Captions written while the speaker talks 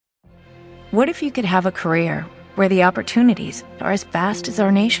What if you could have a career where the opportunities are as vast as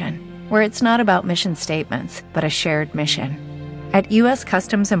our nation, where it's not about mission statements, but a shared mission? At U.S.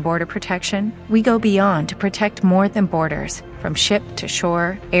 Customs and Border Protection, we go beyond to protect more than borders. From ship to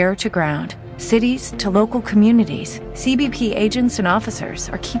shore, air to ground, cities to local communities, CBP agents and officers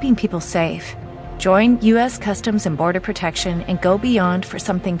are keeping people safe. Join U.S. Customs and Border Protection and go beyond for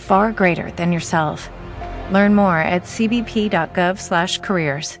something far greater than yourself. Learn more at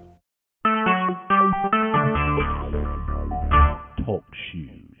cbp.gov/careers. Talk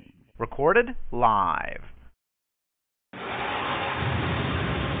shoes. Recorded live.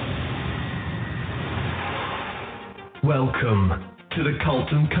 Welcome to the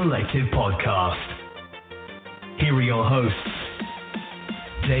Cultdom Collective podcast. Here are your hosts,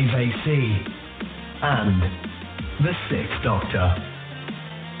 Dave AC and the Sixth Doctor.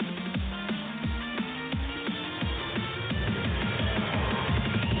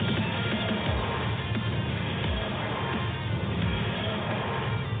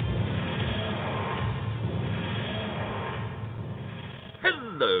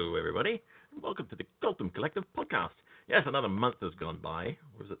 Hello, everybody, and welcome to the Cultdom Collective podcast. Yes, another month has gone by.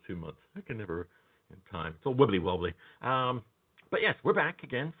 Or is it 2 months? I can never in time. It's all wibbly-wobbly. But yes, we're back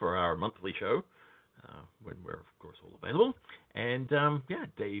again for our monthly show, when we're, of course, all available. And, yeah,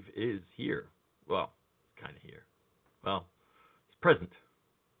 Dave is here. Well, kind of here. Well, he's present.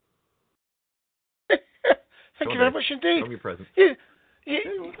 Thank you very much indeed. Show me your present. You're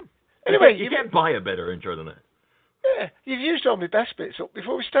welcome. Anyway, you can't buy a better intro than that. Yeah, you've used all my best bits up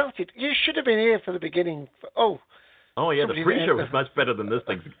before we started. You should have been here for the beginning. Oh, yeah, the pre-show was much better than this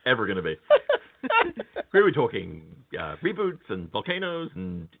thing's ever going to be. We were talking reboots and volcanoes,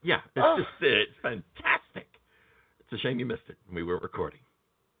 and yeah, it's fantastic. It's a shame you missed it when we were recording.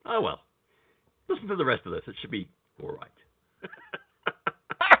 Oh, well. Listen to the rest of this. It should be all right.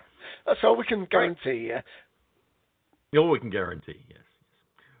 That's all we can guarantee, yeah. All we can guarantee, yes.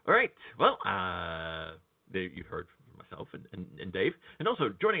 All right, well, you heard from myself and Dave, and also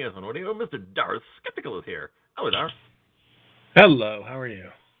joining us on audio, Mr. Darth Skeptical is here. Hello, Darth. Hello, how are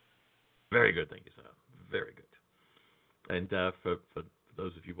you? Very good, thank you, sir. Very good. And for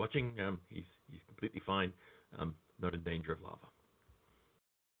those of you watching, he's completely fine. Not in danger of lava.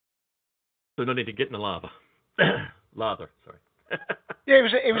 So no need to get in the lava. Lather, sorry. Yeah,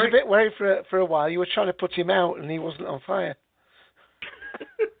 it was a bit worried for a while. You were trying to put him out, and he wasn't on fire.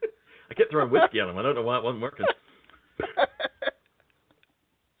 I kept throwing whiskey on him. I don't know why it wasn't working.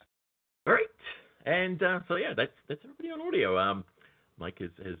 All right. And so, yeah, that's everybody on audio. Mike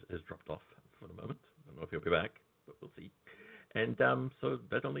has dropped off for the moment. I don't know if he'll be back, but we'll see. And so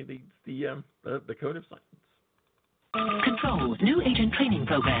that only leaves the code of silence. Control, new agent training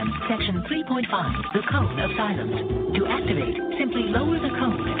program, section 3.5, the cone of silence. To activate, simply lower the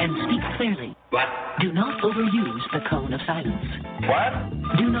cone and speak clearly. What? Do not overuse the cone of silence. What?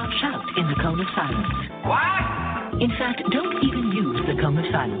 Do not shout in the cone of silence. What? In fact, don't even use the cone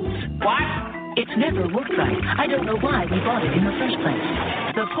of silence. What? It's never worked right. I don't know why we bought it in the first place.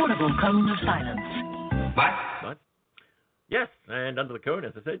 The portable cone of silence. What? Yes, and under the cone,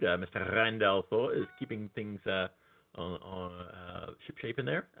 as I said, Mr. Randall Thor is keeping things on shipshape in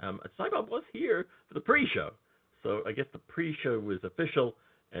there. Cybob was here for the pre-show, so I guess the pre-show was official,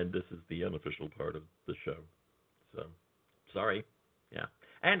 and this is the unofficial part of the show. So, sorry. Yeah.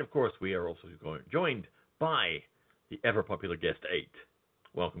 And, of course, we are also joined by the ever-popular Guest 8.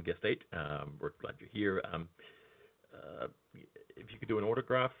 Welcome, Guest 8. We're glad you're here. If you could do an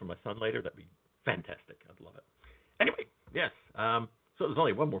autograph for my son later, that'd be fantastic. I'd love it. Anyway, yes. So there's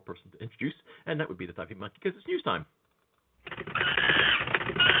only one more person to introduce, and that would be the Typing Monkey, because it's news time.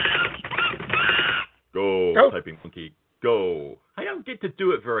 Go, Typing Monkey, go. I don't get to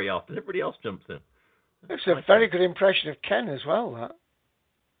do it very often. Everybody else jumps in. That's a very good impression of Ken as well, that.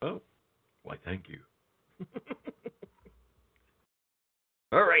 Oh, why, thank you.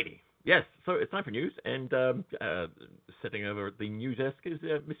 Alrighty. Yes, so it's time for news, and sitting over at the news desk is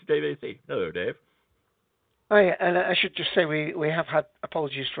Mr. Dave AC. Hello, Dave. Oh, yeah, and I should just say we have had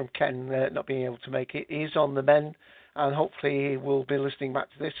apologies from Ken not being able to make it. He's on the mend, and hopefully he will be listening back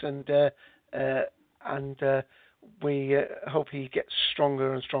to this, and we hope he gets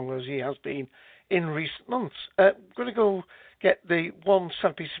stronger and stronger as he has been in recent months. I'm going to go get the one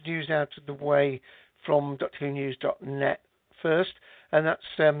sad piece of news out of the way from DoctorWhoNews.net first, and that's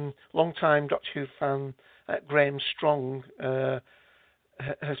long-time Doctor Who fan Graham Strong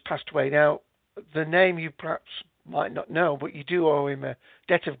has passed away. Now, the name you perhaps might not know, but you do owe him a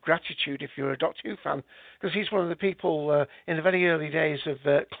debt of gratitude if you're a Doctor Who fan, because he's one of the people in the very early days of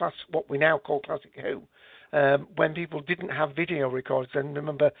what we now call Classic Who, when people didn't have video recorders. And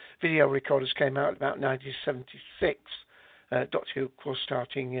remember, video recorders came out about 1976. Doctor Who, of course,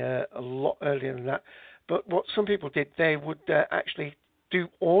 starting a lot earlier than that. But what some people did, they would actually do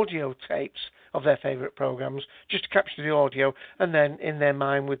audio tapes of their favourite programmes just to capture the audio, and then in their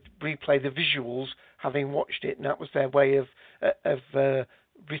mind would replay the visuals having watched it, and that was their way of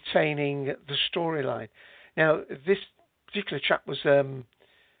retaining the storyline. Now, this particular chap was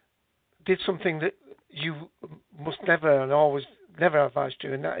did something that you must never and always never advise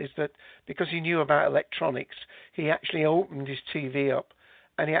to, and that is that because he knew about electronics, he actually opened his TV up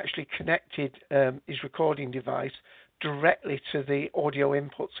and he actually connected his recording device directly to the audio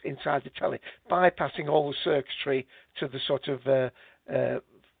inputs inside the telly, bypassing all the circuitry to the sort of,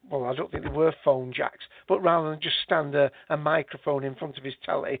 well, I don't think there were phone jacks, but rather than just stand a microphone in front of his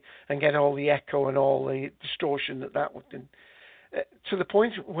telly and get all the echo and all the distortion that would do. To the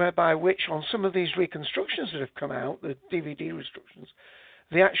point whereby which on some of these reconstructions that have come out, the DVD reconstructions,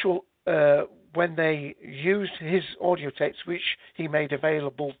 the actual, when they used his audio tapes, which he made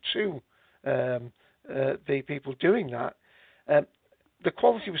available to the people doing that, the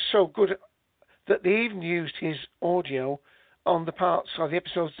quality was so good that they even used his audio on the parts or the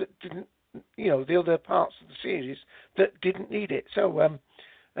episodes that didn't, the other parts of the series that didn't need it. So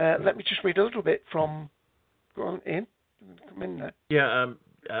let me just read a little bit from, go on, Ian. Come in there. Yeah,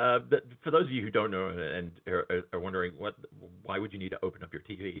 for those of you who don't know and are wondering why would you need to open up your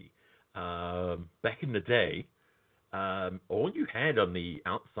TV? Back in the day, all you had on the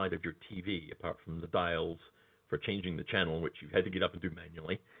outside of your TV, apart from the dials for changing the channel, which you had to get up and do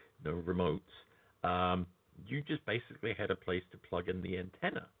manually, no remotes, you just basically had a place to plug in the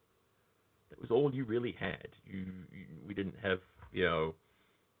antenna. That was all you really had. We didn't have,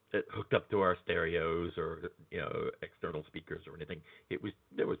 it hooked up to our stereos or external speakers or anything.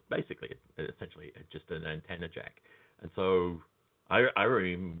 There was basically essentially just an antenna jack. And so I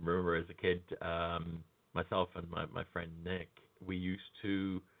remember as a kid, myself and my friend Nick, we used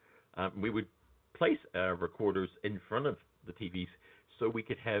to we would place recorders in front of the TVs so we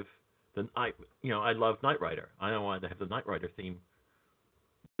could have I love Knight Rider. I wanted to have the Knight Rider theme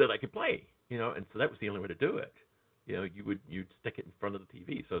that I could play, and so that was the only way to do it. You'd stick it in front of the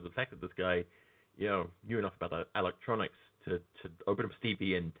TV. So the fact that this guy, knew enough about the electronics to open up his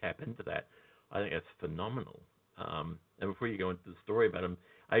TV and tap into that, I think that's phenomenal. And before you go into the story about him,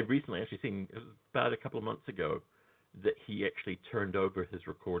 I recently actually seen, it was about a couple of months ago, that he actually turned over his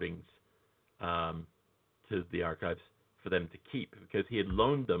recordings to the archives for them to keep, because he had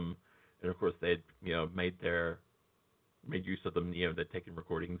loaned them, and of course they had made use of them. They'd taken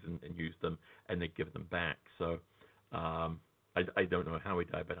recordings and used them, and they'd give them back. So I don't know how he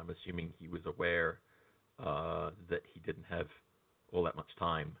died, but I'm assuming he was aware that he didn't have all that much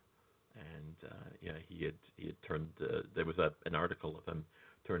time, and he had turned. There was an article of him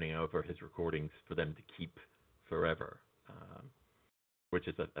turning over his recordings for them to keep forever, which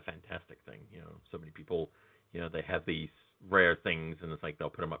is a fantastic thing. So many people, they have these rare things, and it's like they'll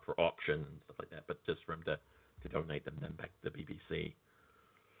put them up for auction and stuff like that. But just for him to donate them then back to the BBC.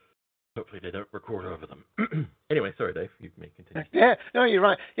 Hopefully they don't record over them. Anyway, sorry, Dave, you may continue. Yeah, no, you're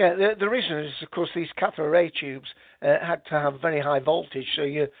right. Yeah, the reason is, of course, these cathode ray tubes had to have very high voltage. So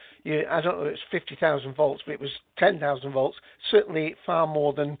I don't know, it's 50,000 volts, but it was 10,000 volts. Certainly far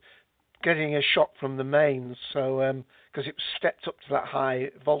more than getting a shock from the mains. So because it was stepped up to that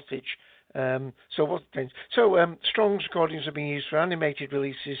high voltage. So Strong's recordings are being used for animated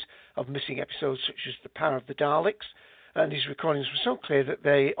releases of missing episodes, such as The Power of the Daleks. And his recordings were so clear that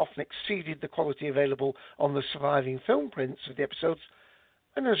they often exceeded the quality available on the surviving film prints of the episodes.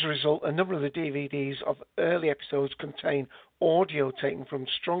 And as a result, a number of the DVDs of early episodes contain audio taken from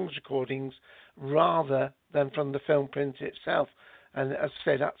Strong's recordings rather than from the film print itself. And as I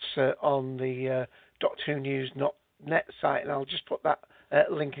say, that's on the DoctorWhoNews.net site, and I'll just put that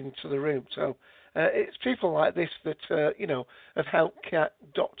link into the room. So it's people like this that have helped keep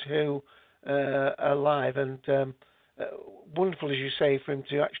Doctor Who alive, and wonderful, as you say, for him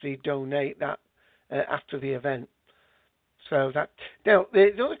to actually donate that after the event. So that now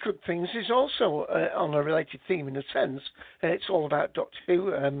the other good things is also on a related theme in a sense. It's all about Doctor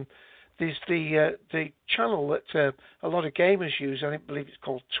Who. There's the channel that a lot of gamers use. I believe it's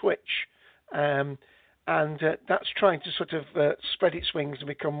called Twitch, and that's trying to sort of spread its wings and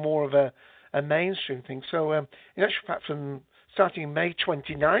become more of a mainstream thing. So in actual fact, from starting May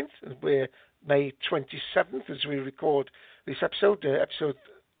 29th, we're May 27th as we record this episode, episode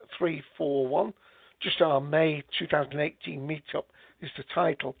 341. Just our May 2018 Meetup is the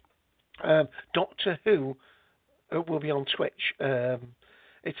title. Doctor Who will be on Twitch.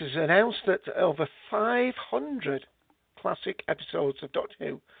 it has announced that over 500 classic episodes of Doctor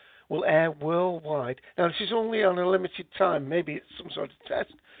Who will air worldwide. Now, this is only on a limited time, maybe it's some sort of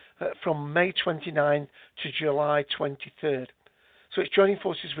test, from May 29th to July 23rd. So it's joining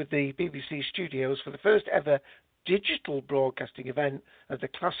forces with the BBC Studios for the first ever digital broadcasting event of the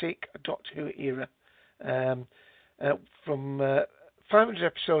classic Doctor Who era. From 500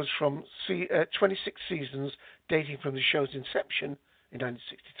 episodes from 26 seasons dating from the show's inception in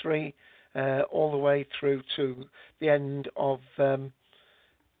 1963 all the way through to the end of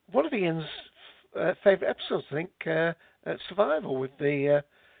one of Ian's favourite episodes, I think, Survival, with the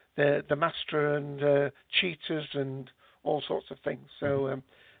Master and cheaters and all sorts of things. So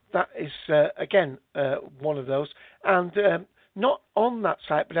that is, again, one of those. And not on that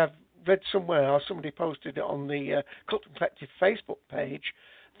site, but I've read somewhere, or somebody posted it on the Cultdom Collective Facebook page,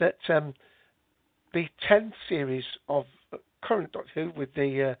 that the 10th series of current Doctor Who, with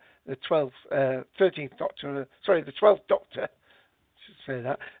the 13th Doctor, the 12th Doctor, say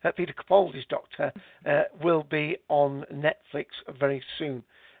that, Peter Capaldi's Doctor, will be on Netflix very soon.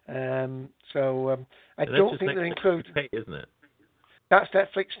 I don't think they're included. UK, isn't it? That's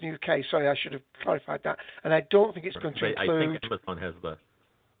Netflix in the UK. Sorry, I should have clarified that. And I don't think it's going to include. I think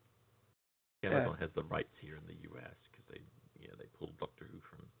Amazon has the rights here in the US because they pulled Doctor Who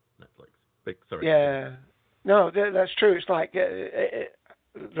from Netflix. Sorry. Yeah. No, that's true. It's like there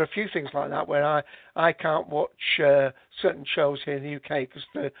are a few things like that where I can't watch certain shows here in the UK because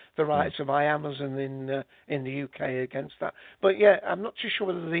the rights are by Amazon in the UK against that. But yeah, I'm not too sure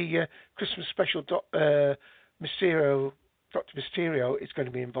whether the Christmas special Doctor Mysterio is going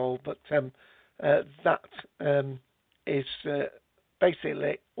to be involved, but that is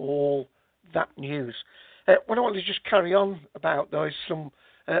basically all that news. What I want to just carry on about, though, is some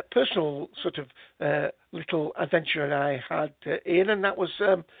personal sort of little adventure that I had, Ian, and that was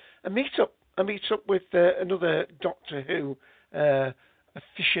a meetup with another Doctor Who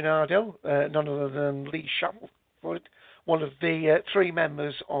aficionado, none other than Lee Shackelford, one of the three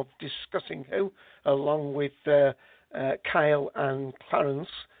members of Discussing Who, along with Kyle and Clarence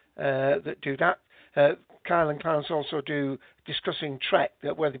that do that. Kyle and Clarence also do Discussing Trek,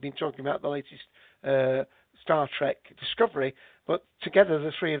 where they've been talking about the latest Star Trek Discovery, but together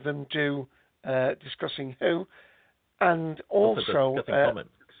the three of them do Discussing Who, and also Discussing Comics,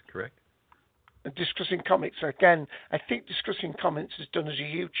 correct? Discussing Comics. Again, I think Discussing Comics is done as a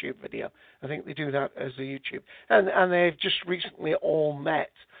YouTube video. I think they do that as a YouTube. And they've just recently all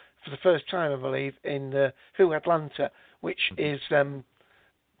met for the first time, I believe, in Who Atlanta, which is the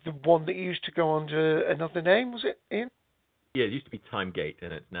one that used to go under another name, was it, Ian? Yeah, it used to be Timegate,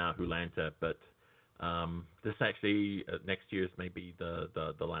 and it's now Wholanta, but this actually, next year's may be the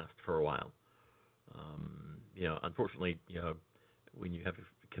last for a while. Unfortunately, when you have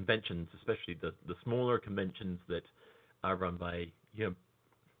conventions, especially the smaller conventions that are run by,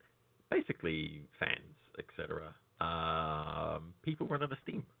 basically fans, etc., people run out of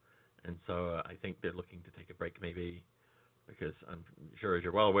steam. And so I think they're looking to take a break, maybe, because I'm sure, as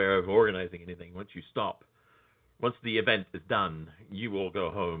you're well aware of organizing anything, once the event is done, you will go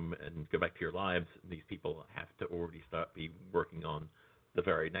home and go back to your lives. And these people have to already start working on the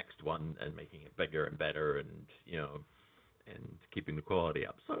very next one and making it bigger and better, and and keeping the quality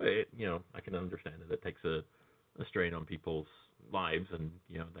up. So I can understand that it takes a strain on people's lives, and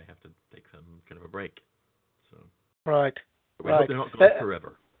they have to take some kind of a break. So right. We hope they're not gone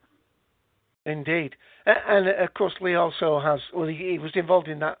forever. Indeed. And of course, Lee also has, he was involved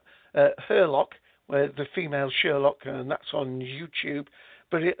in that Herlock, where the female Sherlock, and that's on YouTube.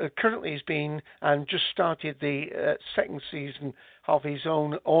 But it currently has been, and just started the second season of his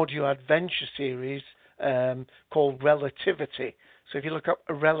own audio adventure series called Relativity. So if you look up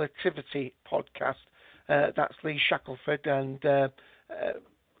a Relativity podcast, that's Lee Shackelford, and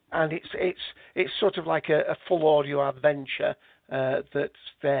it's sort of like a full audio adventure that's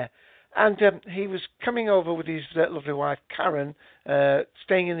there. And he was coming over with his lovely wife, Karen,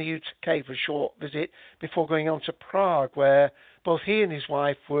 staying in the UK for a short visit before going on to Prague, where both he and his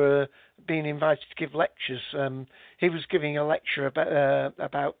wife were being invited to give lectures. He was giving a lecture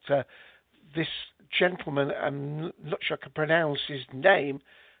about this gentleman, I'm not sure I can pronounce his name,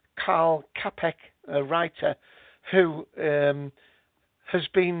 Karl Capek, a writer, who has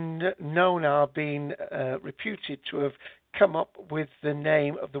been known or been reputed to have come up with the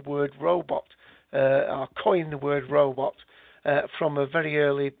name of the word robot, or coined the word robot, from a very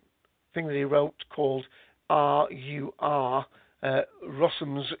early thing that he wrote called RUR,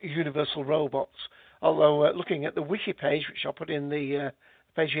 Rossum's Universal Robots. Although looking at the wiki page, which I'll put in the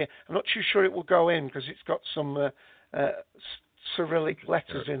page here, I'm not too sure it will go in because it's got some Cyrillic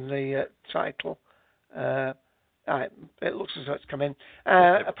letters in the title. It looks as though it's come in.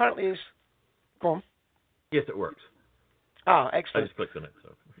 Apparently, it's... Go on. Yes, it works. Excellent. I just clicked on it,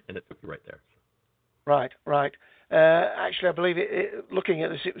 and it took you right there. Right. Actually, I believe looking at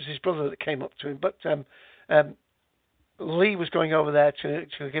this, it was his brother that came up to him. But Lee was going over there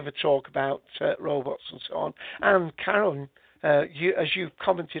to give a talk about robots and so on. And Karen, as you've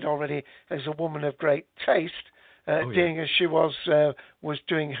commented already, as a woman of great taste, being as she was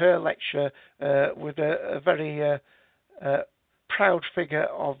doing her lecture with a very proud figure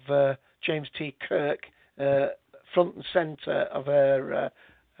of James T. Kirk front and centre of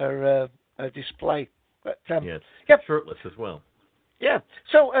her display. But, yes, yep. Shirtless as well. Yeah.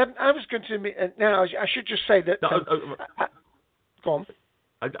 So I was going to... Now, I should just say that... go on.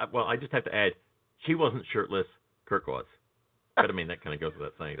 I just have to add, she wasn't shirtless, Kirk was. But, I mean, that kind of goes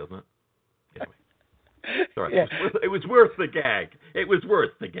without saying, doesn't it? Anyway. Sorry. Yeah. It was worth the gag. It was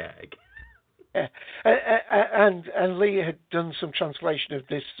worth the gag. Yeah. And Lee had done some translation of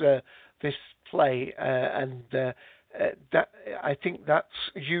this play, and that I think that's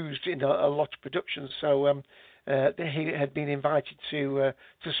used in a lot of productions. So he had been invited to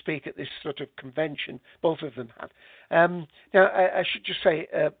speak at this sort of convention. Both of them had. Now, I should just say,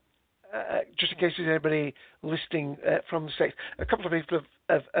 just in case there's anybody listening from the States, a couple of people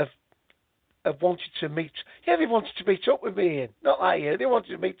have wanted to meet. Yeah, they wanted to meet up with me, Ian. Not like you. They wanted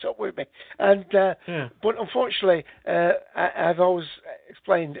to meet up with me. And but unfortunately, I've always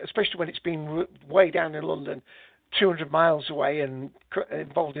explained, especially when it's been way down in London, 200 miles away and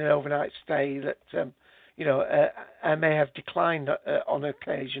involved in an overnight stay, that I may have declined on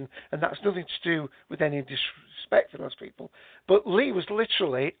occasion, and that's nothing to do with any disrespect for those people. But Lee was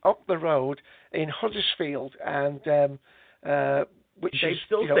literally up the road in Huddersfield, and which they is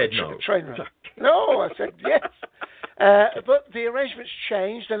still said no. Train ride. No, I said yes. But the arrangements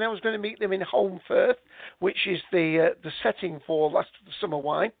changed, and I was going to meet them in Holmfirth, which is the setting for Last of the Summer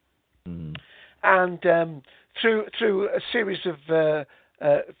Wine. Mm. And through a series of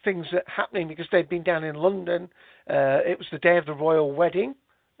things that happening, because they'd been down in London, it was the day of the royal wedding.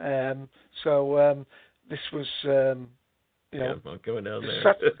 So this was, going down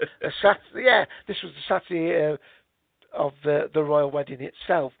there. This was the Saturday of the royal wedding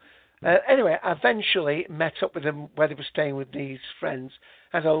itself. Anyway, I eventually met up with them where they were staying with these friends.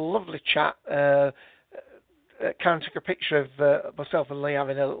 Had a lovely chat. Karen took a picture of myself and Lee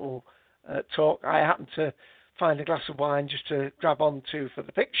having a little talk. I happened to find a glass of wine just to grab onto for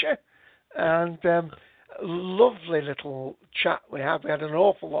the picture. And lovely little chat we had. We had an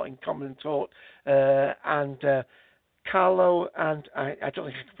awful lot in common talk. And Carlo, and I don't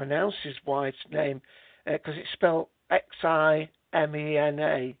think I can pronounce his wife's name because it's spelled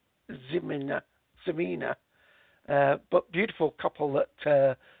Ximena, Zimina. But beautiful couple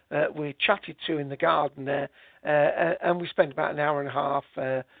that we chatted to in the garden there, and we spent about an hour and a half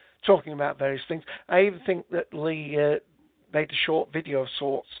talking about various things. I even think that Lee made a short video of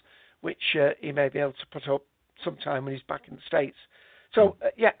sorts, which he may be able to put up sometime when he's back in the States. So,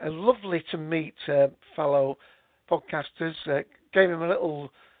 lovely to meet fellow podcasters. Gave him a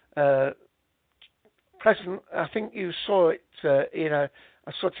little present. I think you saw it,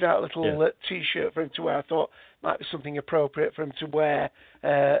 I sorted out a little T-shirt for him to wear. I thought might be something appropriate for him to wear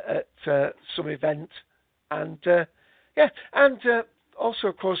at some event. And, also,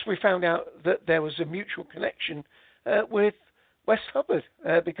 of course, we found out that there was a mutual connection with Wes Hubbard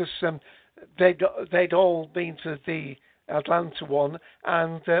because they'd all been to the Atlanta one,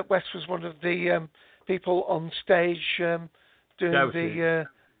 and Wes was one of the people on stage doing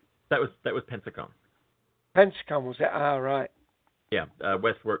That was Pensacon. Pensacon, was it? Ah, right. Yeah,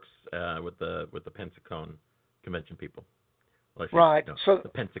 Wes works with the Pensacon convention people. Well, right. So the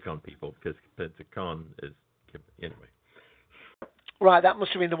Pensacon people, because Pensacon is anyway. Right, that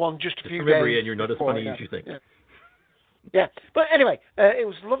must have been the one just a few remember, days. Ian, you're not as funny as you think. Yeah. But anyway, it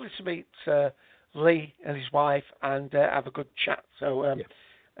was lovely to meet Lee and his wife and have a good chat. So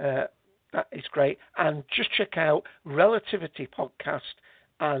that is great. And just check out Relativity Podcast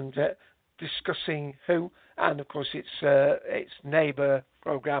and discussing who, and of course its neighbour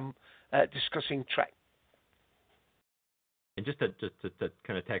program discussing Trek. And just to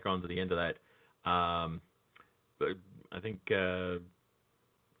kind of tack on to the end of that, I think 2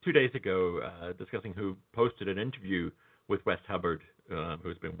 days ago, Discussing Who posted an interview with Wes Hubbard,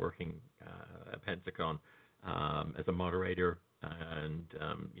 who's been working at Pensacon as a moderator and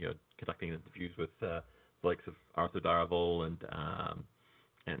conducting interviews with the likes of Arthur Darvill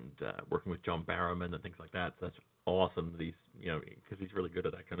and working with John Barrowman and things like that. So that's awesome. Because he's really good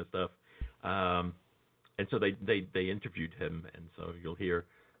at that kind of stuff. and so they interviewed him, and so you'll hear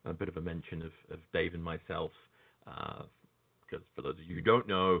a bit of a mention of Dave and myself, because for those of you who don't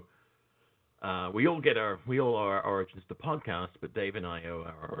know, we all owe our origins to podcasts, but Dave and I owe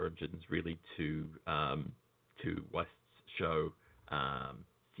our origins really to West's show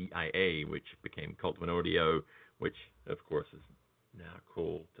CIA, which became Cultdom Audio, which of course is now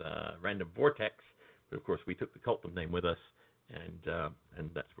called Random Vortex. But of course, we took the Cultdom name with us,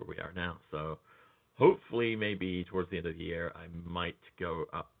 and that's where we are now. So hopefully, maybe towards the end of the year, I might go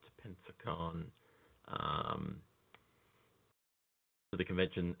up to Pensacon, to the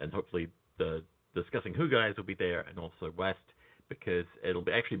convention, and hopefully the Discussing Who guys will be there, and also West, because it'll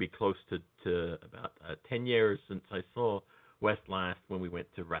actually be close to about 10 years since I saw West last when we went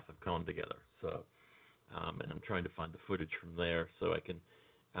to Wrath of Khan together. So, and I'm trying to find the footage from there so I can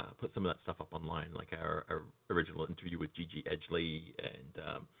put some of that stuff up online, like our original interview with Gigi Edgley and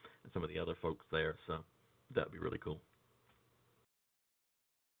some of the other folks there. So that'd be really cool.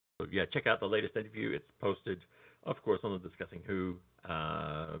 So yeah, check out the latest interview. It's posted, of course, on the Discussing Who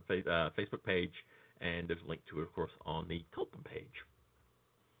Facebook page, and there's a link to it, of course, on the Cultdom page.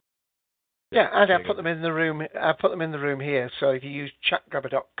 Yeah, and I put them in the room. I put them in the room here. So if you use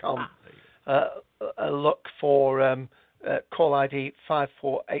chatgrabber.com, look for call ID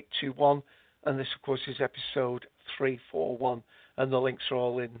 54821, and this, of course, is episode 341, and the links are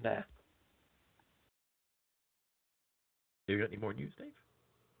all in there. You got any more news, Dave?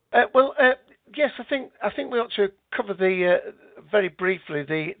 Yes, I think we ought to cover the very briefly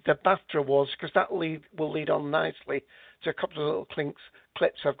the BAFTA awards, because that will lead on nicely to a couple of little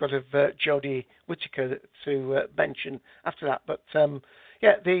clips I've got of Jodie Whittaker to mention after that. But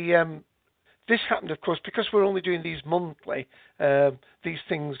this happened, of course, because we're only doing these monthly. These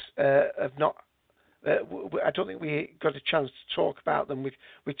things have not. I don't think we got a chance to talk about them.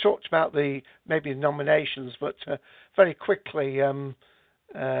 We talked about maybe the nominations, but very quickly.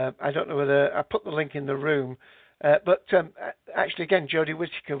 I don't know whether I put the link in the room, but actually, again, Jodie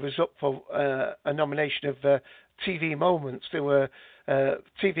Whittaker was up for a nomination of TV moments. There were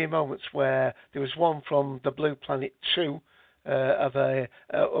TV moments where there was one from the Blue Planet 2 of a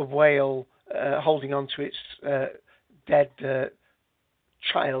whale holding on to its dead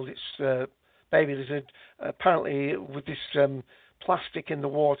child, its baby lizard. Apparently, with this plastic in the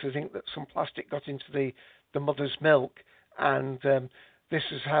water, I think that some plastic got into the mother's milk, and this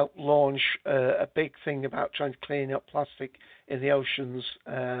has helped launch a big thing about trying to clean up plastic in the oceans.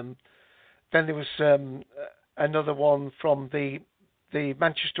 Then there was another one from the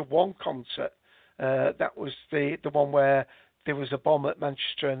Manchester One concert. That was the one where there was a bomb at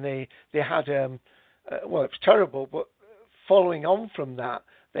Manchester, and they had it was terrible. But following on from that,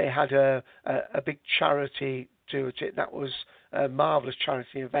 they had a big charity do it. That was a marvelous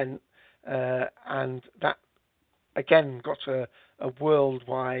charity event, and that again got a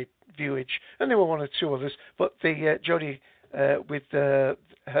worldwide viewage, and there were one or two others, but the Jodie with her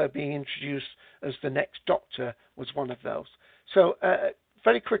being introduced as the next Doctor was one of those. So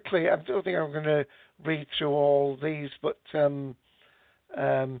very quickly, I don't think I'm going to read through all these, but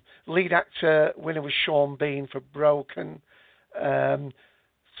lead actor winner was Sean Bean for Broken.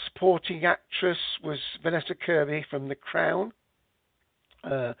 Supporting actress was Vanessa Kirby from The Crown.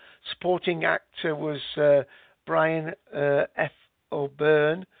 Supporting actor was Brian F.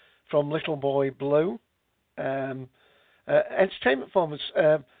 O'Byrne from Little Boy Blue. Entertainment performance,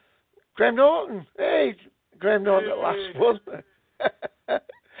 Graham Norton. Hey, Graham Norton, the last one.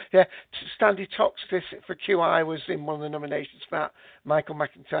 Yeah, Standy Toxis for QI was in one of the nominations for that. Michael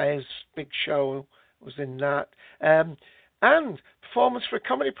McIntyre's Big Show was in that. And performance for a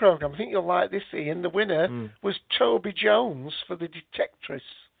comedy program. I think you'll like this, Ian. The winner was Toby Jones for The Detectorists.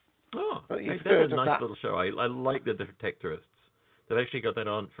 Oh, you've that's heard a of nice that. little show. I like The Detectorists. They've actually got that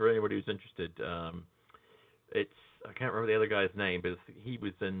on for anybody who's interested. It's I can't remember the other guy's name, but he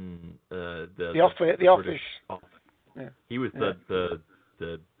was in the Office. Yeah. He was the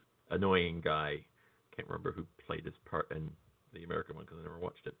annoying guy. Can't remember who played his part in the American one because I never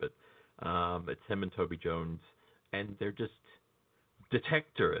watched it. But it's him and Toby Jones, and they're just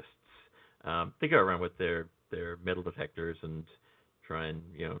detectorists. They go around with their metal detectors and try and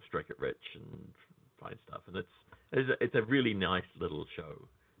strike it rich and find stuff, and it's a really nice little show.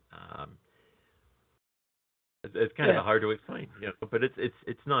 It's kind of hard to explain, but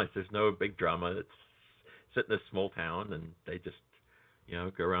it's nice. There's no big drama. It's set in a small town, and they just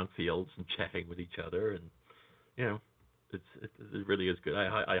go around fields and chatting with each other, and it really is good.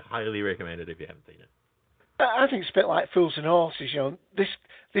 I highly recommend it if you haven't seen it. I think it's a bit like Fools and Horses.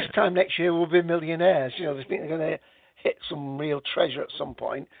 This time next year we'll be millionaires. They're going to hit some real treasure at some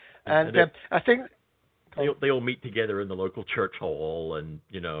point, and I think. they all meet together in the local church hall, and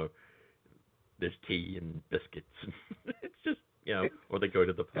there's tea and biscuits. It's just or they go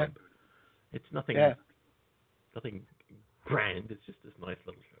to the pub. It's nothing grand. It's just this nice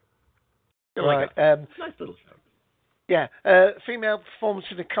little show. Right. Nice little show. Yeah. Female performance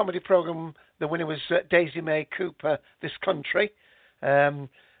in the comedy program. The winner was Daisy May Cooper, This Country.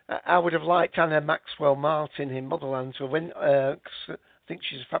 I would have liked Anna Maxwell Martin in Motherland to win. 'Cause I think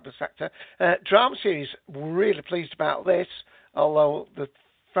she's a fabulous actor. Drama series, we're really pleased about this, although the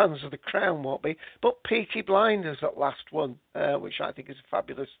fans of The Crown won't be. But Peaky Blinders at last won, which I think is a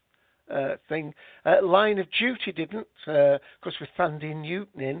fabulous thing. Line of Duty didn't, of course, with Thandie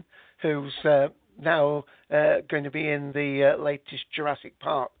Newton in, who's now going to be in the latest Jurassic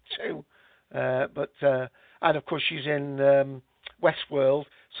Park 2. And of course she's in Westworld.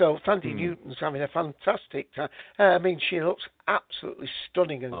 So Thandie Newton's having a fantastic time. I mean, she looks absolutely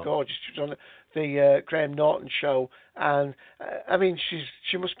stunning and gorgeous. She's on the Graham Norton show, and I mean,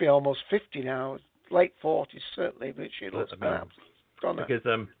 she must be almost 50 now, late 40s certainly, but she looks stunning.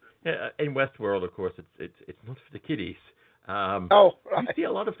 Because in Westworld, of course, it's not for the kiddies. Right. You see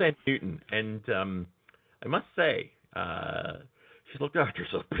a lot of Thandie Newton, and I must say, she's looked after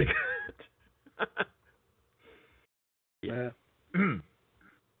herself pretty good. Yeah.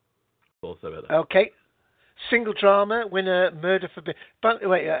 Also about that. Okay. Single drama winner, Murder for... By the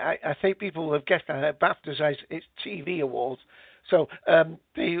way, I think people will have guessed that BAFTA's it's TV awards. So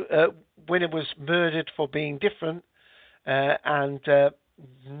the winner was Murdered for Being Different, and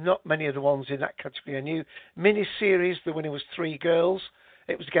not many of the ones in that category I knew. Miniseries, the winner was Three Girls.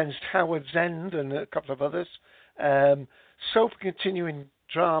 It was against Howard's End and a couple of others. Soap continuing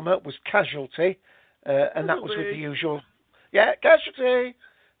drama was Casualty, and that was with the usual... Yeah, Casualty!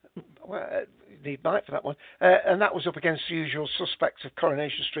 Well, need Mike for that one. And that was up against the usual suspects of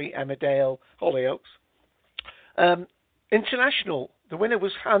Coronation Street, Emmerdale, Hollyoaks. International, the winner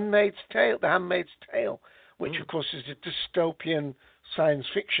was The Handmaid's Tale, which of course is a dystopian science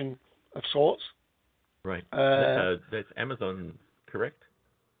fiction of sorts. Right. That's Amazon, correct?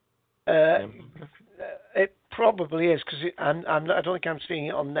 It probably is, because I don't think I'm seeing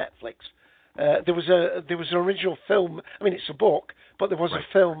it on Netflix. There was an original film. I mean, it's a book, but there was a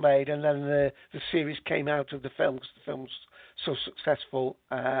film made, and then the series came out of the film because the film's so successful.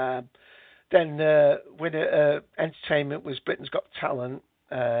 Then winner entertainment was Britain's Got Talent,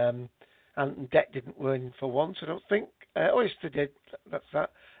 and Deck didn't win for once, I don't think. Yes, they did. That's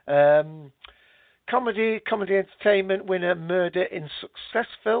that. Comedy entertainment winner Murder in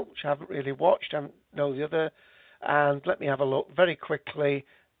Successville, which I haven't really watched. I don't know the other. And let me have a look very quickly.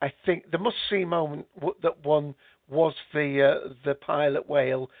 I think the must-see moment that won was the pilot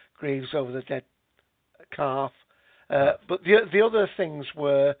whale grieves over the dead calf. But the other things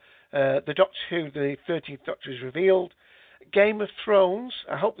were the Doctor Who, the 13th Doctor is revealed. Game of Thrones,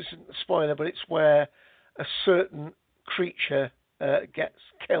 I hope this isn't a spoiler, but it's where a certain creature gets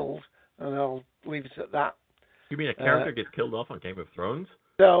killed, and I'll leave it at that. You mean a character gets killed off on Game of Thrones?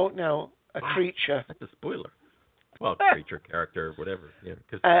 No, a creature. That's a spoiler. Well, creature, character, whatever. Yeah,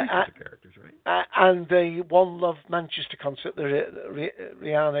 because creatures are characters, right? And the One Love Manchester concert, the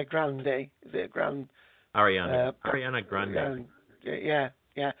Ariana Grande, Ariana Grande. Yeah,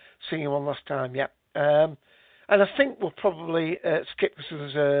 singing one last time, yeah. And I think we'll probably skip this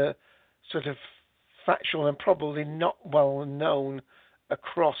as a sort of factual and probably not well known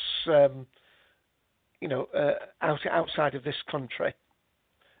across, outside of this country.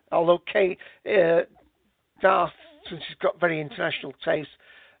 Although Darth, since he's got very international taste,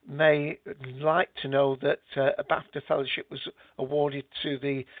 may like to know that a BAFTA fellowship was awarded to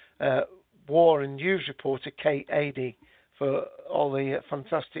the war and news reporter Kate Adie for all the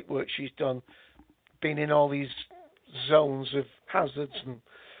fantastic work she's done, been in all these zones of hazards, and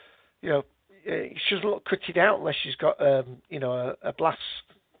she doesn't look cutted out unless she's got a blast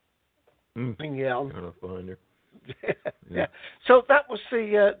thingy on. Behind her. Yeah. So that was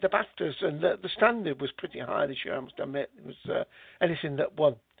the BAFTAs, and the standard was pretty high this year, I must admit. It was anything that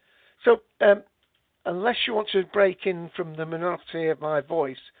won. So unless you want to break in from the minority of my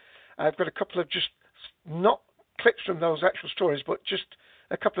voice, I've got a couple of just not clips from those actual stories, but just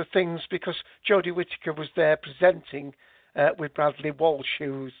a couple of things, because Jodie Whittaker was there presenting with Bradley Walsh,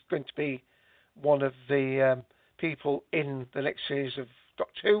 who's going to be one of the people in the next series of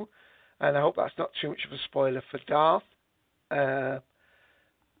Doctor Who. And I hope that's not too much of a spoiler for Darth.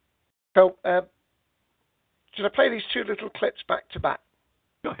 So, should I play these two little clips back to back?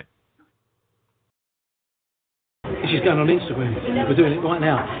 Go ahead. This is going on Instagram. We're doing it right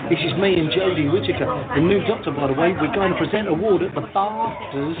now. This is me and Jodie Whittaker, the new Doctor, by the way. We're going to present an award at the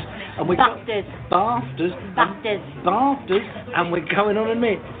BAFTAs. And BAFTAs. And we're going on a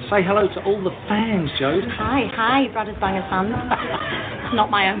minute. Say hello to all the fans, Jode. Hi, Brothers Bangers fans.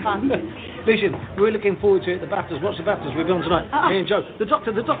 Not my own fans. Listen, we're looking forward to it. The BAFTAs. What's the BAFTAs? We're going tonight. Me and Joe. The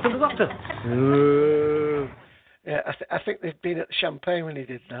Doctor. Yeah, I think they'd been at the Champagne when he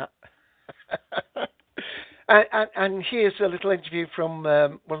did that. and here's a little interview from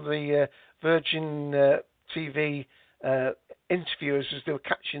one of the Virgin TV interviewers as they were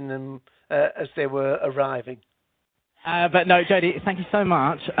catching them as they were arriving. But no, Jodie, thank you so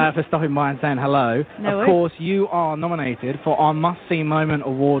much for stopping by and saying hello. Of course, you are nominated for our Must-See Moment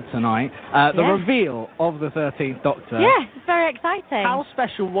Award tonight, the reveal of the 13th Doctor. Yeah, it's very exciting. How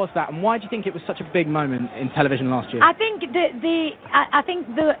special was that, and why do you think it was such a big moment in television last year? I think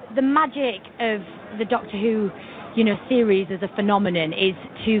the magic of the Doctor Who, series as a phenomenon is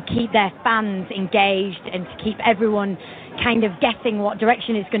to keep their fans engaged and to keep everyone kind of guessing what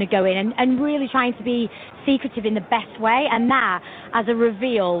direction it's going to go in and really trying to be secretive in the best way. And that, as a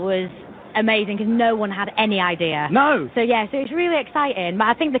reveal, was amazing because no one had any idea. No. So it's really exciting. But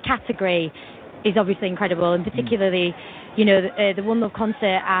I think the category is obviously incredible, and particularly, the One Love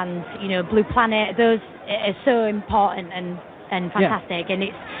concert and, Blue Planet. Those are so important and fantastic. Yeah. And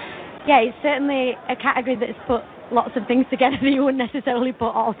it's certainly a category that's put lots of things together that you wouldn't necessarily put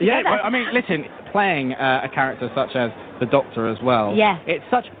all together. Yeah, I mean, listen, playing a character such as the Doctor as well. Yeah. It's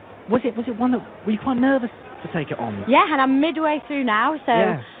such. Was it one that were you quite nervous to take it on? Yeah, and I'm midway through now,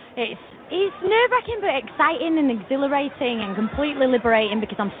 so it's nerve-wracking but exciting and exhilarating and completely liberating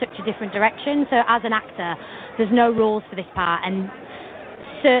because I'm such a different direction. So as an actor, there's no rules for this part, and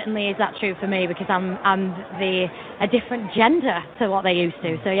certainly is that true for me because I'm a different gender to what they used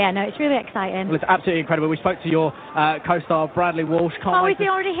to. So it's really exciting. Well, it's absolutely incredible. We spoke to your co-star Bradley Walsh. Is he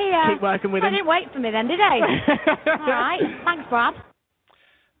already here? Keep working with him. He didn't wait for me then, did he? All right, thanks, Brad.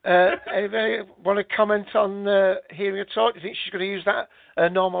 Anybody want to comment on hearing her talk? Do you think she's going to use that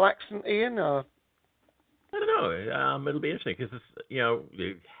normal accent, Ian? Or? I don't know. It'll be interesting because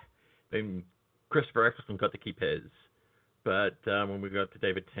Christopher Eccleston got to keep his. But when we got to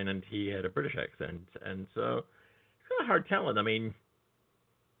David Tennant, he had a British accent, and so it's kind of hard telling. I mean,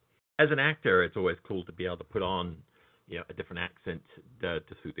 as an actor, it's always cool to be able to put on, a different accent to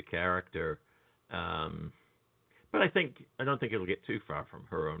suit the character. But I don't think it'll get too far from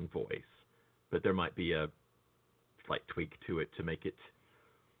her own voice. But there might be a slight tweak to it to make it,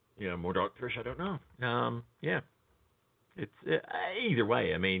 more doctorish. I don't know. It's either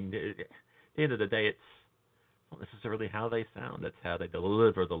way. I mean, at the end of the day, it's not necessarily how they sound. That's how they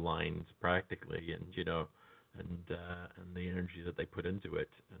deliver the lines practically, and and the energy that they put into it.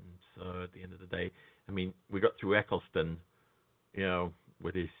 And so at the end of the day, I mean, we got through Eccleston,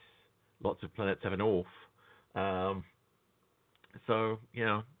 with his lots of planets having off. I'm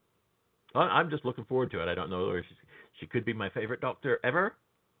just looking forward to it. I don't know if she could be my favorite Doctor ever,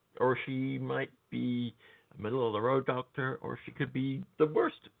 or she might be a middle of the road Doctor, or she could be the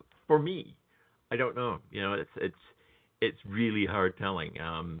worst for me. I don't know. It's really hard telling.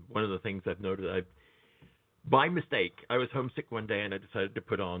 One of the things I've noted, by mistake, I was homesick one day and I decided to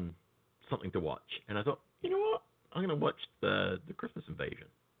put on something to watch, and I thought, you know what, I'm going to watch the Christmas Invasion.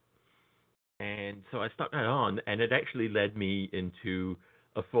 And so I stuck that on, and it actually led me into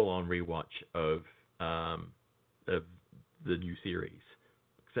a full-on rewatch of the new series,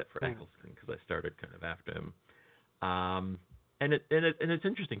 except for Eccleston, because I started kind of after him. And it's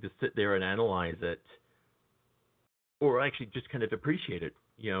interesting to sit there and analyze it, or actually just kind of appreciate it,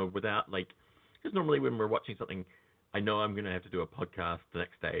 without because normally when we're watching something, I know I'm going to have to do a podcast the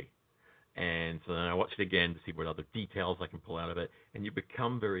next day. And so then I watch it again to see what other details I can pull out of it. And you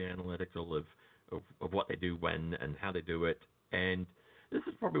become very analytical of what they do when and how they do it. And this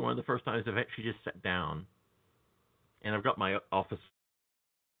is probably one of the first times I've actually just sat down and I've got my office.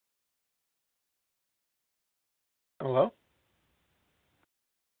 Hello?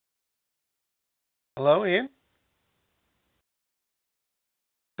 Hello, Ian?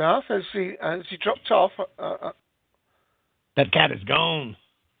 Garth, has he dropped off? That cat is gone.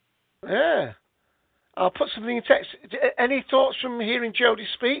 Yeah. I'll put something in text. Any thoughts from hearing Jodie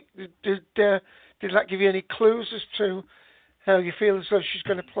speak? Did that give you any clues as to how you feel as though she's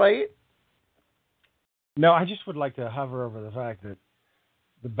going to play it? No, I just would like to hover over the fact that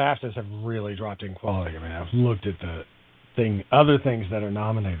the BAFTAs have really dropped in quality. I mean, I've looked at other things that are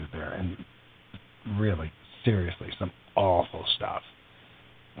nominated there, and really, seriously, some awful stuff.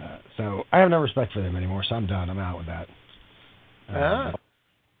 So I have no respect for them anymore, so I'm done. I'm out with that.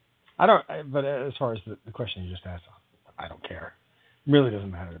 I don't. But as far as the question you just asked, I don't care. It really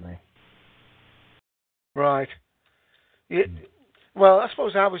doesn't matter to me. Right. Yeah, well, I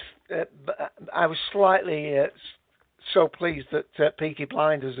suppose I was slightly so pleased that Peaky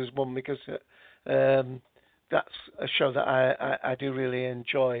Blinders has won because that's a show that I do really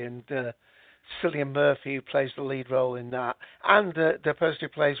enjoy, and Cillian Murphy, who plays the lead role in that, and the person who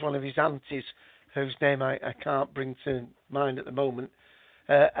plays one of his aunties, whose name I can't bring to mind at the moment.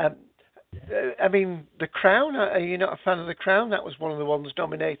 I mean, The Crown. Are you not a fan of The Crown? That was one of the ones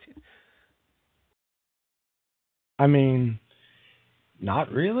nominated. I mean,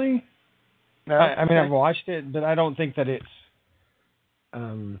 not really. No. I mean, I've watched it, but I don't think that it's.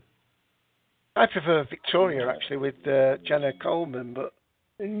 I prefer Victoria actually with Jenna Coleman, but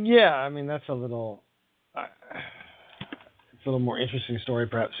yeah, I mean that's a little. It's a little more interesting story,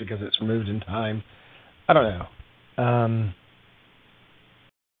 perhaps because it's removed in time. I don't know.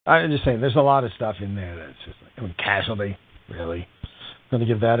 I'm just saying, there's a lot of stuff in there that's just like, I mean, Casualty, really. Going to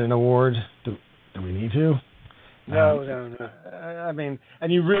give that an award? Do we need to? No. I mean,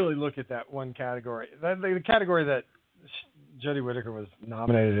 and you really look at that one category. The category that Jodie Whittaker was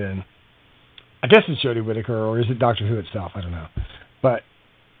nominated in, I guess it's Jodie Whittaker, or is it Doctor Who itself? I don't know. But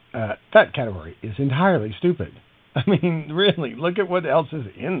that category is entirely stupid. I mean, really, look at what else is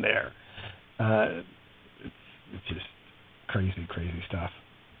in there. It's just crazy stuff.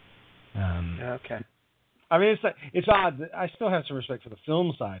 Okay. I mean, it's odd. I still have some respect for the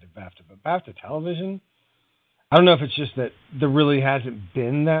film side of BAFTA, but BAFTA television, I don't know if it's just that there really hasn't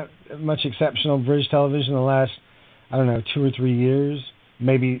been that much exceptional British television in the last, 2 or 3 years.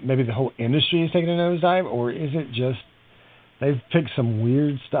 Maybe the whole industry has taken a nosedive, or is it just they've picked some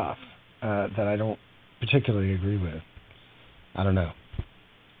weird stuff that I don't particularly agree with. I don't know.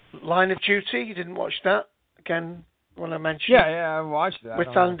 Line of Duty, you didn't watch that? Again, when I mentioned Yeah, I watched that.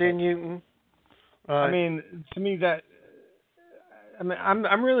 With Andy Newton. Right. I mean, to me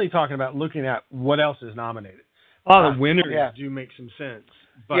I'm really talking about looking at what else is nominated. A lot of the winners do make some sense.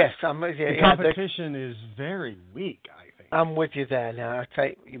 But yes, I'm with you. The competition is very weak, I think. I'm with you there now. I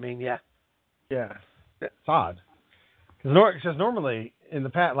take what you mean, yeah. Yeah. It's odd. Because normally, in the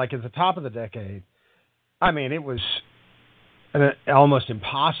past, like at the top of the decade, I mean, it was an almost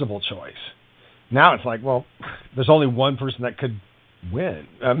impossible choice. Now it's like, well, there's only one person that could win.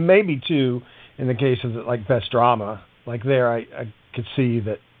 Maybe two in the case of Best Drama. Like there, I could see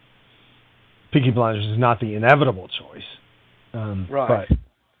that Peaky Blinders is not the inevitable choice. Right. But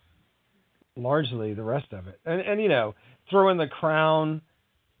largely the rest of it. And throw in The Crown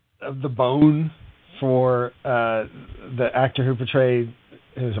of the Bone for the actor who portrayed,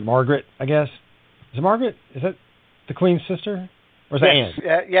 who's it, Margaret, I guess. Is it Margaret? Is that the Queen's sister? Or is that Anne?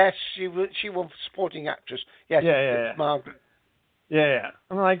 Yes, she won for supporting actress. Yes, yeah. Margaret. Yeah.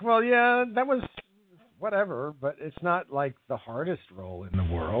 I'm like, well, yeah, that was whatever, but it's not like the hardest role in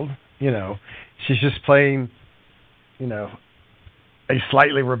the world. She's just playing, a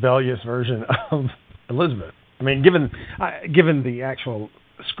slightly rebellious version of Elizabeth. I mean, given the actual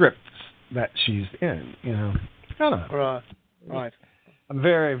scripts that she's in, I don't know. Right. I'm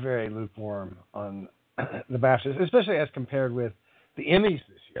very, very lukewarm on the BAFTAs, especially as compared with the Emmys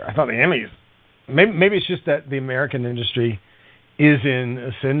this year. I thought the Emmys, maybe it's just that the American industry is in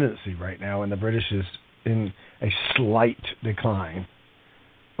ascendancy right now, and the British is in a slight decline.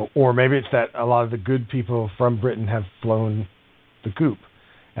 Or maybe it's that a lot of the good people from Britain have flown the coop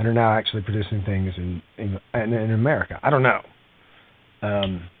and are now actually producing things in America. I don't know.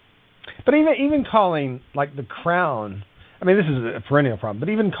 But even calling The Crown, I mean, this is a perennial problem, but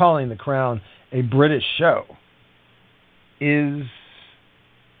even calling The Crown a British show is,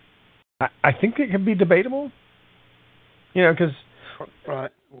 I think it can be debatable. Because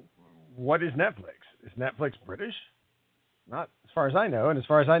what is Netflix? Is Netflix British? Not as far as I know, and as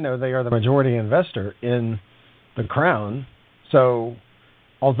far as I know, they are the majority investor in The Crown. So,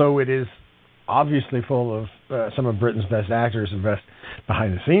 although it is obviously full of some of Britain's best actors and best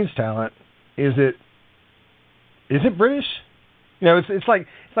behind-the-scenes talent, is it British? It's like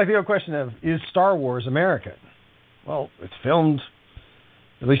the old question of, is Star Wars American? Well, it's filmed,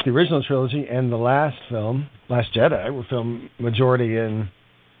 at least the original trilogy and the last film, Last Jedi, were filmed majority in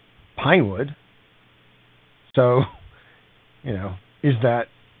Pinewood. So, is that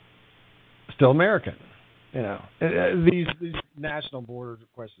still American? These national border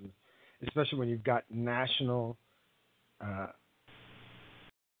questions, especially when you've got national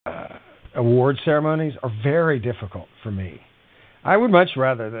award ceremonies, are very difficult for me. I would much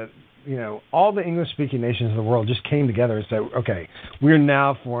rather that, all the English-speaking nations of the world just came together and said, okay, we're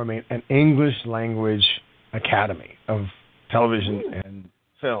now forming an English language academy of television and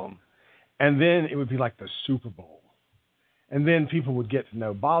film. And then it would be like the Super Bowl. And then people would get to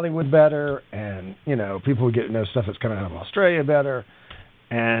know Bollywood better, and, people would get to know stuff that's coming out of Australia better.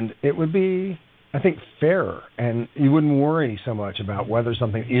 And it would be, I think, fairer. And you wouldn't worry so much about whether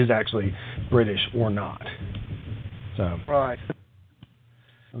something is actually British or not. So. Right.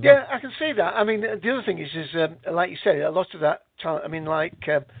 Yeah, I can see that. I mean, the other thing is like you said, a lot of that talent,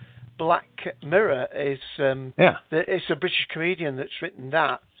 Black Mirror is it's a British comedian that's written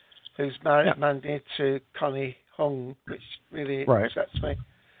that, who's married to Connie Hung, which really upsets me.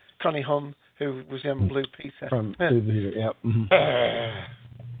 Connie Hung, who was in Blue Peter. From Blue Peter, yeah. Mm-hmm.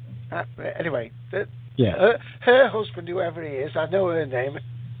 Anyway, her husband, whoever he is, I know her name.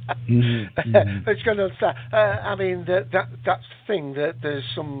 It's going to understand. That's the thing, that there's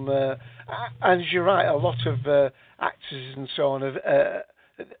some, and you're right, a lot of actors and so on,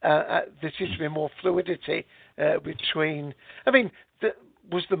 there seems to be more fluidity between.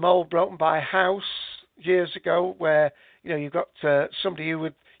 Was the mold broken by House years ago, where you've got somebody you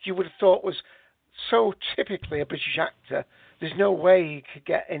would have thought was so typically a British actor? There's no way he could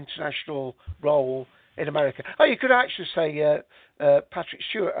get international role in America. Oh, you could actually say Patrick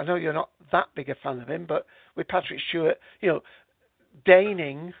Stewart. I know you're not that big a fan of him, but with Patrick Stewart,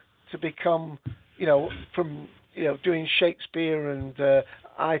 deigning to become, from doing Shakespeare and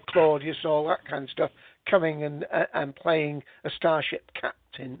I, Claudius and all that kind of stuff, coming and playing a starship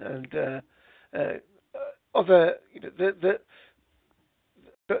captain and other.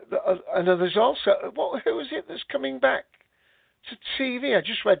 And there's also who is it that's coming back to TV? I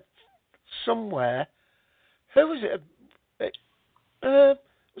just read somewhere. Who was it? Was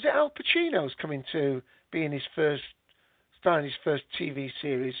it Al Pacino's coming to be in starring his first TV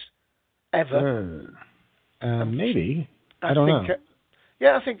series ever? Maybe. I don't know.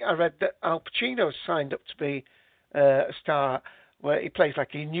 I think I read that Al Pacino signed up to be a star, where he plays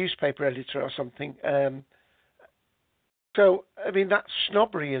like a newspaper editor or something. So, that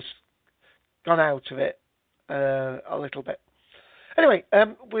snobbery has gone out of it a little bit. Anyway,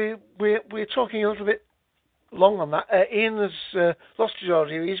 we're talking a little bit long on that. Ian has lost his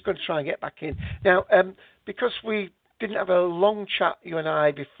audio. He's going to try and get back in. Now, because we didn't have a long chat, you and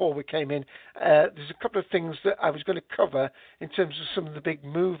I, before we came in, there's a couple of things that I was going to cover in terms of some of the big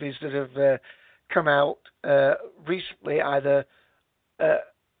movies that have come out recently, either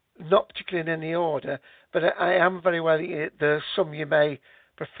not particularly in any order, but I am very well, there's some you may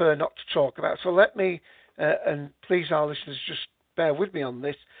prefer not to talk about. So let me, and please our listeners just bear with me on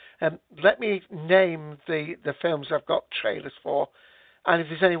this, let me name the films I've got trailers for, and if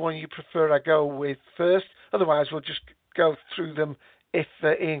there's anyone you prefer I go with first, otherwise we'll just go through them if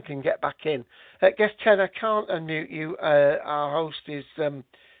Ian can get back in. Guest 10, I can't unmute you. Our host is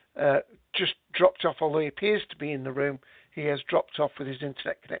just dropped off, although he appears to be in the room. He has dropped off with his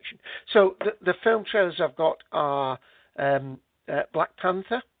internet connection. So the film trailers I've got are Black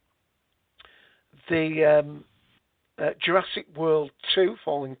Panther, the Jurassic World 2,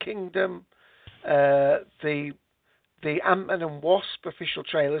 Fallen Kingdom, the Ant-Man and Wasp official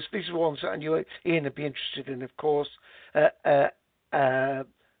trailers. These are the ones that I knew Ian would be interested in, of course. The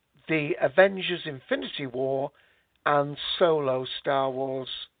Avengers Infinity War and Solo Star Wars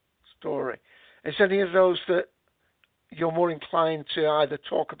story. Is any of those that you're more inclined to either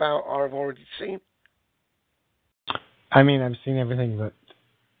talk about or have already seen? I've seen everything but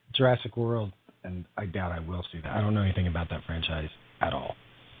Jurassic World, and I doubt I will see that. I don't know anything about that franchise at all.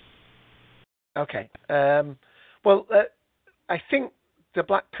 Okay. Well, I think the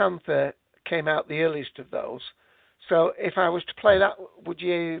Black Panther came out the earliest of those. So if I was to play that, would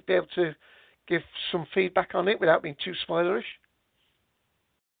you be able to give some feedback on it without being too spoilerish?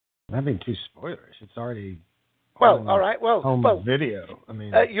 Not being too spoilerish. It's already... Well, all right. Well, video.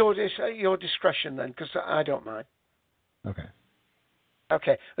 Your discretion then, because I don't mind. Okay.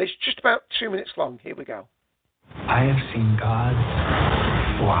 Okay. It's just about 2 minutes long. Here we go. I have seen gods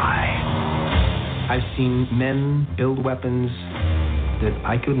fly. I've seen men build weapons that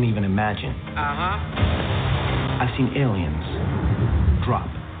I couldn't even imagine. I've seen aliens drop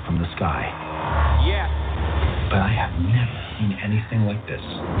from the sky. Yeah. But I have never seen anything like this.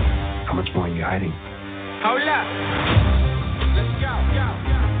 How much more are you hiding? Hold up. Let's go.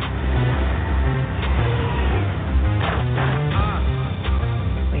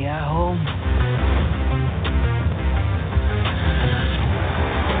 We are home.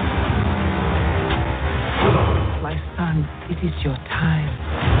 My son, it is your time.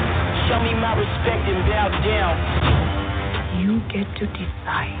 Show me my respect and bow down. You get to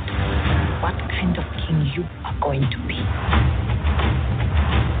decide what kind of king you are going to be.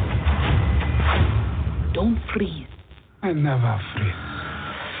 Don't freeze. I never freeze.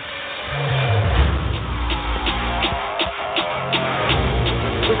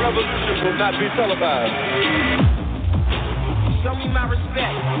 revolution will not be televised. Show me my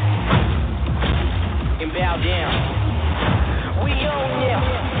respect and bow down. We own ya.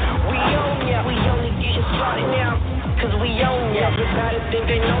 We own ya. We only getting started now, cause we own ya. Everybody think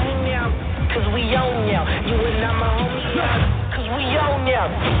they know me now, cause we own ya. You and I, my homie, yeah, cause we own ya.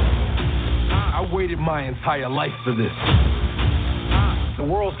 I waited my entire life for this. The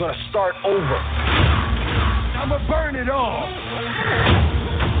world's gonna start over. I'ma burn it all.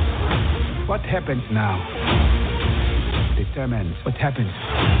 What happens now determines what happens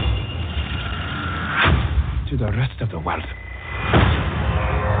to the rest of the world.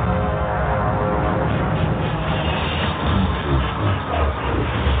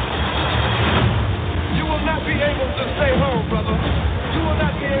 You will not be able to stay home, brother. You will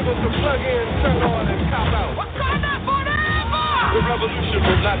not be able to plug in, turn on, and cop out. What's going on forever? The revolution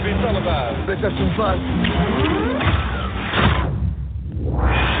will not be televised. Let's have some fun.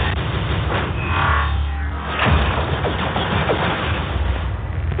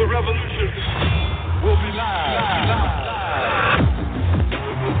 The revolution will be live.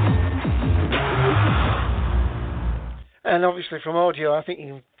 And obviously from audio, I think you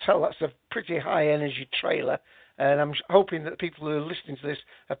can tell that's a pretty high energy trailer. And I'm hoping that the people who are listening to this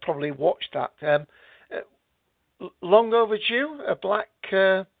have probably watched that. Long overdue, a black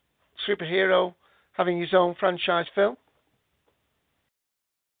superhero having his own franchise film?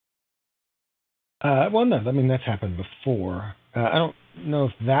 Well, no, I mean, that's happened before. I don't know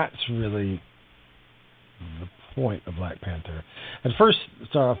if that's really the point of Black Panther. I'd first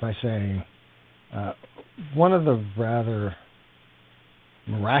start off by saying one of the rather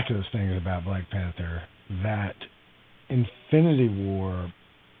miraculous things about Black Panther that Infinity War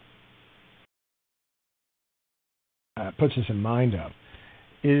puts us in mind of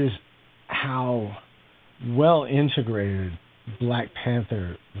is how well integrated Black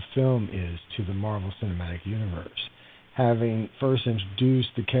Panther, the film, is to the Marvel Cinematic Universe. Having first introduced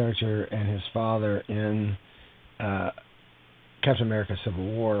the character and his father in Captain America Civil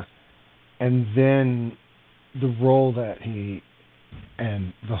War, and then the role that he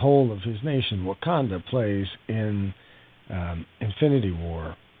and the whole of his nation, Wakanda, plays in Infinity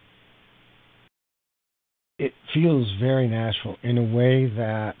War, it feels very natural in a way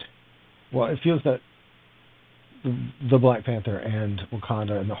that, well, it feels that the Black Panther and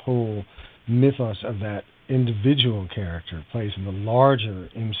Wakanda and the whole mythos of that individual character plays in the larger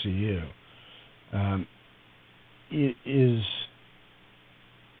MCU. It is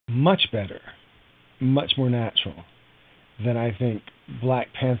much better, much more natural than I think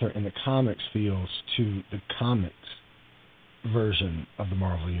Black Panther in the comics feels to the comics version of the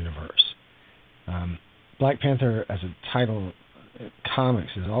Marvel Universe. Black Panther as a title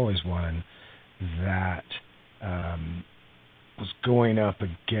comics is always one that was going up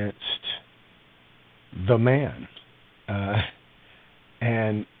against the man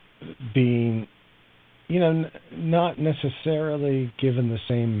and being, not necessarily given the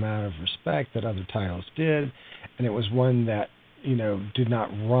same amount of respect that other titles did, and it was one that did not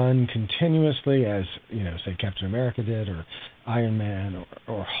run continuously as say Captain America did, or Iron Man,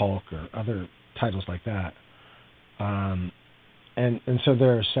 or Hulk, or other titles like that. And so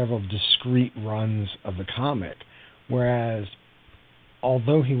there are several discrete runs of the comic, whereas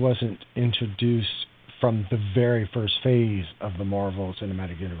although he wasn't introduced from the very first phase of the Marvel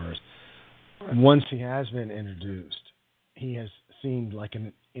Cinematic Universe, once he has been introduced, he has seemed like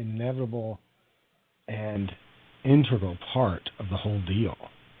an inevitable and integral part of the whole deal.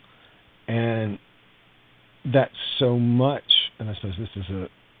 And that's so much, and I suppose this is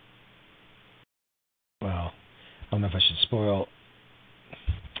I don't know if I should spoil,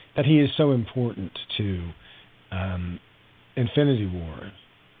 that he is so important to Infinity War.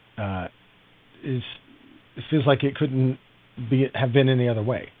 It feels like it couldn't have been any other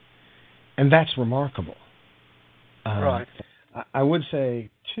way. And that's remarkable. Right. I would say,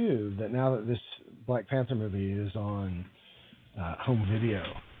 too, that now that this Black Panther movie is on home video,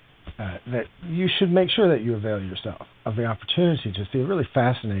 that you should make sure that you avail yourself of the opportunity to see a really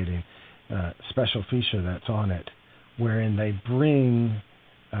fascinating special feature that's on it, wherein they bring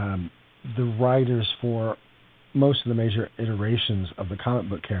the writers for most of the major iterations of the comic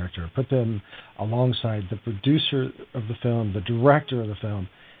book character, put them alongside the producer of the film, the director of the film,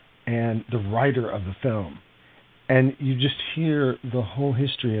 and the writer of the film. And you just hear the whole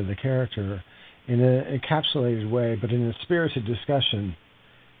history of the character in an encapsulated way, but in a spirited discussion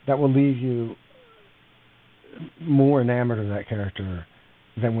that will leave you more enamored of that character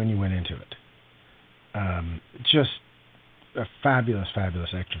than when you went into it. Just a fabulous,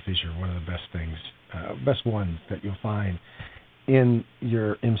 fabulous extra feature, one of the best things, best ones that you'll find in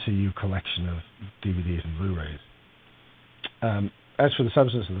your MCU collection of DVDs and Blu-rays. As for the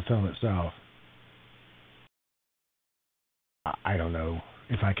substance of the film itself, I don't know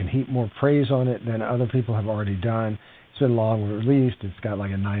if I can heap more praise on it than other people have already done. It's been long released. It's got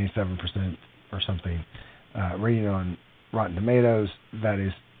like a 97% or something rating on Rotten Tomatoes. That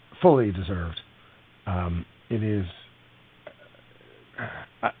is fully deserved. It is...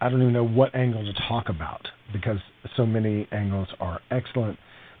 I don't even know what angle to talk about because so many angles are excellent.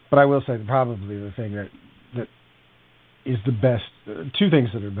 But I will say probably the thing that is the best, two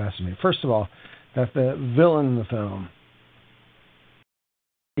things that are best to me. First of all, that the villain in the film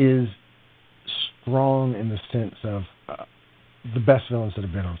is strong in the sense of the best villains that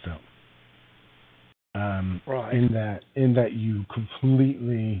have been on film. Right. In that you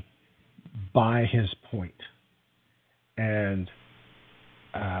completely buy his point, and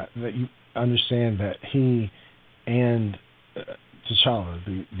that you understand that he and T'Challa,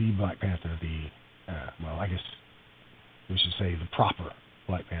 the Black Panther, I guess we should say the proper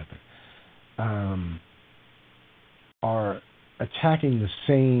Black Panther, are attacking the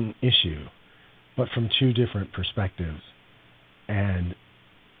same issue, but from two different perspectives. And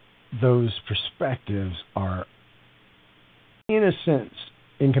those perspectives are, in a sense,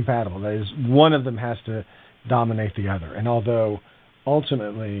 incompatible. That is, one of them has to dominate the other. And although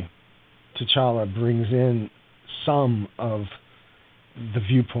ultimately T'Challa brings in some of the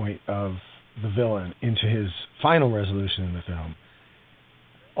viewpoint of the villain into his final resolution in the film,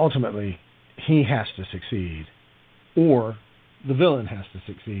 ultimately he has to succeed, or the villain has to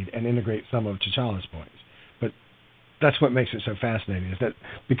succeed and integrate some of T'Challa's points. But that's what makes it so fascinating, is that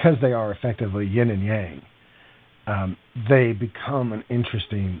because they are effectively yin and yang, they become an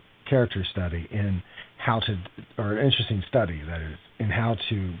interesting character study an interesting study, that is, in how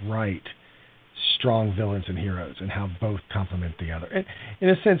to write strong villains and heroes and how both complement the other. And in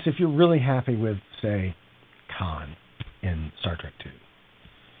a sense, if you're really happy with, say, Khan in Star Trek II,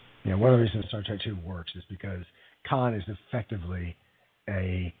 one of the reasons Star Trek II works is because Khan is effectively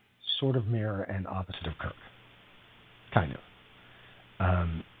a sort of mirror and opposite of Kirk, kind of.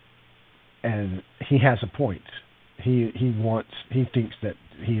 And he has a point. He thinks that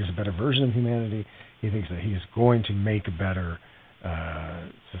he is a better version of humanity. He thinks that he is going to make a better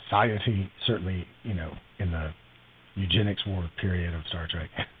society, certainly, in the eugenics war period of Star Trek.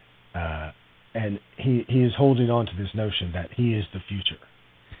 And he is holding on to this notion that he is the future.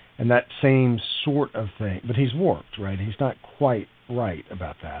 And that same sort of thing, but he's warped, right? He's not quite right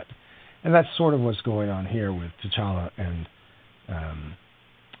about that. And that's sort of what's going on here with T'Challa and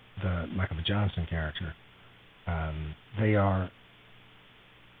the Michael B. Johnson character. The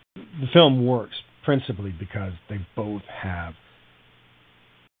film works principally because they both have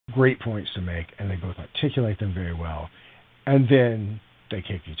great points to make, and they both articulate them very well, and then they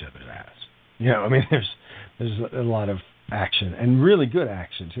kick each other's ass. There's a lot of action, and really good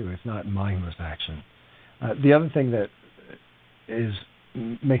action too. It's not mindless action. The other thing that is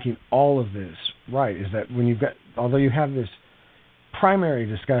making all of this right is that although you have this primary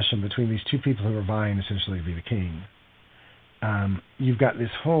discussion between these two people who are vying essentially to be the king, you've got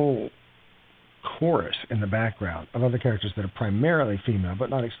this whole chorus in the background of other characters that are primarily female,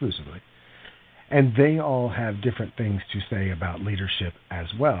 but not exclusively. And they all have different things to say about leadership as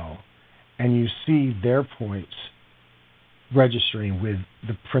well. And you see their points registering with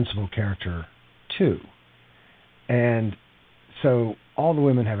the principal character too. And so all the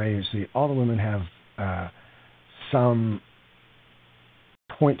women have agency, all the women have some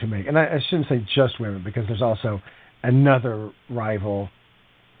point to make. And I shouldn't say just women, because there's also another rival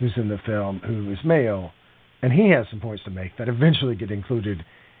who's in the film who is male, and he has some points to make that eventually get included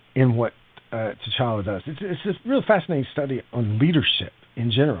in what T'Challa does. It's a real fascinating study on leadership in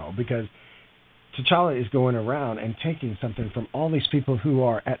general, because T'Challa is going around and taking something from all these people who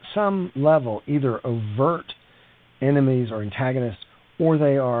are at some level either overt enemies or antagonists, or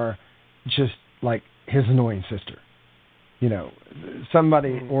they are just like his annoying sister.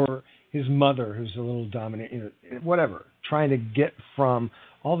 Somebody, or his mother who's a little dominant, whatever, trying to get from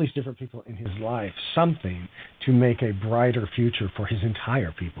all these different people in his life something to make a brighter future for his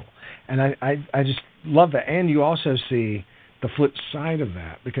entire people. And I just love that. And you also see the flip side of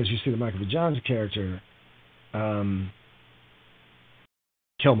that, because you see the Michael B. Johnson character,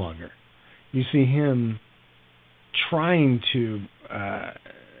 Killmonger. You see him trying to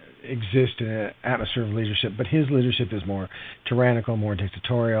exist in an atmosphere of leadership, but his leadership is more tyrannical, more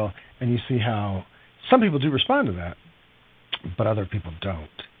dictatorial, and you see how some people do respond to that, but other people don't.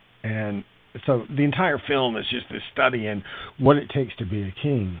 And so the entire film is just this study in what it takes to be a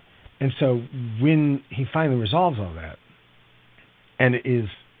king. And so when he finally resolves all that, and is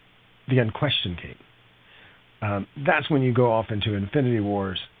the unquestioned king. That's when you go off into Infinity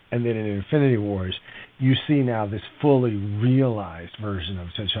Wars, and then in Infinity Wars, you see now this fully realized version of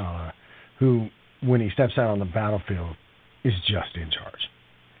T'Challa, who, when he steps out on the battlefield, is just in charge.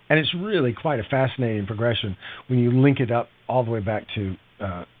 And it's really quite a fascinating progression when you link it up all the way back to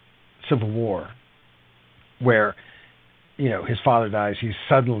Civil War, where, you know, his father dies, he's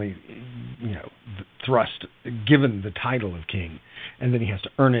suddenly, you know, given the title of king, and then he has to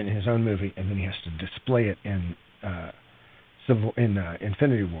earn it in his own movie, and then he has to display it in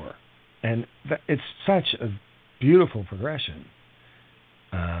Infinity War. And it's such a beautiful progression,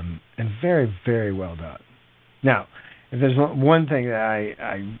 and very, very well done. Now, if there's one thing that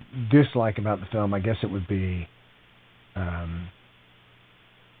I dislike about the film, I guess it would be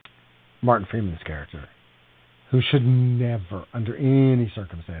Martin Freeman's character, who should never, under any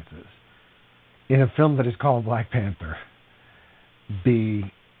circumstances, in a film that is called Black Panther, be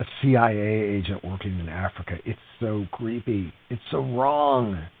a CIA agent working in Africa. It's so creepy. It's so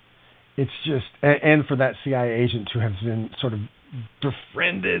wrong. It's just, and for that CIA agent to have been sort of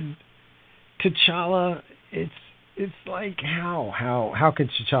befriended T'Challa, it's like, how could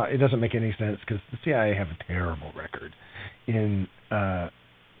T'Challa? It doesn't make any sense, because the CIA have a terrible record in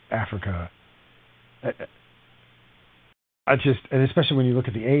Africa. And especially when you look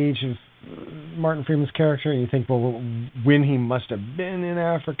at the age of Martin Freeman's character, and you think, well, when he must have been in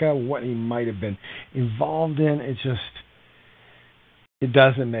Africa, what he might have been involved in, it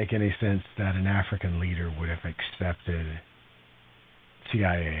doesn't make any sense that an African leader would have accepted a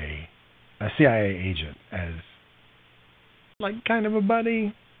CIA agent as like kind of a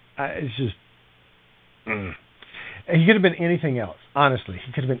buddy. It's just, he could have been anything else. Honestly,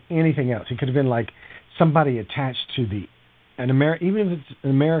 he could have been anything else. He could have been like somebody attached to even if it's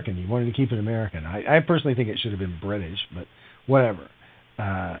an American, you wanted to keep it American. I personally think it should have been British, but whatever.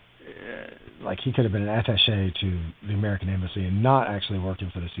 Like he could have been an attaché to the American embassy and not actually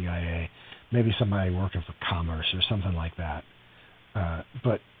working for the CIA. Maybe somebody working for commerce or something like that.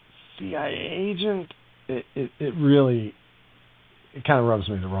 But CIA agent, it really, it kind of rubs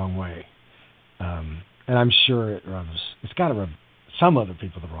me the wrong way. And I'm sure it's got to rub some other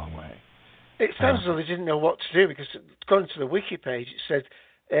people the wrong way. It sounds as though they didn't know what to do, because according to the wiki page, it said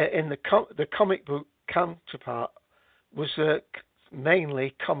in the comic book counterpart was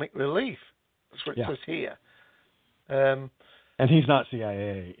mainly comic relief. That's what it says here. And he's not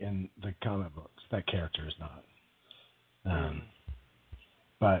CIA in the comic books. That character is not.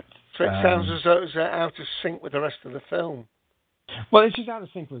 But so it sounds as though it's out of sync with the rest of the film. Well, it's just out of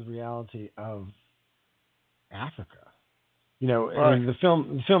sync with reality of Africa. You know, right. I mean, the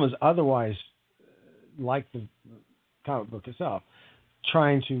film is otherwise, like the comic book itself,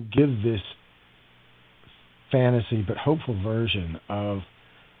 trying to give this fantasy but hopeful version of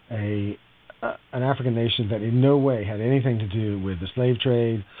an African nation that in no way had anything to do with the slave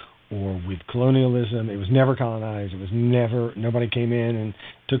trade or with colonialism. It was never colonized. It was nobody came in and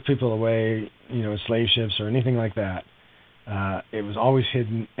took people away, you know, in slave ships or anything like that. It was always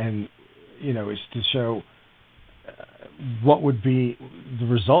hidden, and, you know, it's to show what would be the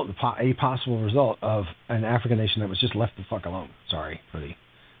result, a possible result of an African nation that was just left the fuck alone. Sorry for the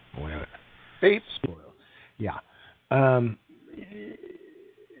whatever. Beep. Spoil. Yeah. And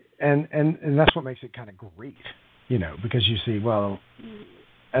that's what makes it kind of great, you know, because you see, well,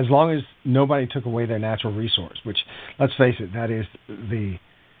 as long as nobody took away their natural resource, which, let's face it, that is the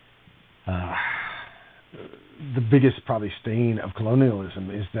biggest probably stain of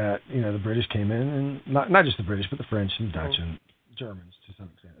colonialism, is that, you know, the British came in, and not just the British, but the French and Dutch and Germans to some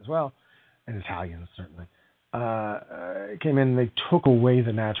extent as well, and Italians certainly, came in and they took away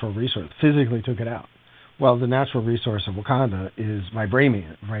the natural resource, physically took it out. Well, the natural resource of Wakanda is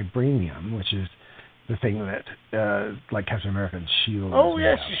vibranium, which is the thing that, like Captain America's shield. Oh,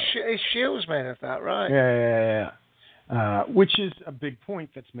 yes, his shield's made of that, right? Yeah. Which is a big point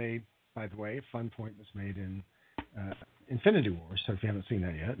that's made, by the way, a fun point that's made in Infinity War. So if you haven't seen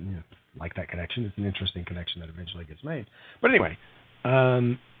that yet, and you like that connection, it's an interesting connection that eventually gets made. But anyway,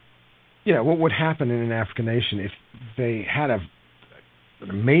 you know, what would happen in an African nation if they had an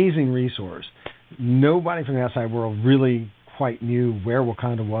amazing resource? Nobody from the outside world really quite knew where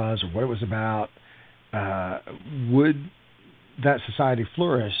Wakanda was or what it was about. Would that society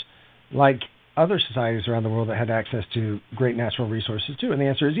flourish like other societies around the world that had access to great natural resources too? And the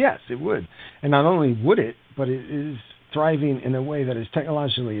answer is yes, it would. And not only would it, but it is thriving in a way that is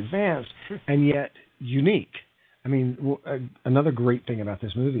technologically advanced and yet unique. I mean, another great thing about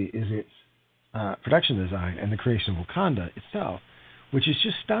this movie is its production design and the creation of Wakanda itself, which is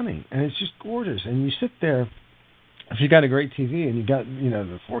just stunning, and it's just gorgeous. And you sit there if you got a great TV and you got,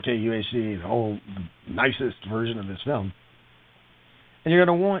 the 4K UHD, the whole nicest version of this film, and you're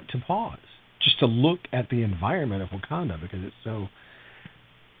going to want to pause just to look at the environment of Wakanda because it's so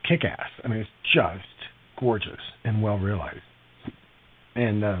kick-ass. I mean, it's just gorgeous and well realized.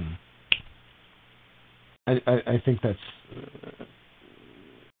 And I think that's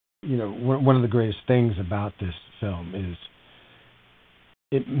one of the greatest things about this film is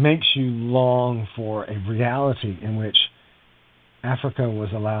it makes you long for a reality in which Africa was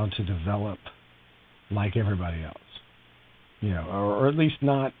allowed to develop like everybody else, or at least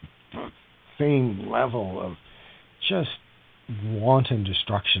not the same level of just wanton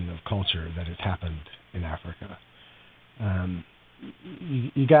destruction of culture that has happened in Africa.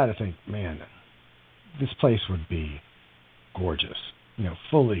 You got to think, man, this place would be gorgeous,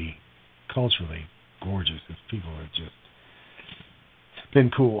 fully culturally gorgeous if people had just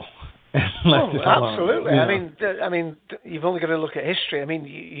been cool. Absolutely. I mean, you've only got to look at history. I mean,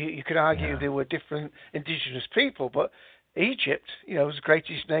 you could argue there were different indigenous people, but Egypt, was the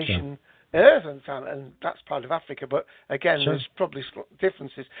greatest nation Earth, and that's part of Africa. But again, there's probably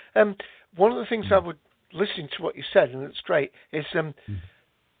differences. One of the things I would listen to what you said, and it's great, is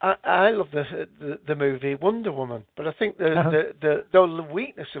I love the movie Wonder Woman, but I think the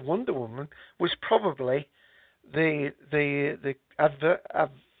weakness of Wonder Woman was probably the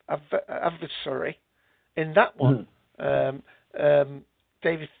adversary in that one.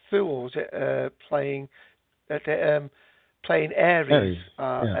 David Thewell was it playing Ares.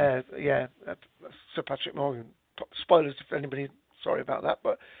 Sir Patrick Morgan. Spoilers if anybody. Sorry about that,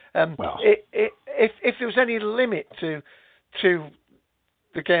 but if there was any limit to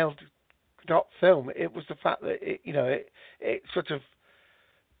the Gal Gadot film, it was the fact that it sort of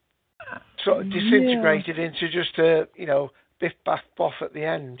disintegrated into just a biff baff boff at the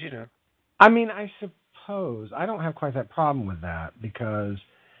end. I mean, I suppose I don't have quite that problem with that because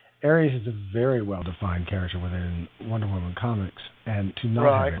Ares is a very well defined character within Wonder Woman comics, and to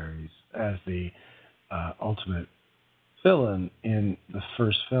not have Ares as the ultimate villain in the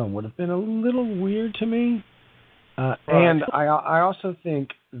first film would have been a little weird to me. And I also think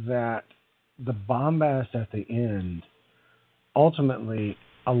that the bombast at the end ultimately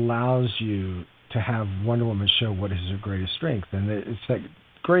allows you to have Wonder Woman show what is her greatest strength. And it's that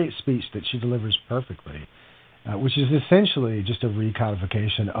great speech that she delivers perfectly, which is essentially just a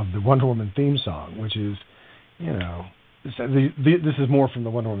recodification of the Wonder Woman theme song, which is, this is more from the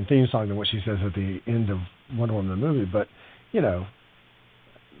Wonder Woman theme song than what she says at the end of Wonder Woman the movie, but,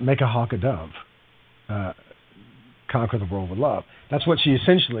 make a hawk a dove. Conquer the world with love. That's what she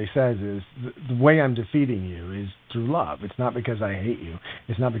essentially says is, the way I'm defeating you is through love. It's not because I hate you.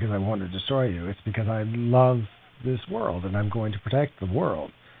 It's not because I want to destroy you. It's because I love this world and I'm going to protect the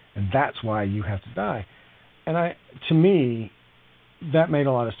world. And that's why you have to die. And to me, that made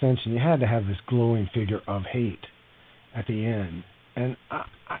a lot of sense. And you had to have this glowing figure of hate at the end. And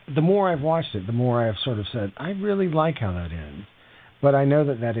the more I've watched it, the more I've sort of said, I really like how that ends. But I know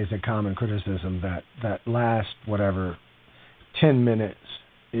that is a common criticism, that last, 10 minutes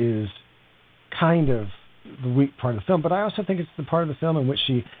is kind of the weak part of the film. But I also think it's the part of the film in which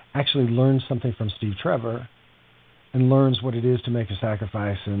she actually learns something from Steve Trevor and learns what it is to make a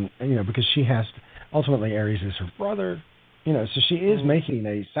sacrifice. And, because she has to, ultimately Ares is her brother, so she is making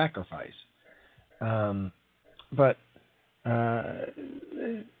a sacrifice. But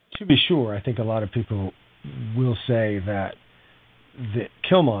to be sure, I think a lot of people will say that the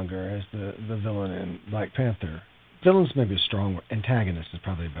Killmonger as the villain in Black Panther. Villain's maybe a strong word. Antagonist is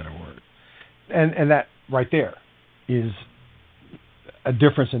probably a better word. And that right there is a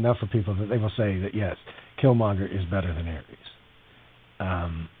difference enough for people that they will say that, yes, Killmonger is better than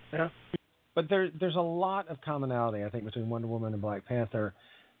Ares. But there's a lot of commonality, I think, between Wonder Woman and Black Panther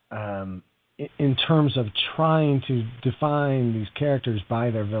in terms of trying to define these characters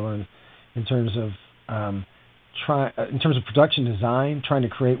by their villains, in terms of production design, trying to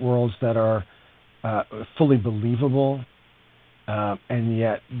create worlds that are fully believable and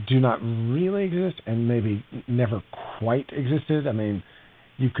yet do not really exist and maybe never quite existed. I mean,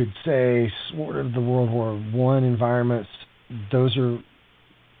 you could say sort of the World War I environments, those are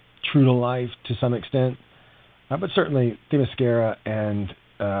true to life to some extent. But certainly Themyscira and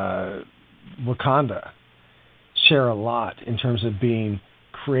Wakanda share a lot in terms of being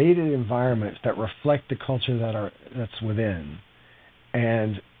created environments that reflect the culture that's within,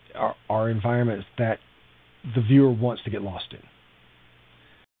 and are environments that the viewer wants to get lost in.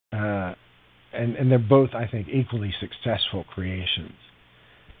 And they're both, I think, equally successful creations.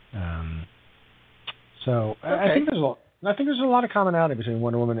 I think And I think there's a lot of commonality between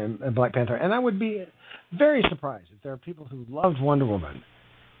Wonder Woman and Black Panther, and I would be very surprised if there are people who loved Wonder Woman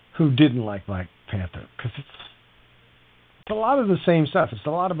who didn't like Black Panther, because it's a lot of the same stuff. It's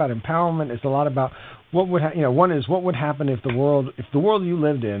a lot about empowerment. It's a lot about what would one is what would happen if the world you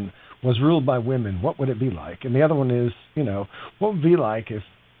lived in was ruled by women. What would it be like? And the other one is what would it be like if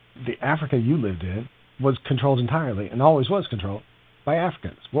the Africa you lived in was controlled entirely and always was controlled by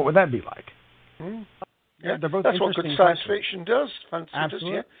Africans? What would that be like? Yeah, they're both that's what good science fiction does. Fantasy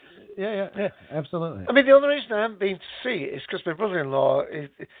absolutely. Does, yeah, absolutely. I mean, the only reason I haven't been to see it is because my brother-in-law,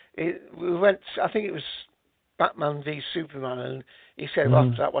 we went, I think it was Batman v Superman, and he said, well,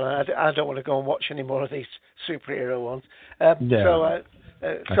 after that one, I don't want to go and watch any more of these superhero ones.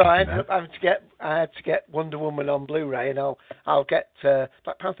 So I ended up having I had to get Wonder Woman on Blu-ray, and I'll get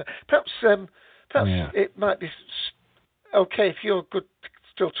Black Panther. Perhaps it might be okay if you're good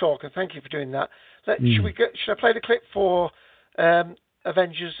still talking. Thank you for doing that. Should I play the clip for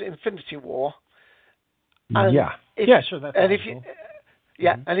Avengers: Infinity War? And sure. That's and if you,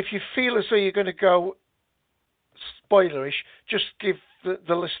 and if you feel as though you're going to go spoilerish, just give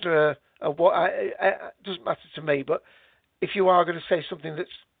the listener what. It doesn't matter to me, but if you are going to say something that's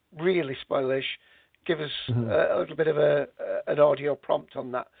really spoilerish, give us a little bit of an audio prompt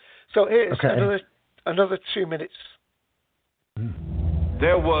on that. So here's another 2 minutes.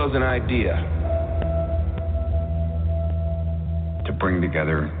 There was an idea to bring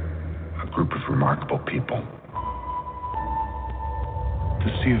together a group of remarkable people, to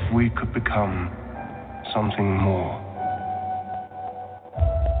see if we could become something more.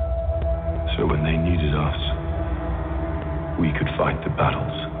 So when they needed us, we could fight the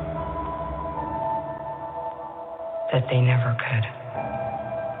battles that they never could.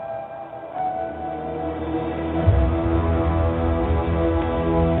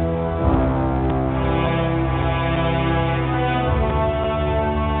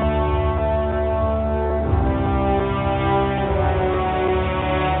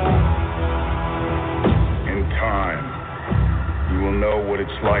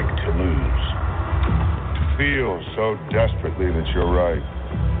 It's like to lose, to feel so desperately that you're right,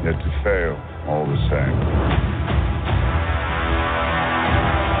 yet to fail all the same.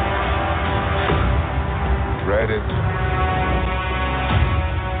 Dread it,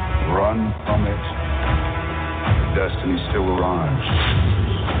 run from it, destiny still arrives.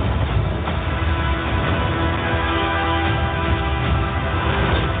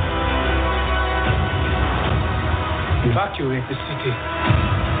 Evacuate the city.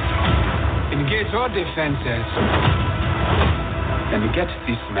 Engage all defenses. And get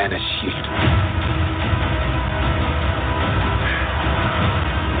this man a shield.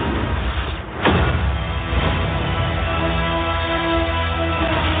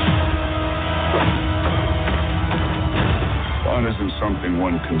 Fun isn't something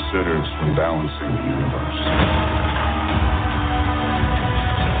one considers when balancing the universe.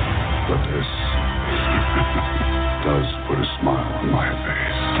 But this does put a smile on my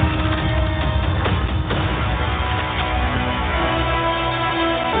face.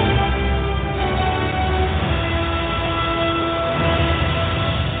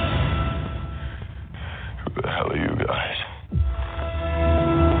 Who the hell are you guys?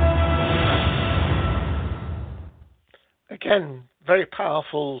 Again, very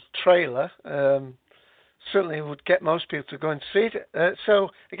powerful trailer. Certainly would get most people to go and see it. So,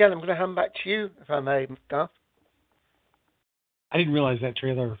 again, I'm going to hand back to you, if I may, Garth. I didn't realize that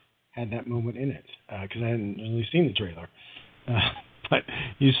trailer had that moment in it, because I hadn't really seen the trailer. But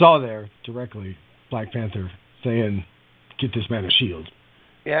you saw there, directly, Black Panther saying, get this man a shield.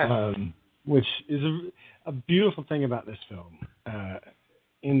 Yeah. Which is a beautiful thing about this film,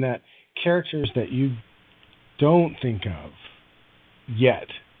 in that characters that you don't think of yet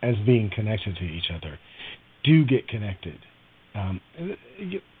as being connected to each other do get connected.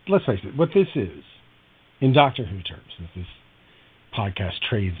 Let's face it, what this is, in Doctor Who terms, if this podcast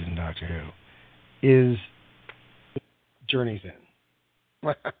trades in Doctor Who, is Journey's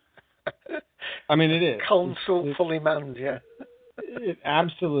End. I mean, it is. Council fully manned, yeah. It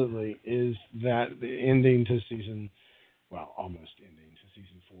absolutely is that the ending to season, well, almost ending to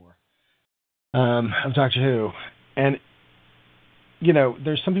season 4 of Doctor Who. And,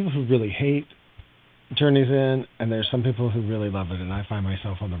 there's some people who really hate Journey's End, and there's some people who really love it, and I find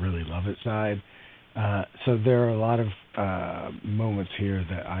myself on the really love it side. So there are a lot of moments here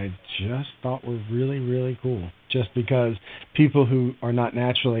that I just thought were really, really cool. Just because people who are not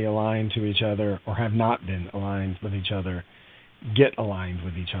naturally aligned to each other or have not been aligned with each other get aligned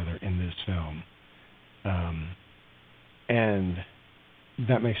with each other in this film. And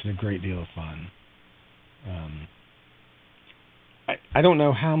that makes it a great deal of fun. I don't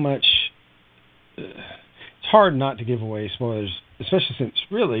know how much. It's hard not to give away spoilers, especially since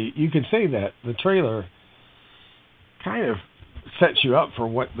really you could say that the trailer kind of sets you up for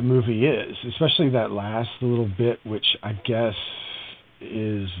what the movie is, especially that last little bit, which I guess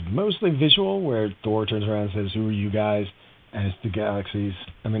is mostly visual, where Thor turns around and says, "Who are you guys?" And it's the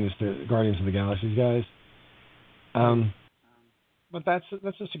Guardians of the Galaxies guys. But that's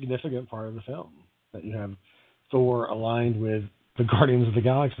a significant part of the film, that you have Thor aligned with the Guardians of the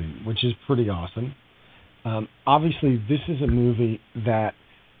Galaxy, which is pretty awesome. Obviously, this is a movie that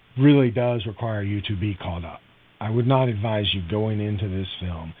really does require you to be caught up. I would not advise you going into this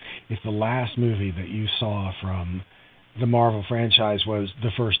film if the last movie that you saw from the Marvel franchise was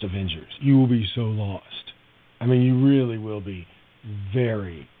the first Avengers. You will be so lost. I mean, you really will be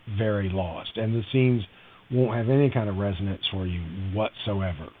very, very lost. And the scenes won't have any kind of resonance for you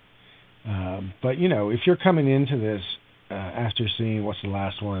whatsoever. But, if you're coming into this after seeing, what's the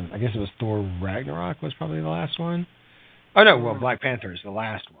last one? I guess it was Thor Ragnarok was probably the last one. Oh, no, well, Black Panther is the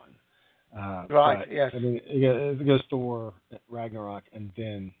last one. Right, yes. I mean, it goes Thor, Ragnarok, and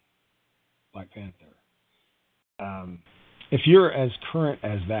then Black Panther. If you're as current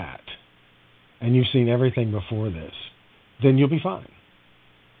as that, and you've seen everything before this, then you'll be fine.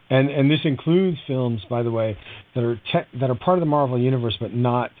 And this includes films, by the way, that are part of the Marvel universe, but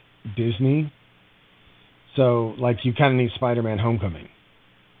not Disney. So, like, you kind of need Spider-Man: Homecoming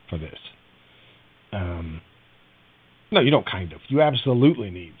for this. No, you don't kind of. You absolutely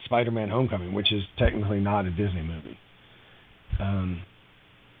need Spider-Man: Homecoming, which is technically not a Disney movie.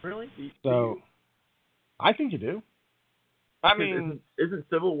 Really? I think you do. I mean... Isn't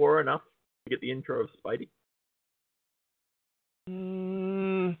Civil War enough to get the intro of Spidey?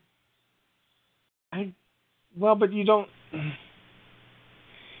 But you don't...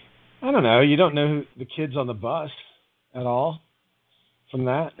 I don't know. You don't know who the kids on the bus at all from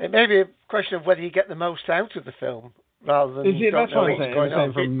that. It may be a question of whether you get the most out of the film, rather than... That's what I'm saying. I'm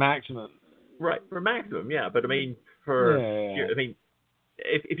saying for maximum. Right, for maximum, yeah. But I mean, I mean,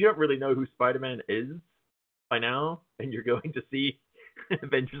 if you don't really know who Spider-Man is by now, and you're going to see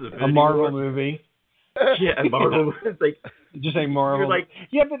Avengers of a Marvel movie. Yeah, a Marvel. It's like, just say Marvel. You're like,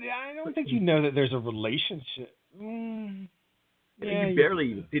 yeah, but I don't think you know that there's a relationship. Yeah, you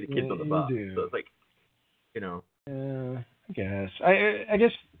barely even see the kids on the bus. So it's like, I guess. I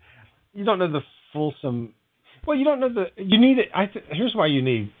guess you don't know the fulsome... Well, you don't know the... You need it... Here's why you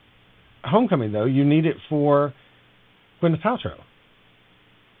need Homecoming, though. You need it for Gwyneth Paltrow.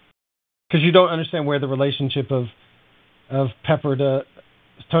 Because you don't understand where the relationship of Pepper to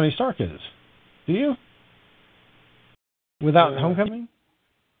Tony Stark is. Do you? Without Homecoming?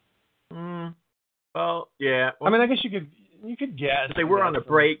 Well, yeah. Well, I mean, I guess you could guess. They were on a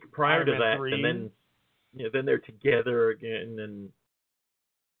break prior to Iron Man that, 3. and then they're together again,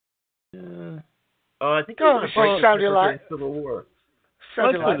 and I think it sounded like Civil War.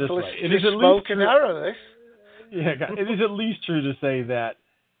 Sounded like it is smoke and arrow. This. Yeah, it is at least true to say that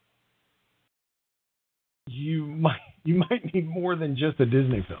you might need more than just the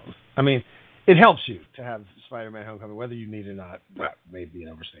Disney films. I mean, it helps you to have Spider-Man: Homecoming, whether you need it or not. That may be an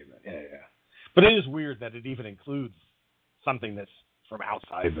overstatement. Yeah. But it is weird that it even includes something that's from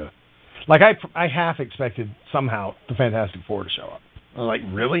outside the... Like, I half expected somehow the Fantastic Four to show up. I was like,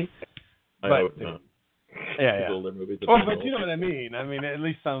 really? I hope not. Yeah. But you know what I mean. I mean, at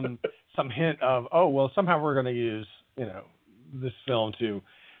least some hint of, somehow we're going to use, this film to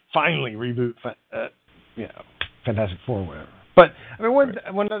finally reboot, Fantastic Four or whatever. But, I mean,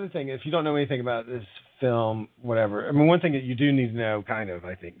 one other thing, if you don't know anything about this film, whatever, I mean, one thing that you do need to know, kind of,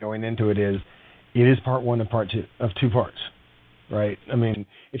 I think, going into it is part one and part two, of two parts, right? I mean,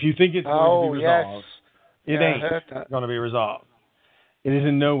 if you think it's going to be resolved, it ain't going to be resolved. It is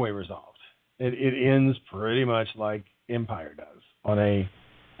in no way resolved. It ends pretty much like Empire does.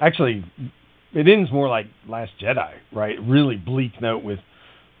 Actually, it ends more like Last Jedi, right? Really bleak note with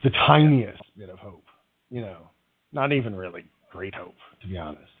the tiniest bit of hope. Not even really great hope, to be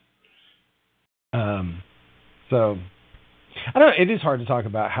honest. So, I don't know. It is hard to talk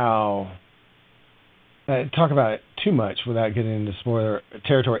about it too much without getting into spoiler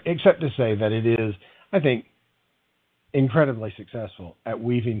territory, except to say that it is, I think, incredibly successful at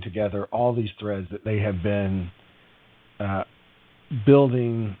weaving together all these threads that they have been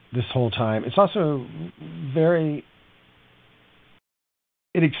building this whole time. It's also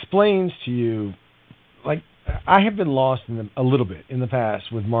it explains to you, like, I have been lost a little bit in the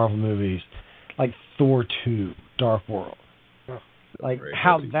past with Marvel movies, like Thor 2, Dark World. Like,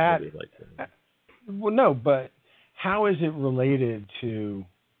 how that... Well, no, but how is it related to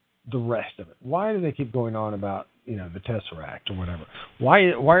the rest of it? Why do they keep going on about the Tesseract or whatever.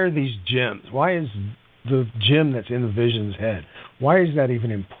 Why are these gems? Why is the gem that's in the Vision's head? Why is that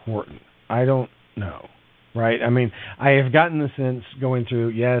even important? I don't know. Right? I mean, I have gotten the sense going through.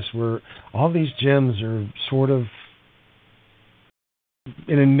 Yes, all these gems are sort of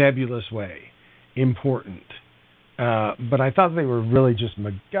in a nebulous way important, but I thought they were really just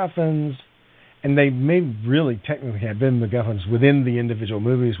MacGuffins. And they may really technically have been MacGuffins within the individual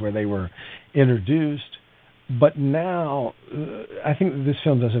movies where they were introduced. But now, I think that this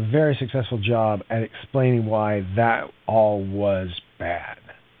film does a very successful job at explaining why that all was bad.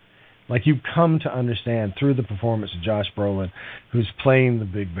 Like, you come to understand through the performance of Josh Brolin, who's playing the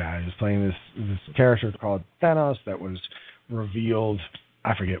big bad, who's playing this character called Thanos that was revealed,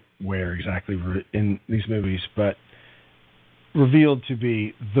 I forget where exactly in these movies, but revealed to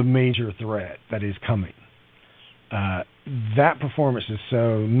be the major threat that is coming. That performance is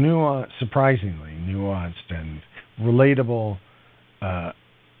so nuanced, surprisingly nuanced and relatable,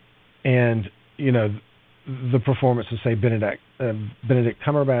 and the performance of, say, Benedict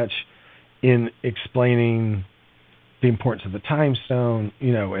Cumberbatch in explaining the importance of the Time Stone,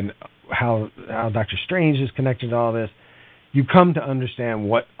 and how Doctor Strange is connected to all this. You come to understand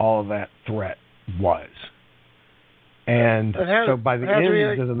what all of that threat was. And so by the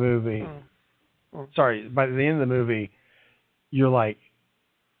end of the movie, by the end of the movie, you're like,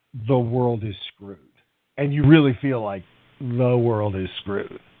 the world is screwed. And you really feel like the world is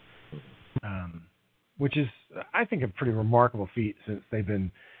screwed. Which is, I think, a pretty remarkable feat since they've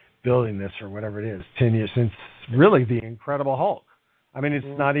been building this for whatever it is, 10 years, since really The Incredible Hulk. I mean, it's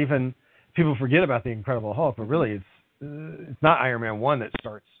not even, people forget about The Incredible Hulk, but really it's not Iron Man 1 that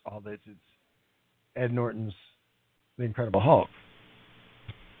starts all this. It's Ed Norton's The Incredible Hulk.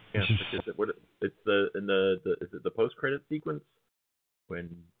 Yeah, is it the post-credit sequence when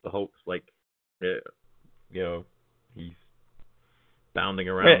the Hulk's like, he's bounding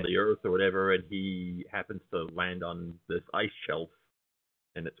around the Earth or whatever, and he happens to land on this ice shelf,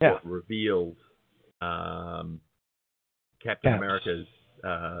 and it's what reveals Captain America's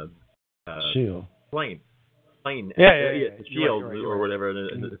shield, plane, the shield or whatever,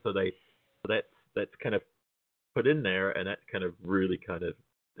 and so that's kind of put in there, and that kind of really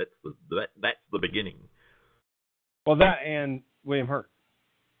that's the beginning. Well, that and William Hurt,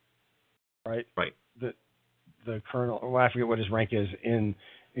 right? Right. The colonel, well, I forget what his rank is in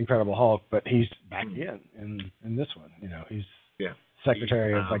Incredible Hulk, but he's back again in this one. He's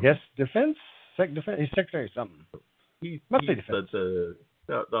Secretary of, I guess, Defense. He's Secretary of something. Must be Defense. The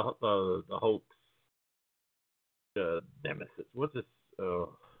Hulk's nemesis. What's this?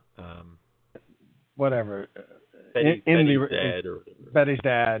 Whatever. Betty's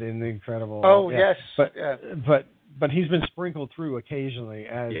dad in The Incredible. Oh, yes. But he's been sprinkled through occasionally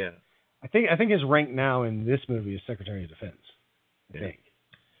as. Yeah. I think his rank now in this movie is Secretary of Defense. I think.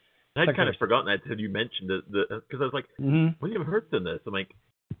 I'd kind of forgotten that until you mentioned it, because I was like, William Hurt's in this. I'm like,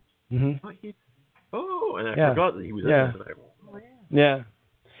 and I forgot that he was in this.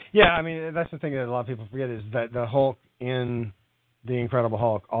 Yeah. I mean, that's the thing that a lot of people forget is that the Hulk in The Incredible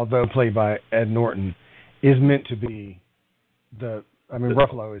Hulk, although played by Ed Norton, is meant to be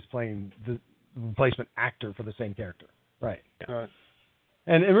Ruffalo is playing the replacement actor for the same character, right? Yeah. Right.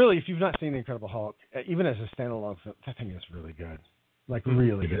 And really, if you've not seen The Incredible Hulk, even as a standalone film, that thing is really good. Like,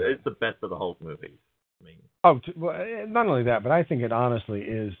 really good. It's the best of the Hulk movies. I mean, not only that, but I think it honestly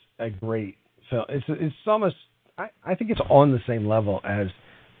is a great film. It's almost, I think it's on the same level as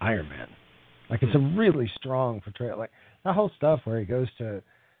Iron Man. Like, it's a really strong portrayal. Like, that whole stuff where he goes to,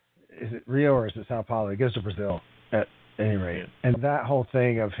 is it Rio or is it Sao Paulo? He goes to Brazil, at any rate. And that whole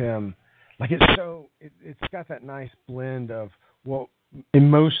thing of him, like, it's got that nice blend of what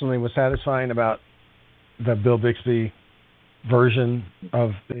emotionally was satisfying about the Bill Bixby version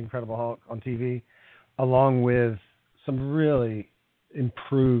of The Incredible Hulk on TV, along with some really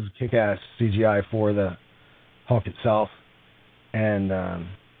improved kick-ass CGI for the Hulk itself. And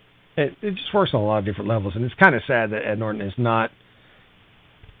it just works on a lot of different levels. And it's kind of sad that Ed Norton is not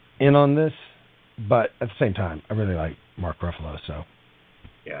in on this, but at the same time, I really like Mark Ruffalo, so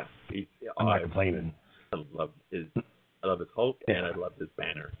yeah, I'm not complaining. I love his Hulk, and I love his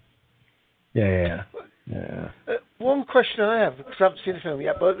banner. Yeah. One question I have, because I haven't seen the film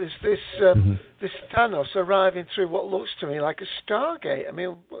yet, but is this Thanos arriving through what looks to me like a Stargate? I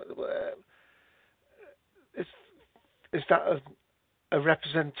mean, is that a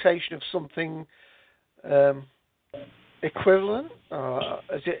representation of something equivalent?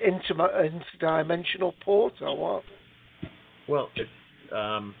 Is it interdimensional port or what? Well, it's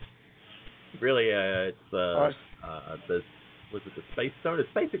really it's was it the Space Stone? It's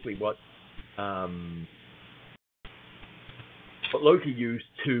basically what what Loki used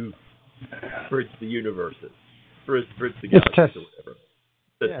to bridge the universes, bridge the galaxies or whatever.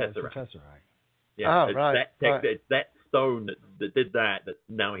 The Tesseract. Yeah, it's that stone that did that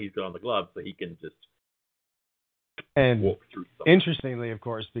now he's got on the glove, so he can just walk through stuff. Interestingly, of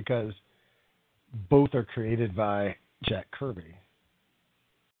course, because both are created by Jack Kirby.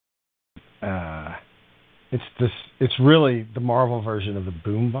 It's really the Marvel version of the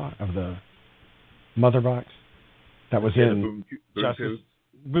the Mother Box that was in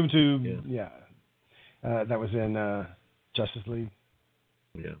Boom Tube. Yeah. That was in Justice League.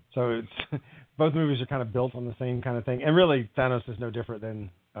 Yeah. So it's both movies are kind of built on the same kind of thing, and really Thanos is no different than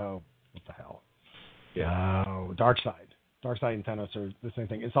what the hell? Yeah. Darkseid. Darkseid and Thanos are the same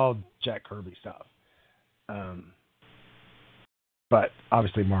thing. It's all Jack Kirby stuff. But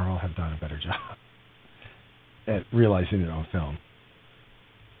obviously Marvel have done a better job at realizing it on film.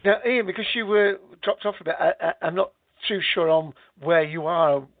 Now, Ian, because you were dropped off a bit, I'm not too sure on where you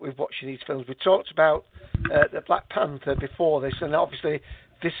are with watching these films. We talked about the Black Panther before this, and obviously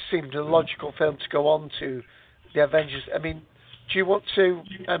this seemed a logical film to go on to the Avengers. I mean, do you want to,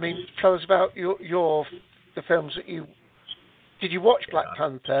 tell us about the films that you... Did you watch Black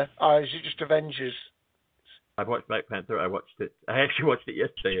Panther, or is it just Avengers? I watched Black Panther. I actually watched it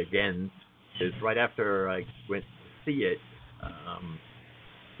yesterday again. It's right after I went to see it.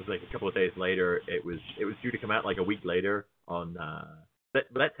 It was like a couple of days later. It was due to come out like a week later on. But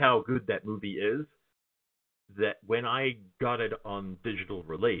that's how good that movie is. That when I got it on digital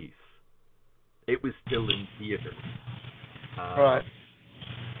release, it was still in theaters. Right.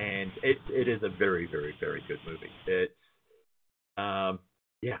 And it is a very, very, very good movie. It's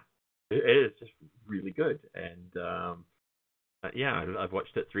it is just really good. And I've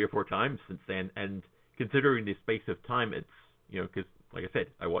watched it 3 or 4 times since then. And considering the space of time, it's because like I said,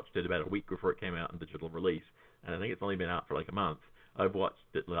 I watched it about a week before it came out in digital release, and I think it's only been out for like a month. I've watched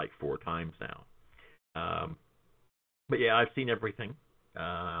it like 4 times now. But yeah, I've seen everything.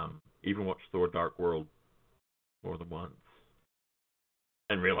 Even watched Thor: Dark World more than once,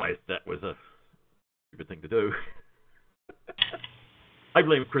 and realized that was a stupid thing to do. I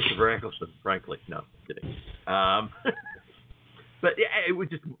blame Christopher Eccleston, frankly. No, I'm kidding. But yeah, it was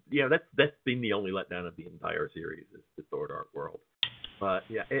just that's been the only letdown of the entire series is the Thor: Dark World. But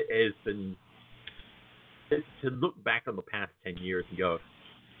yeah, it has been to look back on the past 10 years and go,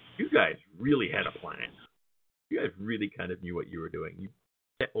 you guys really had a plan. You guys really kind of knew what you were doing. You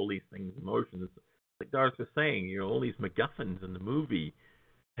set all these things in motion. Like Darth was saying, all these MacGuffins in the movie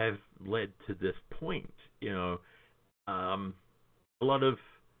have led to this point. A lot of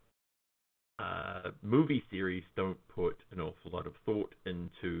movie series don't put an awful lot of thought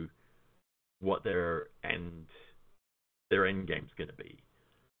into what their end game's going to be.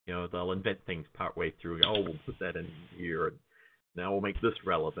 They'll invent things partway through. Oh, we'll put that in here, and now we'll make this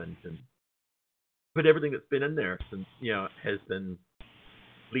relevant, and but everything that's been in there since has been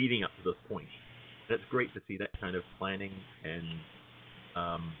leading up to this point. And it's great to see that kind of planning and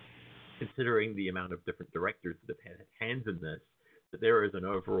considering the amount of different directors that have had hands in this, that there is an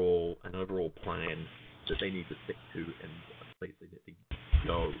overall plan that they need to stick to and a place they need to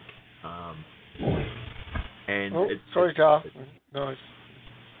go. And sorry, Garth. Nice.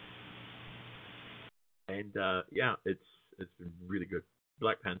 And it's been really good.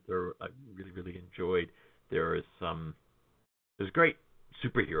 Black Panther, I really, really enjoyed. There's great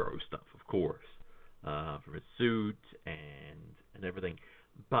superhero stuff, of course, from his suit and everything.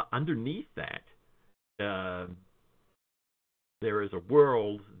 But underneath that, there is a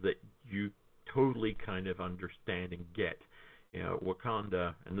world that you totally kind of understand and get.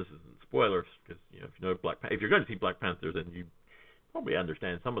 Wakanda, and this isn't spoilers because if you know if you're going to see Black Panther, then you probably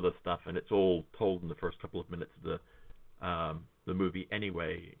understand some of the stuff, and it's all told in the first couple of minutes of the movie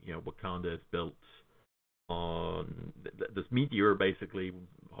anyway. Wakanda is built on this meteor, basically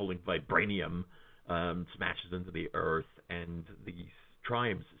holding vibranium, smashes into the earth, and these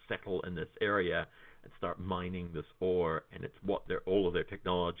tribes settle in this area and start mining this ore, and it's what all of their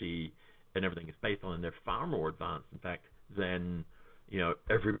technology and everything is based on, and they're far more advanced, in fact, than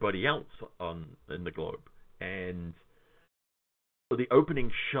everybody else in the globe. And so the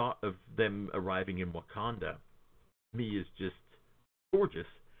opening shot of them arriving in Wakanda, to me, is just gorgeous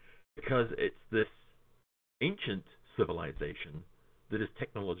because it's this ancient civilization that is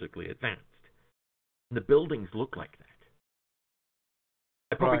technologically advanced. And the buildings look like that.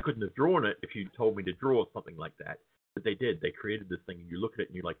 I probably couldn't have drawn it if you told me to draw something like that, but they did. They created this thing, and you look at it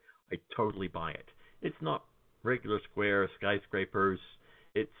and you're like, I totally buy it. It's not regular square skyscrapers.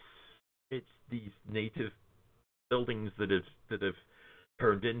 It's these native buildings that have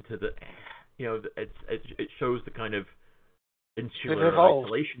turned into the, it shows the kind of insular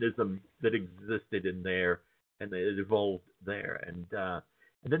isolationism that existed in there, and it evolved there. And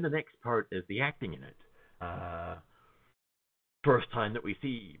then the next part is the acting in it. First time that we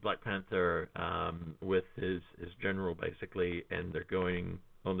see Black Panther with his general, basically, and they're going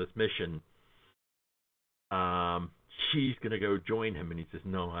on this mission. She's going to go join him, and he says,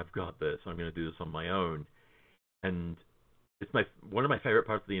 no, I've got this. I'm going to do this on my own. And it's one of my favorite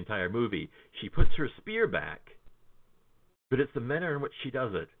parts of the entire movie. She puts her spear back, but it's the manner in which she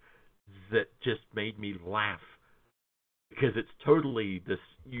does it that just made me laugh. Because it's totally this,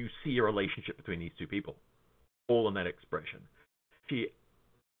 you see a relationship between these two people, all in that expression. She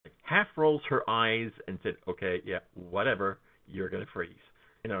half rolls her eyes and said, okay, yeah, whatever, you're going to freeze.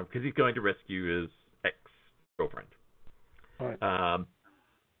 Because he's going to rescue his ex-girlfriend. Right.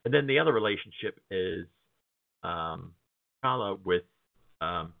 And then the other relationship is T'Challa with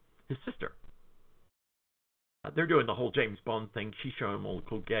his sister. They're doing the whole James Bond thing. She's showing him all the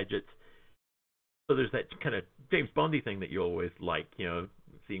cool gadgets. So there's that kind of James Bondy thing that you always like,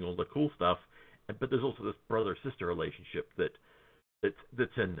 seeing all the cool stuff. But there's also this brother-sister relationship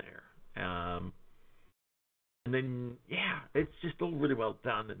that's in there. And then, yeah, it's just all really well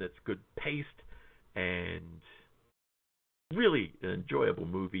done, and it's good paced, and really an enjoyable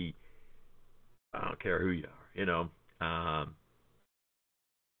movie. I don't care who you are,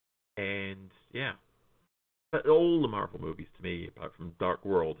 and yeah, but all the Marvel movies to me, apart from Dark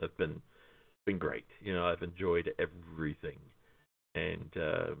World, have been great. I've enjoyed everything, and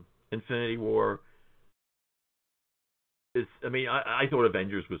Infinity War is. I mean, I thought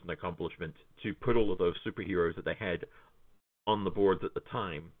Avengers was an accomplishment to put all of those superheroes that they had on the boards at the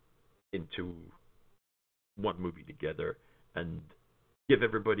time into one movie together and give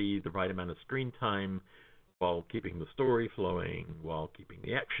everybody the right amount of screen time while keeping the story flowing, while keeping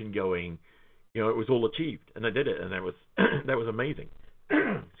the action going. It was all achieved, and I did it, and that was amazing.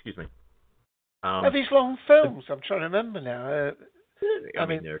 Excuse me. Are these long films? I'm trying to remember now. I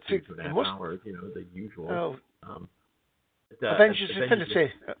mean, they're 2.5 hours, the usual. Avengers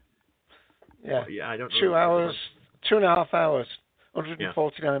Infinity. Yeah. Yeah, I don't know. 2 hours, 2.5 hours,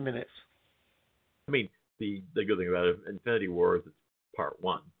 149 minutes. I mean, the good thing about Infinity War is it's part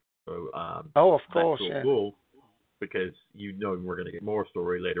one. So, of course, that's yeah. Cool, because we're going to get more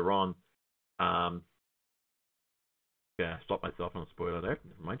story later on. Yeah, stop myself on a spoiler there.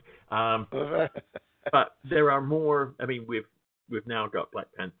 Never mind. But there are more. I mean, we've now got Black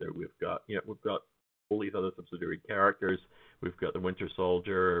Panther. We've got all these other subsidiary characters. We've got the Winter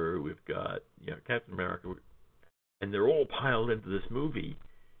Soldier. We've got Captain America, and they're all piled into this movie.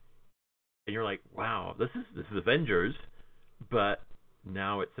 And you're like, wow, this is Avengers, but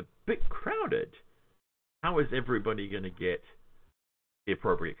now it's a bit crowded. How is everybody going to get the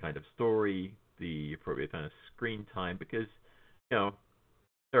appropriate kind of story, the appropriate kind of screen time? Because, there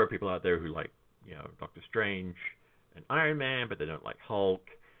are people out there who like, Doctor Strange and Iron Man, but they don't like Hulk,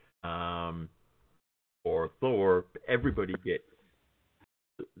 or Thor. Everybody gets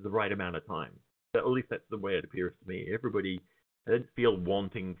the right amount of time. At least that's the way it appears to me. I didn't feel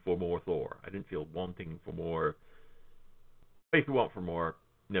wanting for more Thor. I didn't feel wanting for more. If you want for more,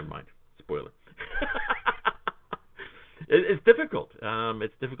 never mind. Spoiler. It's difficult.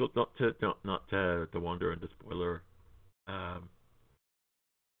 It's difficult not to wander into spoiler,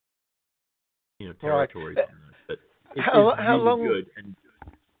 territory. Right. But how really long? Good. And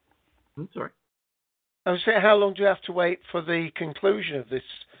I'm sorry. I was saying, how long do you have to wait for the conclusion of this?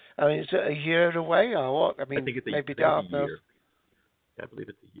 I mean, is it a year away or what? I mean, I think it's maybe a year. I believe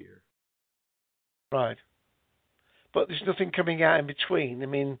it's a year. Right. But there's nothing coming out in between. I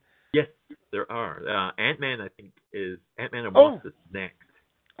mean. Yes, there are. Ant-Man, I think, Ant-Man and Wasp is next.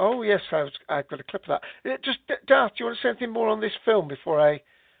 Oh, yes, I've got a clip of that. Just, Darth, do you want to say anything more on this film before I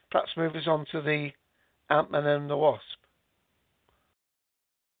perhaps move us on to the Ant-Man and the Wasp?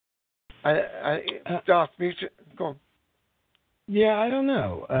 Darth, mute it. Go on. Yeah, I don't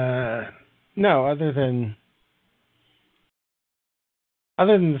know. No, other than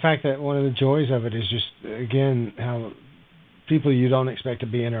the fact that one of the joys of it is just, again, how people you don't expect to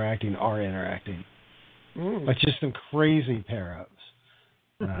be interacting are interacting. Like just some crazy pair-ups.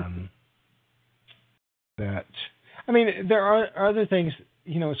 That, I mean, there are other things,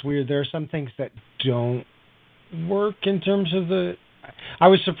 it's weird. There are some things that don't work in terms of I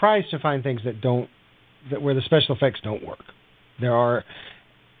was surprised to find things where the special effects don't work. There are,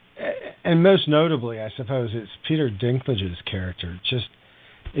 and most notably, I suppose, it's Peter Dinklage's character.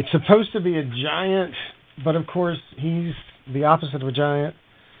 It's supposed to be a giant, but of course, he's the opposite of a giant.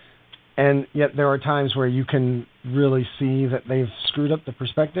 And yet there are times where you can really see that they've screwed up the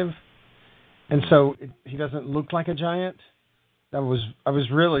perspective. And so he doesn't look like a giant. I was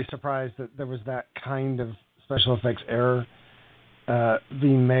really surprised that there was that kind of special effects error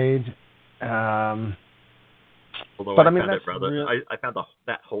being made. Although but I I mean, found it that's rather, I found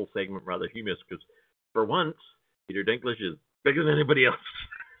that whole segment rather humorous because for once, Peter Dinklage is bigger than anybody else.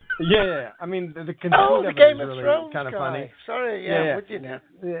 Yeah. I mean, the conceit the of Game it of is really Thrones kind of guy. funny. Sorry, yeah, with you now.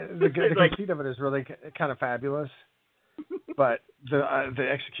 The conceit of it is really kind of fabulous, but the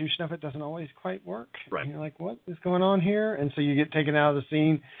execution of it doesn't always quite work. Right. And you're like, what is going on here? And so you get taken out of the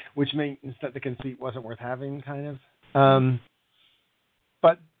scene, which means that the conceit wasn't worth having, kind of.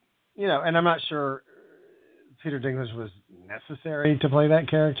 But, and I'm not sure Peter Dinklage was necessary to play that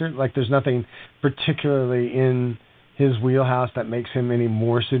character. Like, there's nothing particularly in his wheelhouse that makes him any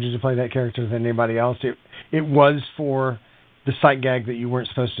more suited to play that character than anybody else. It was for the sight gag that you weren't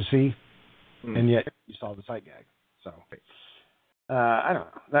supposed to see, and yet you saw the sight gag. So, I don't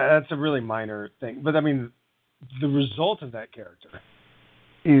know. That's a really minor thing. But, I mean, the result of that character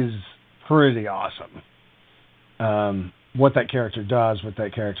is pretty awesome. What that character does, what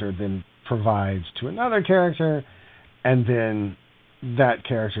that character then provides to another character, and then that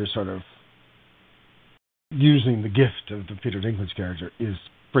character sort of using the gift of the Peter Dinklage character is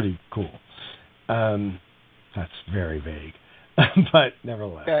pretty cool. That's very vague, but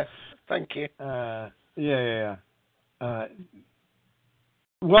nevertheless. Yeah, thank you. Yeah.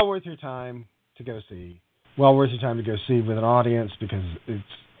 Well worth your time to go see. Well worth your time to go see with an audience because it's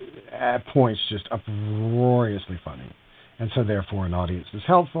at points just uproariously funny. And so therefore an audience is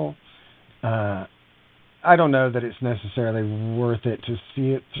helpful. I don't know that it's necessarily worth it to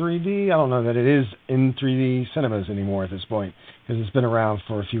see it 3D. I don't know that it is in 3D cinemas anymore at this point because it's been around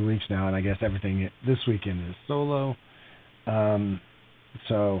for a few weeks now, and I guess everything this weekend is solo.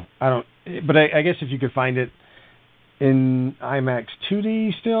 So I don't. But I guess if you could find it in IMAX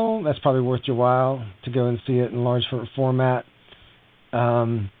 2D still, that's probably worth your while to go and see it in large format.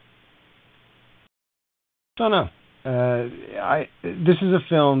 Don't know. This is a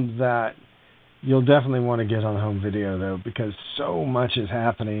film that you'll definitely want to get on home video, though, because so much is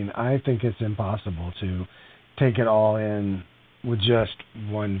happening. I think it's impossible to take it all in with just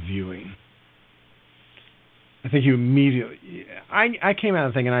one viewing. I think you immediately... I came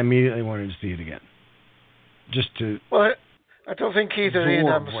out thinking I immediately wanted to see it again. Just to... Well, I don't think either Ian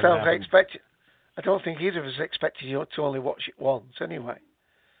and myself expected... I don't think either of us expected you to only watch it once, anyway.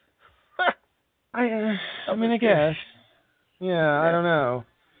 I mean, I guess. Yeah, I don't know.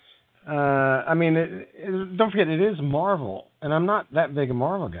 I mean, don't forget, it is Marvel, and I'm not that big a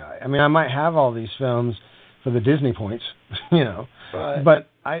Marvel guy. I mean, I might have all these films for the Disney points, right. But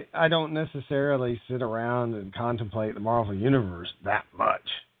I don't necessarily sit around and contemplate the Marvel Universe that much.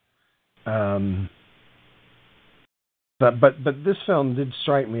 But this film did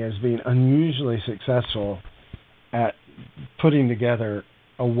strike me as being unusually successful at putting together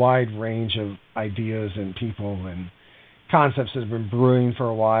a wide range of ideas and people and concepts that have been brewing for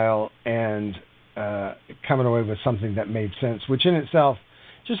a while and coming away with something that made sense, which in itself,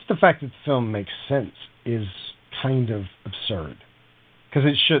 just the fact that the film makes sense is kind of absurd because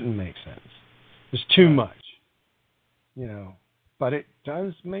it shouldn't make sense. There's too much, but it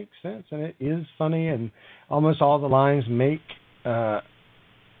does make sense and it is funny and almost all the lines make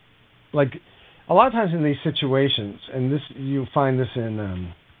like a lot of times in these situations, and this you find this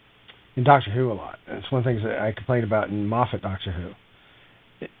in Doctor Who a lot. And it's one of the things that I complained about in Moffat Doctor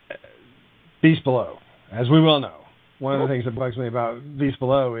Who. Beast Below, as we well know, one of the things that bugs me about Beast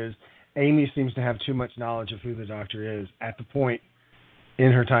Below is Amy seems to have too much knowledge of who the Doctor is at the point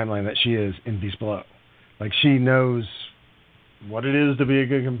in her timeline that she is in Beast Below. Like, she knows what it is to be a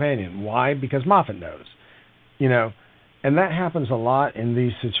good companion. Why? Because Moffat knows. And that happens a lot in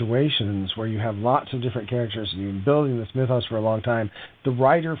these situations where you have lots of different characters and you've been building this mythos for a long time. The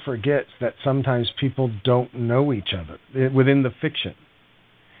writer forgets that sometimes people don't know each other within the fiction.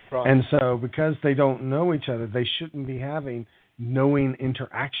 Right. And so because they don't know each other, they shouldn't be having knowing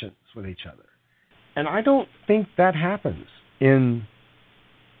interactions with each other. And I don't think that happens in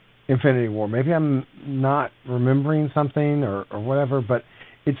Infinity War. Maybe I'm not remembering something or whatever, but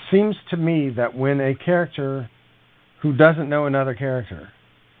it seems to me that when a character who doesn't know another character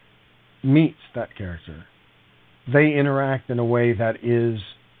meets that character, they interact in a way that is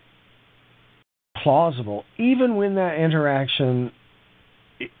plausible, even when that interaction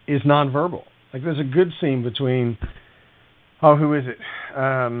is nonverbal. Like, there's a good scene between, who is it?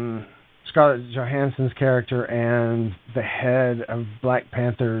 Scarlett Johansson's character and the head of Black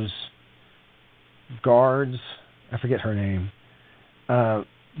Panther's guards. I forget her name.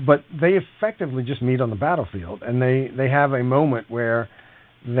 But they effectively just meet on the battlefield, and they have a moment where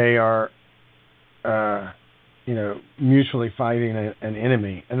they are mutually fighting an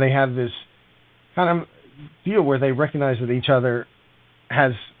enemy, and they have this kind of deal where they recognize that each other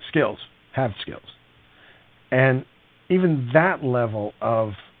have skills, and even that level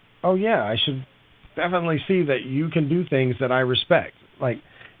of, oh yeah, I should definitely see that you can do things that I respect. Like,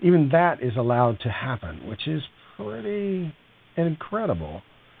 even that is allowed to happen, which is pretty incredible.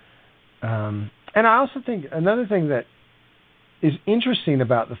 And I also think another thing that is interesting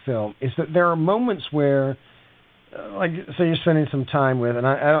about the film is that there are moments where, like, say you're spending some time with, and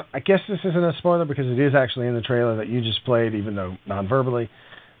I guess this isn't a spoiler because it is actually in the trailer that you just played, even though non-verbally,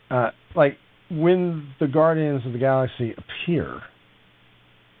 like when the Guardians of the Galaxy appear,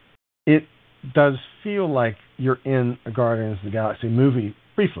 it does feel like you're in a Guardians of the Galaxy movie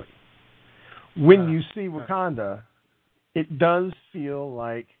briefly. When you see Wakanda, it does feel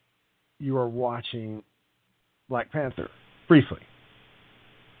like you are watching Black Panther briefly.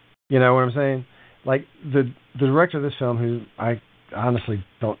 You know what I'm saying? Like, the director of this film, who I honestly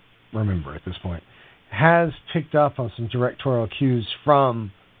don't remember at this point, has picked up on some directorial cues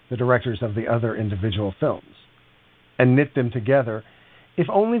from the directors of the other individual films and knit them together, if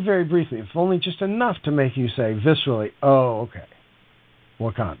only very briefly, if only just enough to make you say viscerally, oh, okay,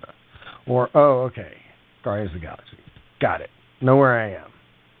 Wakanda. Or, oh, okay, Guardians of the Galaxy. Got it. Know where I am.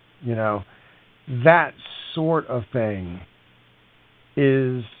 You know, that sort of thing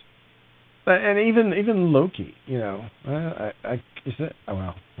is, and even Loki, you know, is it? Oh,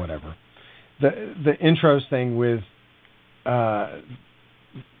 well, whatever. The intros thing with the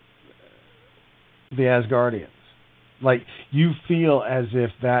Asgardians, like, you feel as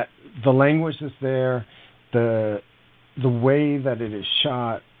if that the language that's there, the way that it is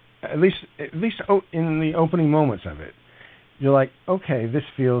shot, at least in the opening moments of it, you're like, okay, this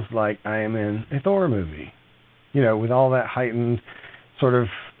feels like I am in a Thor movie, you know, with all that heightened sort of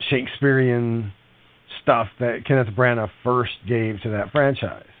Shakespearean stuff that Kenneth Branagh first gave to that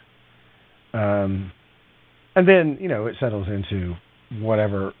franchise. And then, you know, it settles into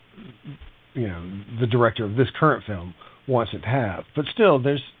whatever, you know, the director of this current film wants it to have. But still,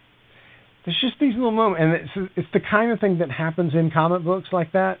 there's just these little moments, and it's the kind of thing that happens in comic books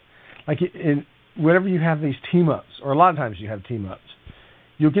like that. Like, whenever you have these team-ups, or a lot of times you have team-ups,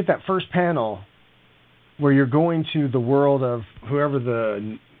 you'll get that first panel where you're going to the world of whoever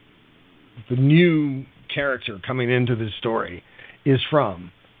the new character coming into this story is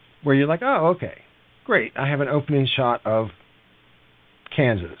from, where you're like, oh, okay, great, I have an opening shot of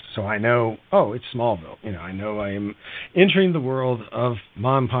Kansas, so I know, oh, it's Smallville. You know, I know I am entering the world of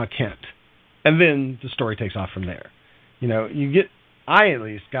Ma and Pa Kent. And then the story takes off from there. You know, I at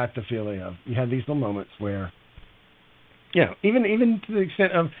least got the feeling of, you had these little moments where, you know, even to the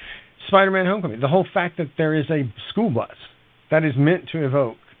extent of Spider-Man Homecoming, the whole fact that there is a school bus that is meant to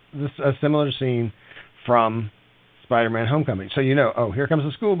evoke a similar scene from Spider-Man Homecoming. So you know, oh, here comes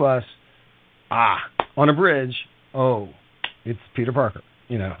the school bus. On a bridge. Oh, it's Peter Parker,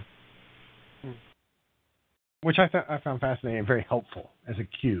 you know. Which I found fascinating and very helpful as a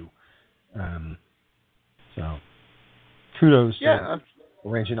cue. So, kudos to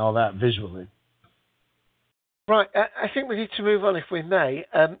arranging all that visually. Right, I think we need to move on if we may.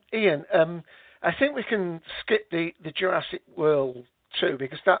 Ian, I think we can skip the Jurassic World 2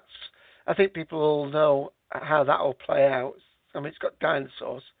 because that's, I think people all know how that will play out. I mean, it's got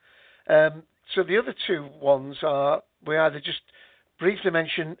dinosaurs. So the other two ones are, we either just briefly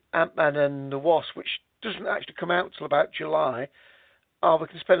mention Ant-Man and the Wasp, which doesn't actually come out until about July, or we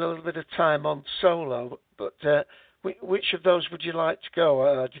can spend a little bit of time on Solo. But which of those would you like to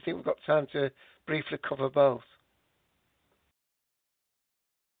go? Do you think we've got time to briefly cover both?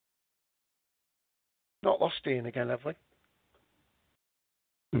 Not lost Ian again, have we?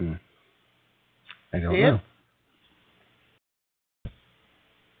 I don't Ian? know.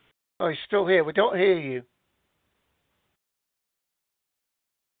 Oh, he's still here. We don't hear you.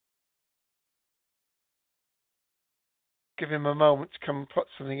 Give him a moment to come and put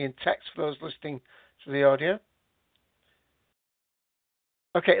something in text for those listening to the audio.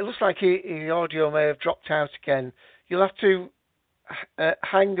 Okay, it looks like the audio may have dropped out again. You'll have to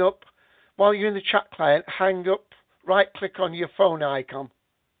hang up. While you're in the chat client, hang up, right-click on your phone icon.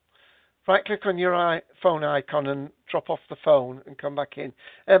 Right-click on your phone icon and drop off the phone and come back in.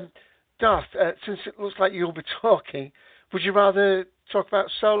 Darth, since it looks like you'll be talking, would you rather talk about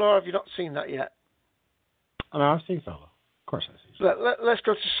Solo, or have you not seen that yet? Oh, no, I've seen Solo. Of course I've seen Solo. Let's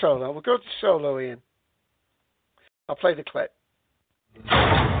go to Solo. We'll go to Solo, Ian. I'll play the clip.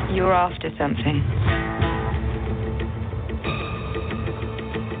 You're after something.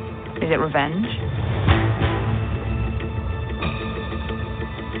 Is it revenge?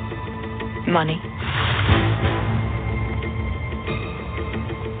 Money?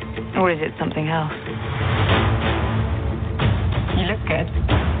 Or is it something else? You look good.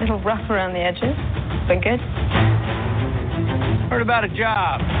 A little rough around the edges, but good. Heard about a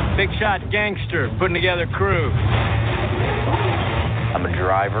job. Big shot gangster, putting together crew. I'm a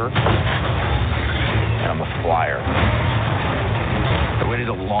driver, and I'm a flyer. I waited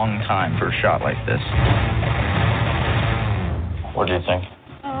a long time for a shot like this. What do you think?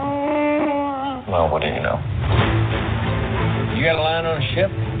 Well, what do you know? You got a line on a ship?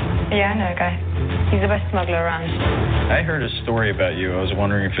 Yeah, I know a guy. He's the best smuggler around. I heard a story about you. I was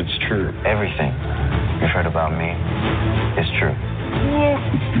wondering if it's true. Everything you've heard about me is true.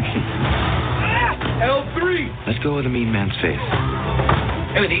 L3! Let's go with a mean man's face.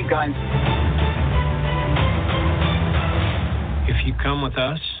 Hey, with you guys. If you come with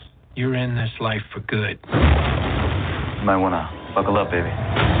us, you're in this life for good. You might want to buckle up, baby.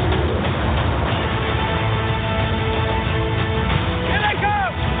 Here they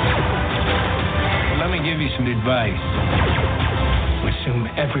come! Let me give you some advice. Assume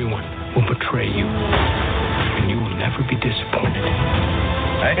everyone will betray you, and you will never be disappointed.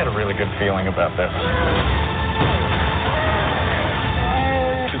 I got a really good feeling about this.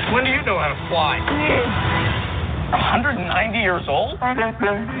 Since when do you know how to fly? 190 years old?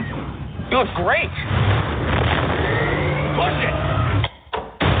 You look great. Push it!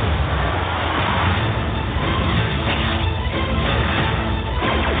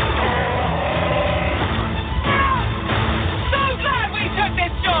 So glad we took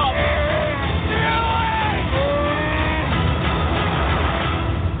this job!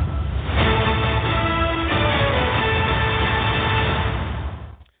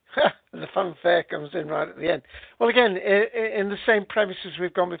 The fanfare comes in right at the end. Well, again, in the same premises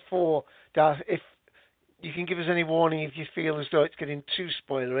we've gone before, Darth, if you can give us any warning if you feel as though it's getting too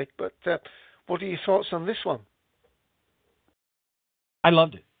spoilery, but what are your thoughts on this one? I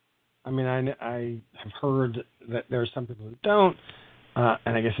loved it. I mean, I have heard that there are some people who don't,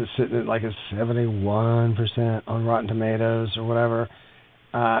 and I guess it's sitting at like a 71% on Rotten Tomatoes or whatever.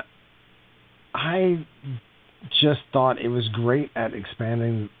 I just thought it was great at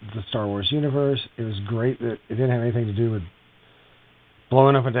expanding the Star Wars universe. It was great that it didn't have anything to do with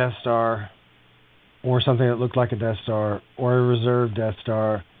blowing up a Death Star or something that looked like a Death Star or a reserve Death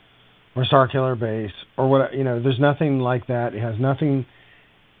Star or Starkiller Base or what, there's nothing like that. It has nothing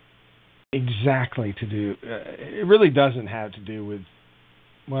exactly to do. It really doesn't have to do with,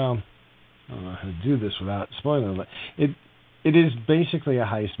 well, I don't know how to do this without spoiling it. It is basically a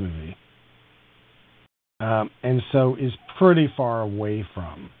heist movie. And so is pretty far away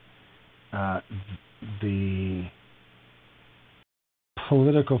from the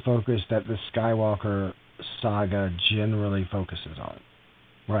political focus that the Skywalker saga generally focuses on.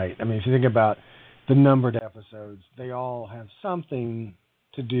 Right. I mean, if you think about the numbered episodes, they all have something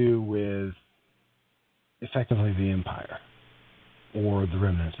to do with effectively the Empire or the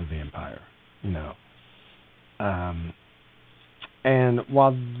remnants of the Empire, And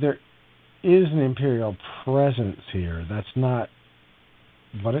while there is an Imperial presence here, that's not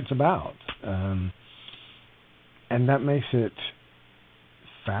what it's about. And that makes it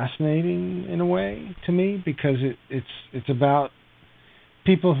fascinating in a way to me, because it's about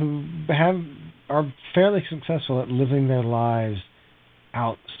people who are fairly successful at living their lives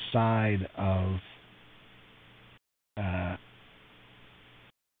outside of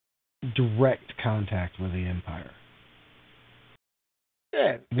direct contact with the Empire.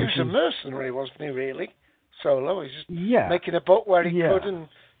 Yeah, he was a mercenary, wasn't he, really? Solo. He's just making a boat where he could and,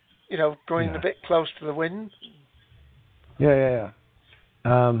 going a bit close to the wind. Yeah.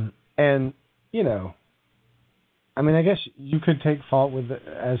 And, I mean, I guess you could take fault with it,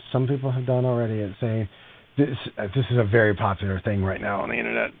 as some people have done already, and saying this is a very popular thing right now on the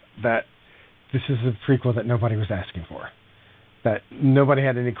internet, that this is a prequel that nobody was asking for. That nobody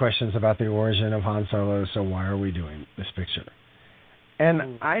had any questions about the origin of Han Solo, so why are we doing this picture?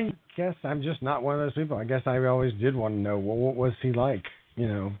 And I guess I'm just not one of those people. I guess I always did want to know, well, what was he like,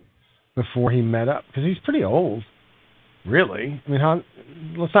 before he met up? Because he's pretty old, really. I mean,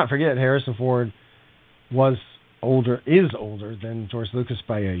 let's not forget, Harrison Ford is older than George Lucas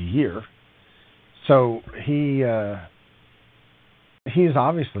by a year. So he is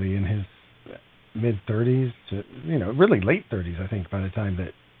obviously in his mid-30s to, really late 30s, I think, by the time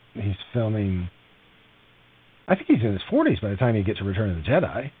that he's filming. I think he's in his 40s by the time he gets to Return of the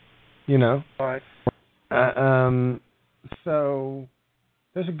Jedi, Right. So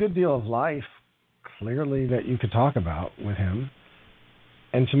there's a good deal of life, clearly, that you could talk about with him.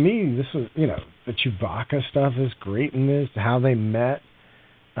 And to me, this was, the Chewbacca stuff is great in this. How they met,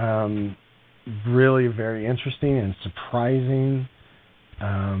 really very interesting and surprising.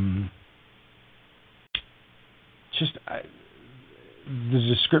 The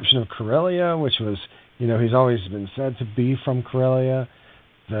description of Corellia, which was, he's always been said to be from Corellia.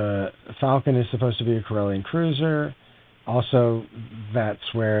 The Falcon is supposed to be a Corellian cruiser. Also,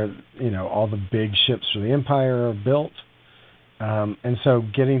 that's where, all the big ships for the Empire are built. And so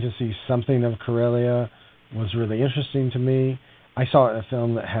getting to see something of Corellia was really interesting to me. I saw it in a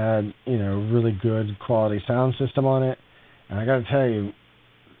film that had, really good quality sound system on it. And I got to tell you,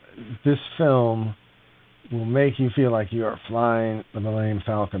 this film will make you feel like you are flying the Millennium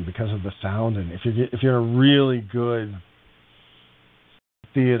Falcon because of the sound. And if you're in a really good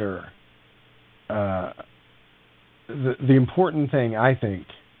theater, the important thing, I think,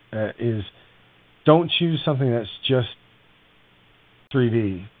 is don't choose something that's just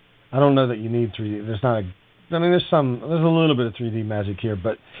 3D. I don't know that you need 3D. There's a little bit of 3D magic here,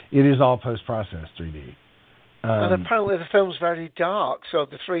 but it is all post-processed 3D. And apparently the film's very dark, so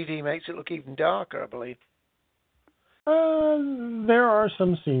the 3D makes it look even darker, I believe. There are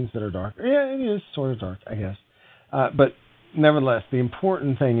some scenes that are dark. Yeah, it is sort of dark, I guess. But nevertheless, the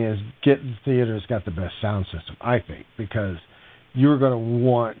important thing is get the theater that's got the best sound system, I think, because you're going to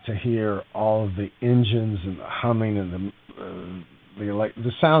want to hear all of the engines and the humming and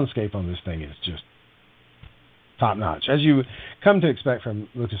the soundscape on this thing is just top notch, as you come to expect from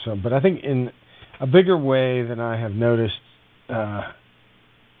Lucasfilm. But I think in a bigger way than I have noticed in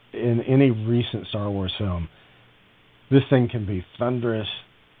any recent Star Wars film, this thing can be thunderous.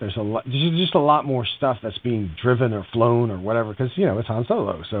 There's just a lot more stuff that's being driven or flown or whatever, because, it's Han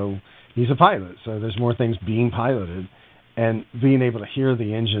Solo, so he's a pilot, so there's more things being piloted, and being able to hear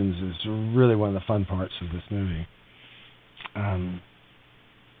the engines is really one of the fun parts of this movie.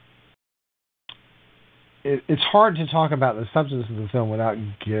 It's hard to talk about the substance of the film without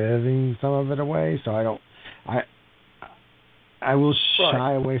giving some of it away, so I will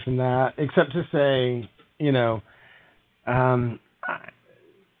shy away from that, except to say,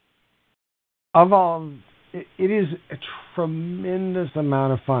 it is a tremendous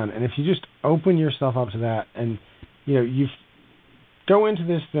amount of fun, and if you just open yourself up to that, and you go into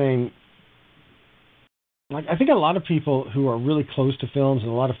this thing, like I think a lot of people who are really close to films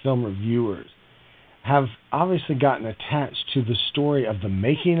and a lot of film reviewers have obviously gotten attached to the story of the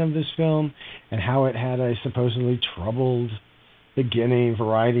making of this film and how it had a supposedly troubled beginning.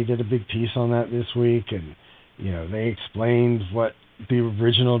 Variety did a big piece on that this week, and they explained what the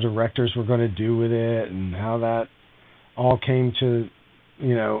original directors were going to do with it and how that all came to,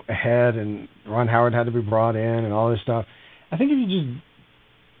 a head, and Ron Howard had to be brought in and all this stuff. I think if you just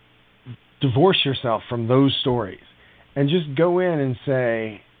divorce yourself from those stories and just go in and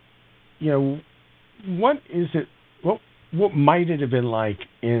say, what is it, what might it have been like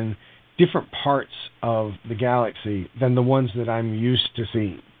in different parts of the galaxy than the ones that I'm used to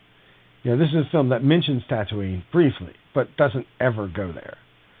seeing? This is a film that mentions Tatooine briefly, but doesn't ever go there.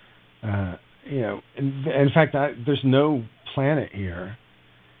 In fact, there's no planet here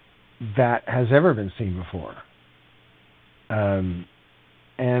that has ever been seen before. And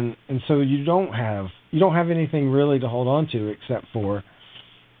so you don't have anything really to hold on to except for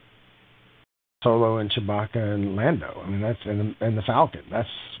Solo and Chewbacca and Lando. I mean, that's and the Falcon. That's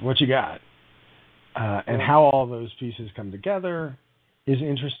what you got. And how all those pieces come together is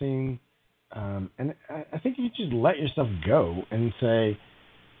interesting. And I think you just let yourself go and say,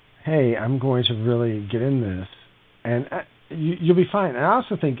 hey, I'm going to really get in this, and you'll be fine. And I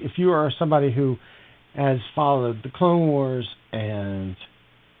also think if you are somebody who has followed the Clone Wars and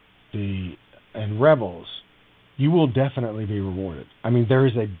Rebels, you will definitely be rewarded. I mean, there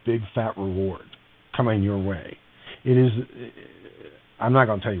is a big fat reward coming your way. It is. I'm not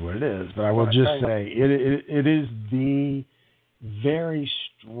going to tell you what it is, but I will just say it is the very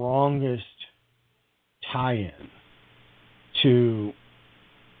strongest tie-in to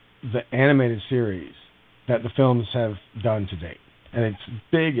the animated series that the films have done to date. And it's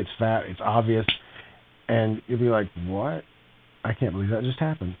big, it's fat, it's obvious, and you'll be like, what? I can't believe that just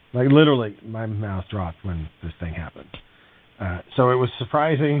happened. Like, literally, my mouth dropped when this thing happened. So it was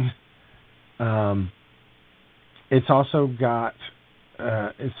surprising. It's also got,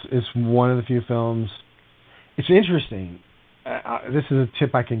 it's one of the few films, it's interesting. This is a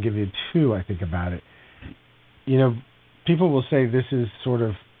tip I can give you too, I think, about it. People will say this is sort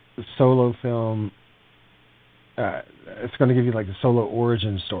of a Solo film. It's going to give you like the Solo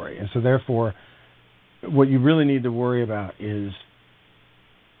origin story. And so therefore, what you really need to worry about is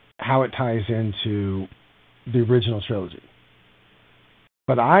how it ties into the original trilogy.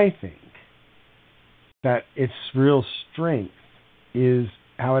 But I think that its real strength is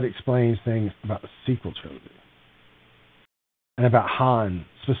how it explains things about the sequel trilogy. and about Han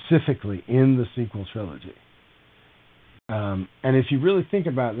specifically in the sequel trilogy. And if you really think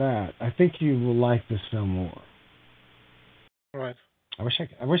about that, I think you will like this film more. Right. I wish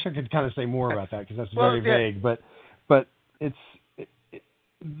I could kind of say more about that because that's very vague, but it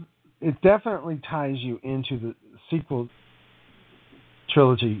definitely ties you into the sequel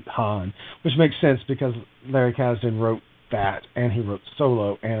trilogy Han, which makes sense because Larry Kasdan wrote that, and he wrote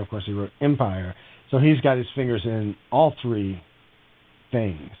Solo, and of course he wrote Empire, so he's got his fingers in all three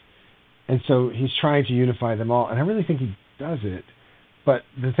things, and so he's trying to unify them all, and I really think he does it. But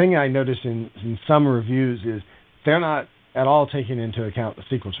the thing I noticed in some reviews is they're not at all taking into account the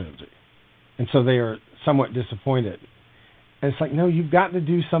sequel trilogy, and so they are somewhat disappointed. And it's like, no, you've got to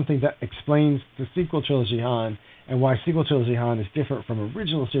do something that explains the sequel trilogy Han and why sequel trilogy Han is different from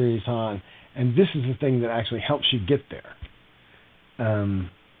original series Han, and this is the thing that actually helps you get there.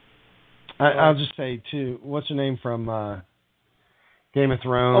 I'll just say, too, what's her name from Game of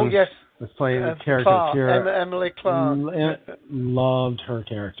Thrones? Oh, yes. Was playing the character Clark, Kira. Emily Clark. Loved her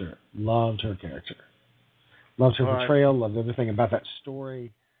character. Loved her portrayal. Loved everything about that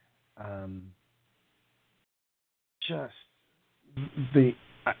story. I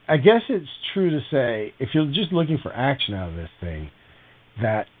guess it's true to say, if you're just looking for action out of this thing,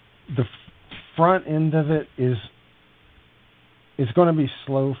 that the front end of it is going to be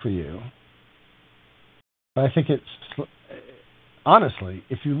slow for you. But I think honestly,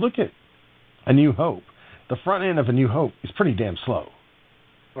 if you look at A New Hope, the front end of A New Hope is pretty damn slow.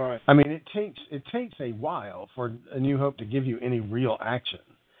 Right. I mean, it takes a while for A New Hope to give you any real action.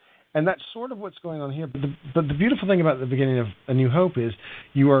 And that's sort of what's going on here. But the beautiful thing about the beginning of A New Hope is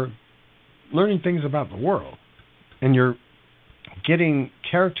you are learning things about the world. And you're getting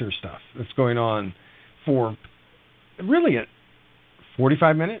character stuff that's going on for really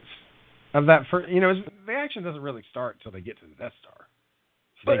 45 minutes of that. The action doesn't really start until they get to the Death Star.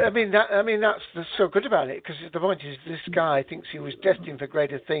 But that's so good about it, because the point is, this guy thinks he was destined for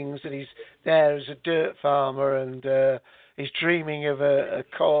greater things, that he's there as a dirt farmer, and he's dreaming of a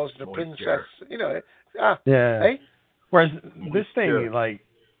cause and a princess. Hey? Whereas this thing, like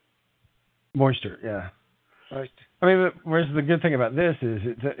moisture, yeah. Right. I mean, whereas the good thing about this is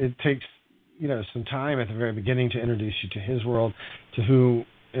it takes some time at the very beginning to introduce you to his world, to who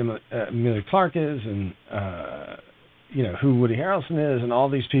Emilia Clarke is, and who Woody Harrelson is, and all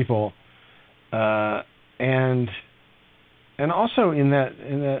these people, and also in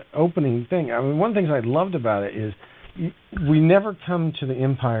that opening thing. I mean, one of the things I loved about it is we never come to the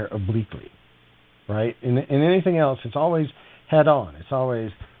Empire obliquely, right? In anything else, it's always head on. It's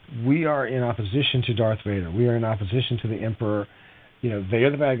always, we are in opposition to Darth Vader. We are in opposition to the Emperor. They are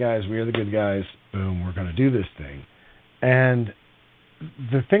the bad guys. We are the good guys. Boom, we're going to do this thing. And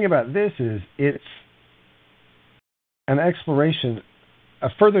the thing about this is it's an exploration, a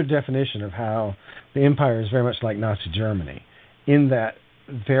further definition of how the Empire is very much like Nazi Germany, in that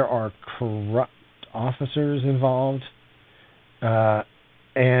there are corrupt officers involved,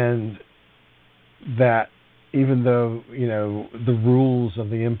 and that even though the rules of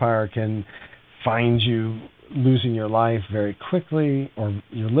the Empire can find you losing your life very quickly, or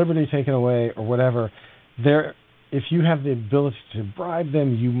your liberty taken away, or whatever, if you have the ability to bribe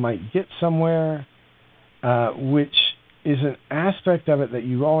them, you might get somewhere, which is an aspect of it that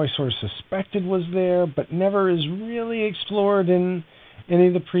you always sort of suspected was there, but never is really explored in any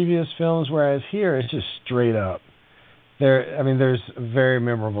of the previous films, whereas here it's just straight up. There's a very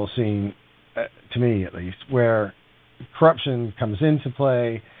memorable scene, to me at least, where corruption comes into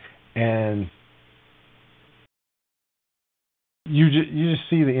play, and you just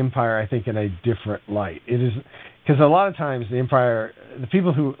see the Empire, I think, in a different light. It is because a lot of times the Empire, the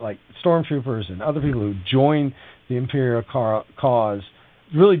people who, like stormtroopers and other people who join the Imperial cause,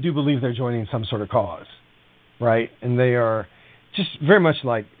 really do believe they're joining some sort of cause, right? And they are just very much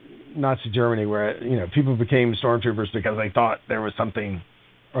like Nazi Germany, where people became stormtroopers because they thought there was something,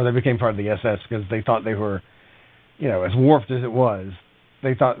 or they became part of the SS because they thought they were, as warped as it was,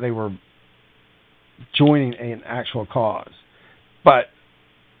 they thought they were joining an actual cause. But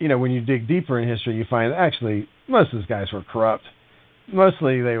when you dig deeper in history, you find that actually most of those guys were corrupt.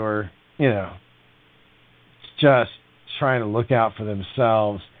 Mostly they were, just trying to look out for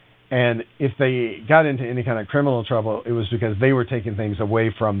themselves. And if they got into any kind of criminal trouble, it was because they were taking things away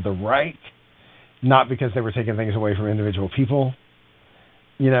from the Reich, not because they were taking things away from individual people.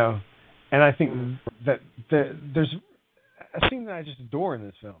 And I think that there's a scene that I just adore in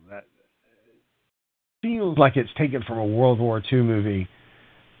this film that feels like it's taken from a World War II movie,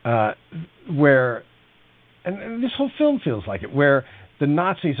 where, and this whole film feels like it, where the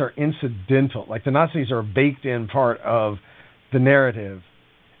Nazis are incidental, like the Nazis are a baked in part of the narrative,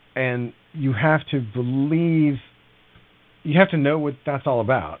 and you have to believe, you have to know what that's all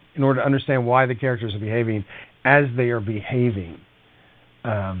about in order to understand why the characters are behaving as they are behaving.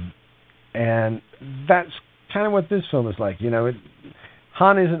 And that's kind of what this film is like.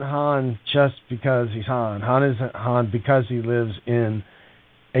 Han isn't Han just because he's Han. Han isn't Han because he lives in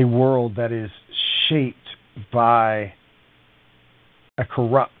a world that is shaped by a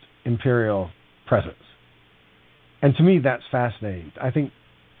corrupt imperial presence. And to me, that's fascinating. I think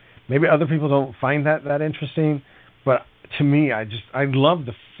maybe other people don't find that interesting, but to me, I love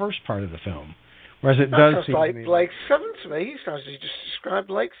the first part of the film, whereas it does seem like to me Blake 7 to me, as you just described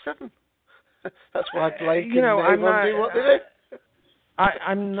Blake 7. That's why Blake and Avon do what they do.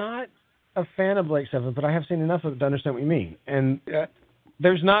 I'm not a fan of Blake 7, but I have seen enough of it to understand what you mean. And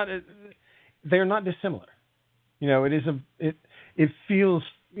they're not dissimilar. It feels,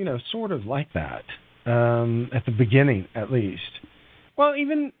 sort of like that at the beginning, at least. Well,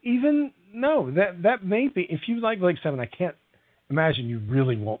 even no, that may be. If you like Blake 7, I can't imagine you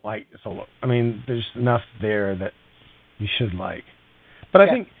really won't like Solo. I mean, there's enough there that you should like. But I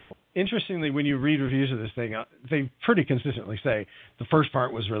think, interestingly, when you read reviews of this thing, they pretty consistently say the first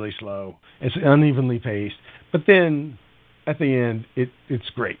part was really slow. It's unevenly paced. But then, at the end, it's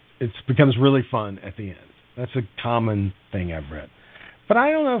great. It becomes really fun at the end. That's a common thing I've read. But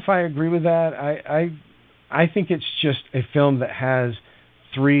I don't know if I agree with that. I think it's just a film that has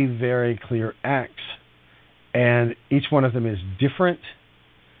 3 very clear acts, and each one of them is different.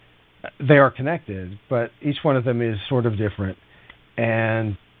 They are connected, but each one of them is sort of different,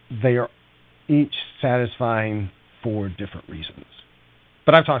 and they are each satisfying for different reasons.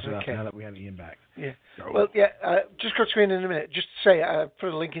 But I've talked about now that we have Ian back. Yeah. Well, just go to Ian in a minute. Just to say, I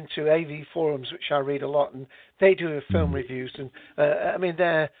put a link into AV forums, which I read a lot, and they do film reviews. And I mean,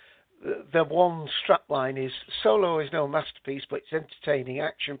 their one strapline is Solo is no masterpiece, but it's entertaining,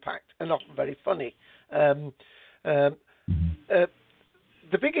 action-packed, and often very funny. The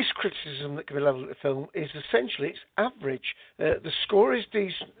biggest criticism that can be leveled at the film is essentially it's average. The score is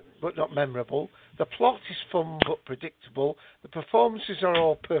decent but not memorable. The plot is fun but predictable. The performances are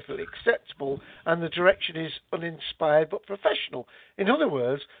all perfectly acceptable, and the direction is uninspired but professional. In other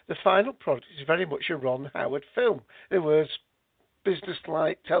words, the final product is very much a Ron Howard film. In other words,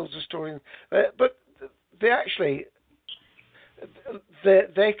 business-like, tells a story, but they actually...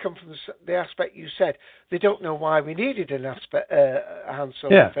 They come from the aspect you said. They don't know why we needed a Han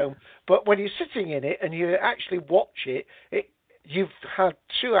Solo film, but when you're sitting in it and you actually watch it, you've had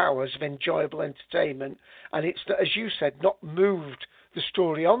 2 hours of enjoyable entertainment, and it's, as you said, not moved the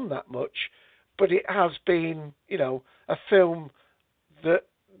story on that much, but it has been, a film that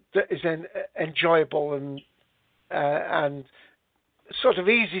is enjoyable and sort of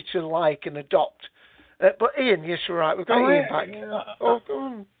easy to like and adopt. But Ian, yes, you're right. We've got Ian back. Go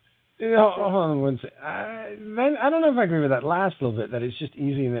on. Hold on one second. I don't know if I agree with that last little bit, that it's just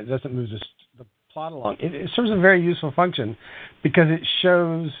easy and it doesn't move the plot along. It serves a very useful function because it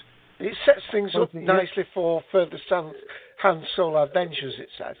shows... It sets things up nicely for further Han Solo adventures, it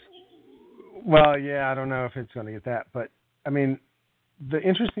says. Well, I don't know if it's going to get that, but, I mean, the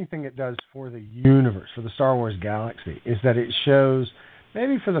interesting thing it does for the universe, for the Star Wars galaxy, is that it shows,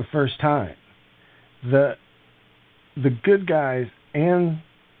 maybe for the first time, the good guys and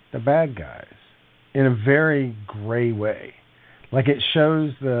the bad guys in a very gray way. Like it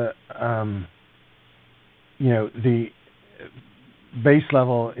shows the base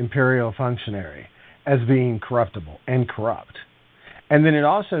level Imperial functionary as being corruptible and corrupt. And then it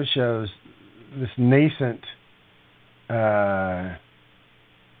also shows this nascent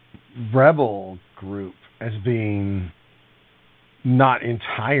rebel group as being not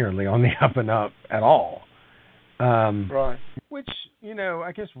entirely on the up and up at all. Right. Which,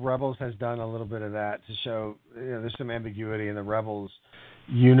 I guess Rebels has done a little bit of that to show, there's some ambiguity in the Rebels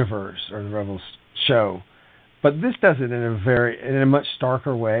universe or the Rebels show. But this does it in a much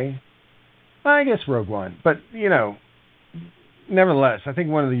starker way. I guess Rogue One. But, nevertheless, I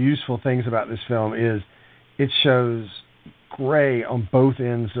think one of the useful things about this film is it shows gray on both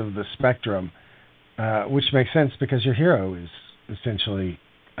ends of the spectrum, which makes sense because your hero is essentially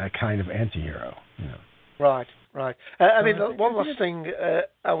a kind of anti-hero. Right. I mean, one last thing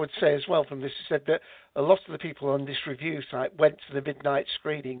I would say as well from this is that a lot of the people on this review site went to the midnight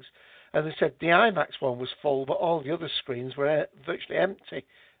screenings, and they said the IMAX one was full, but all the other screens were virtually empty.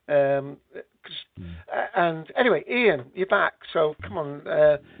 And anyway, Ian, you're back, so come on.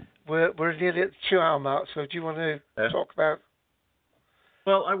 We're nearly at the 2-hour mark, so do you want to talk about?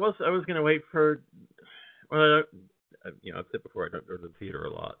 Well, I was going to wait for. Well, I've said before I don't go to the theater a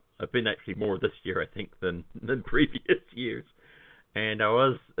lot. I've been actually more this year, I think, than previous years. And I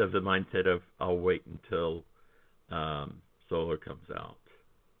was of the mindset of I'll wait until Solo comes out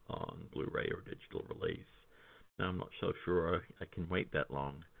on Blu-ray or digital release. Now I'm not so sure I can wait that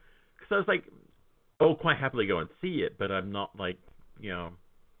long. Because I was like, I'll quite happily go and see it, but I'm not like, now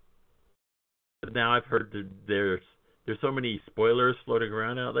I've heard that there's so many spoilers floating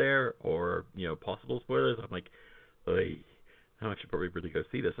around out there, or possible spoilers. I'm like, how much should probably really go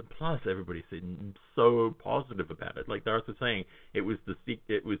see this? And plus, everybody's so positive about it. Like Darth was saying, it was the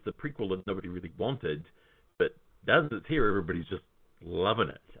prequel that nobody really wanted, but as it's here, everybody's just loving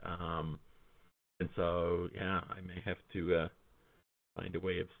it. And so, yeah, I may have to find a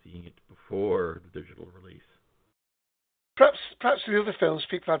way of seeing it before the digital release. Perhaps the other films,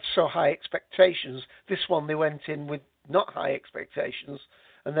 people had so high expectations. This one, they went in with not high expectations,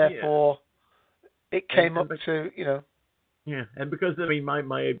 and therefore it came up to, Yeah, and because my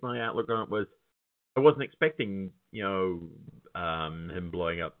outlook on it was, I wasn't expecting him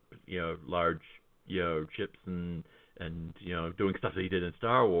blowing up large ships and doing stuff that he did in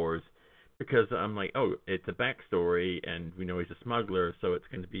Star Wars, because I'm like, oh, it's a backstory, and we know he's a smuggler, so it's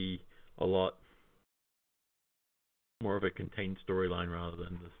going to be a lot more of a contained storyline rather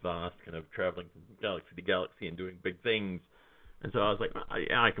than this vast kind of traveling from galaxy to galaxy and doing big things. And so I was like,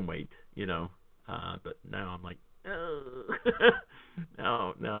 I can wait, but now I'm like,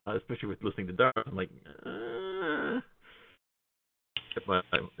 no, especially with listening to Darth, I'm like, I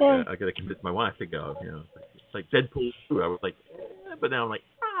gotta convince my wife to go. It's like Deadpool 2. I was like, but now I'm like,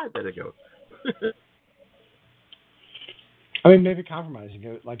 I better go. I mean, maybe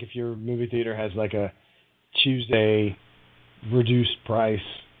compromising. Like if your movie theater has like a Tuesday reduced price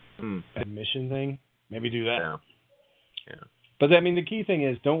admission thing, maybe do that. Yeah. But the key thing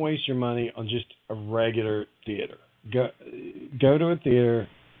is, don't waste your money on just a regular theater. Go to a theater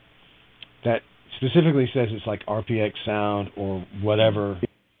that specifically says it's like RPX sound or whatever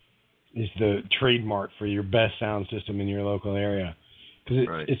is the trademark for your best sound system in your local area, because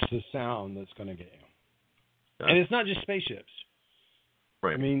it's the sound that's going to get you. And it's not just spaceships.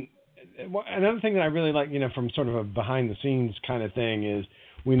 Right. I mean, another thing that I really like, from sort of a behind-the-scenes kind of thing is,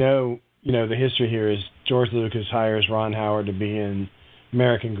 we know, the history here is George Lucas hires Ron Howard to be in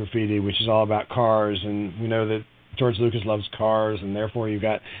American Graffiti, which is all about cars, and we know that George Lucas loves cars, and therefore you've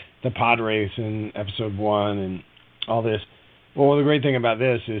got the pod race in Episode 1 and all this. Well, the great thing about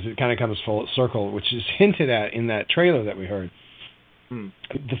this is it kind of comes full circle, which is hinted at in that trailer that we heard.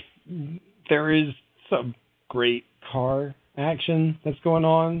 There is some great car action that's going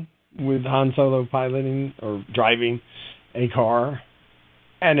on with Han Solo piloting or driving a car,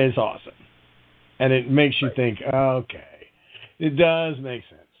 and it's awesome. And it makes you think, okay, it does make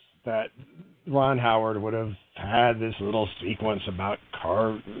sense that Ron Howard would have had this little sequence about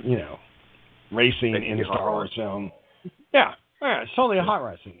car, racing in a Star Wars film. Yeah, it's totally a hot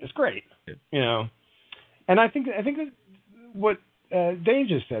rod scene. It's great, And I think that what Dave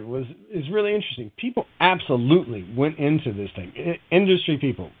just said is really interesting. People absolutely went into this thing. Industry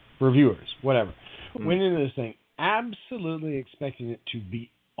people, reviewers, whatever, went into this thing absolutely expecting it to be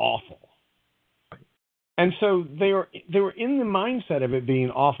awful. And so they were in the mindset of it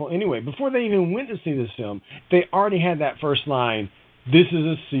being awful anyway. Before they even went to see this film, they already had that first line, this is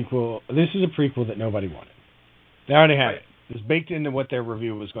a sequel, this is a prequel that nobody wanted. They already had it. It was baked into what their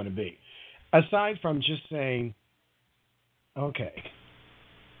review was going to be. Aside from just saying, okay,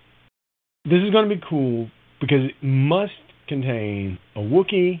 this is going to be cool because it must contain a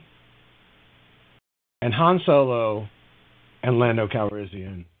Wookiee and Han Solo and Lando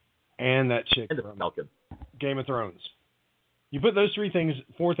Calrissian and that chick from Game of Thrones. You put those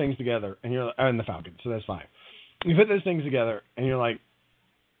four things together, and you're and the Falcon, so that's fine. You put those things together, and you're like,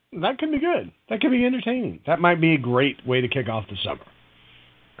 that could be good. That could be entertaining. That might be a great way to kick off the summer.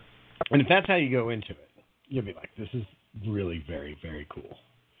 And if that's how you go into it, you'll be like, this is really very, very cool.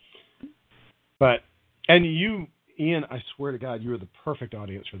 And you, Ian, I swear to God, you are the perfect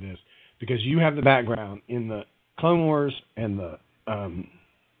audience for this, because you have the background in the Clone Wars and the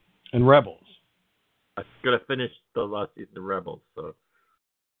and Rebels. I'm gonna finish the last season of Rebels, so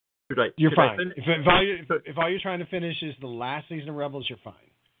you're fine. If all you're trying to finish is the last season of Rebels, you're fine.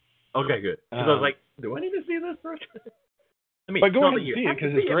 Okay, good. Because I was like, do I need to see this first? I mean, but go ahead and see it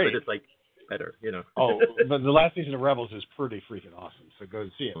because it's great. But it's like better, Oh, but the last season of Rebels is pretty freaking awesome. So go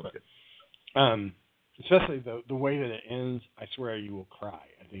and see it. But, especially the way that it ends, I swear you will cry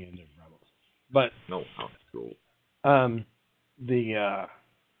at the end of Rebels. But no, that's cool.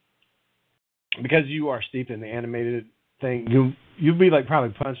 Because you are steeped in the animated thing, you'll be like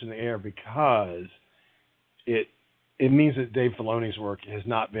probably punched in the air, because it means that Dave Filoni's work has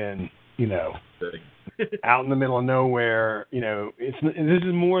not been, out in the middle of nowhere. This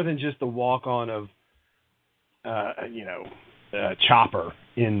is more than just the walk-on of, Chopper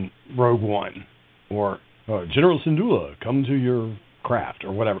in Rogue One, or General Syndulla, come to your craft,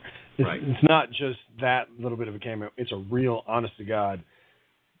 or whatever. It's not just that little bit of a cameo. It's a real, honest to God,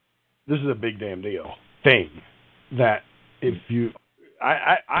 this is a big damn deal thing that if you,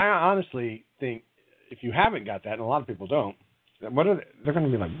 I honestly think if you haven't got that, and a lot of people don't, they're going to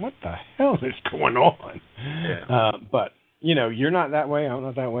be like, what the hell is going on? Yeah. But, you're not that way, I'm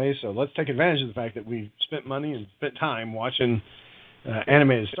not that way, so let's take advantage of the fact that we've spent money and spent time watching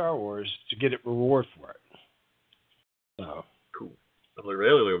animated Star Wars to get it reward for it. So cool. I'm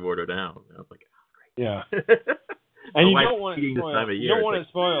really rewarded now. I was like, oh, great. Yeah. And you don't want it spoiled. You don't want it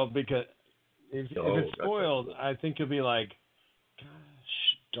spoiled because if it's spoiled, I think you'll be like,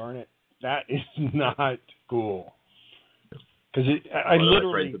 gosh, darn it, that is not cool. Because I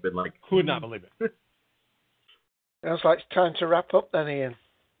literally could not believe it. Sounds like it's time to wrap up then, Ian.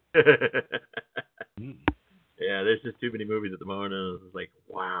 Yeah, there's just too many movies at the moment. And it's like,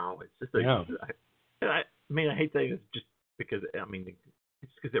 wow, it's just I hate saying it's just because,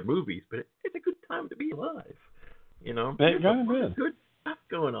 it's because they're movies, but it's a good time to be alive. There's good stuff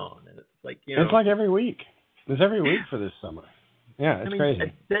going on, and it's like, it's like every week. There's every week for this summer. Yeah, it's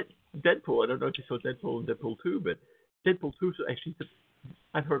crazy. Deadpool. I don't know if you saw Deadpool and Deadpool 2, but Deadpool 2 actually,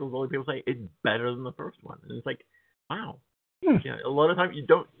 I've heard a lot of people say it's better than the first one, and it's like, wow. Yeah, a lot of times you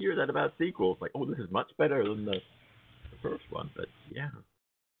don't hear that about sequels. Like, oh, this is much better than the first one, but yeah,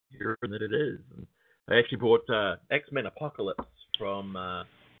 you're hearing that it is. And I actually bought X-Men Apocalypse from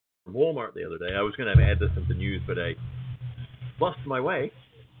Walmart the other day. I was going to add this into news, but I lost my way.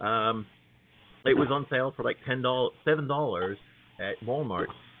 It was on sale for like $7 at Walmart,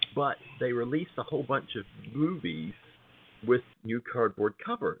 but they released a whole bunch of movies with new cardboard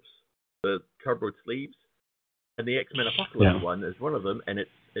covers, the cardboard sleeves, and the X-Men Apocalypse one is one of them, and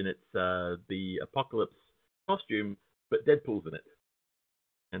it's the Apocalypse costume, but Deadpool's in it,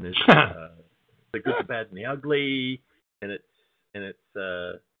 and there's the good, the bad, and the ugly, and it's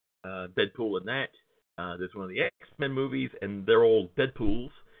Deadpool in that. There's one of the X-Men movies, and they're all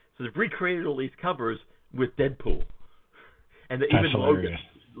Deadpools. So they've recreated all these covers with Deadpool, and even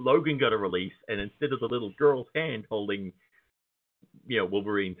Logan got a release, and instead of the little girl's hand holding,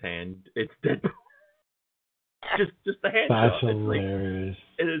 Wolverine's hand, it's Deadpool. just the hand. That's hilarious.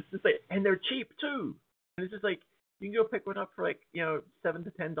 And it's just like, and they're cheap too. And it's just like you can go pick one up for like $7 to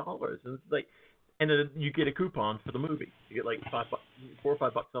 $10, and it's like, and then you get a coupon for the movie. You get like $4 or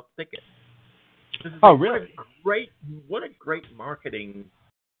 $5 off the ticket. Really? What a great marketing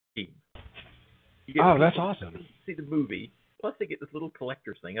scheme. That's awesome. See the movie, plus they get this little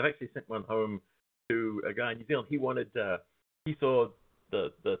collector's thing. I've actually sent one home to a guy in New Zealand. He saw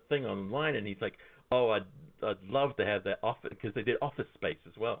the thing online, and he's like, oh, I'd love to have that office, because they did Office Space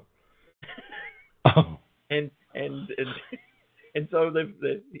as well. Oh. And so they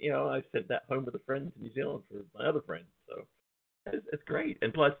I sent that home with a friend to New Zealand for my other friends. So it's great.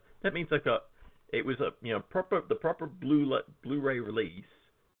 And plus that means it was the proper Blu-ray release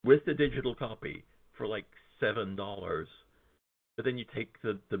with the digital copy for like $7. But then you take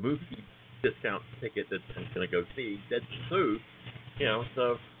the movie discount ticket that I'm gonna go see Deadpool 2,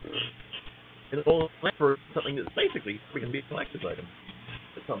 so. And it's all for something that's basically going to be a collector's item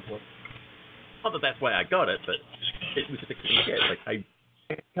at some point. Not that that's why I got it, but it was just a get. Like I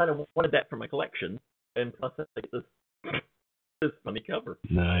kind of wanted that for my collection, and plus I get this funny cover.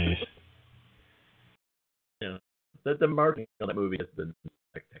 Nice. The marketing on that movie has been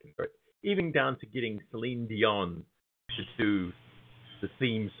spectacular. Even down to getting Celine Dion to do the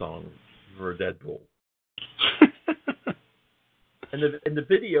theme song for Deadpool. And the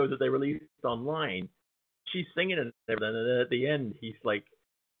video that they released online, she's singing it, and at the end, he's like,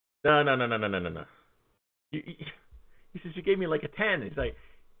 no. He says, you gave me like a 10. He's like,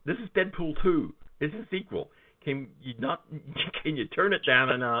 this is Deadpool 2. It's a sequel. Can you turn it down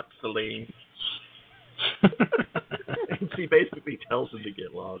a notch, Celine? And she basically tells him to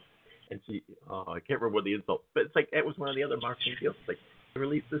get lost. And I can't remember what the insult, but it's like, it was one of the other marketing deals. It's like, they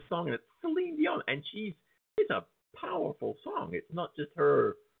released this song, and it's Celine Dion, and it's a powerful song. It's not just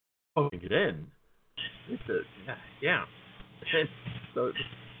her putting it in. It's And so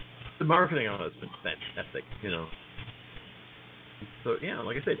the marketing on it has been fantastic, So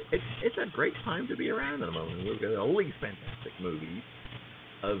like I said, it's a great time to be around at the moment. We've got all these fantastic movies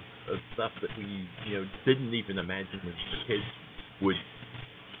of stuff that we didn't even imagine as kids would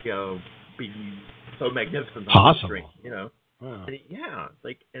be so magnificent on the screen. Wow. And it's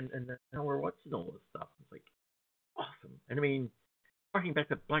like and now we're watching all this stuff. It's like awesome. And I mean, harking back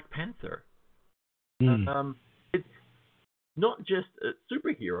that Black Panther, Mm. it's not just a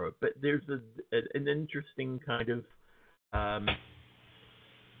superhero, but there's an interesting kind of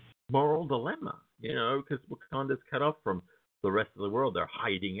moral dilemma, because Wakanda's cut off from the rest of the world. They're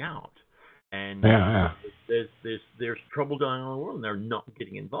hiding out, and there's trouble going on in the world, and they're not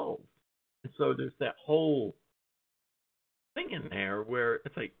getting involved. And so there's that whole thing in there where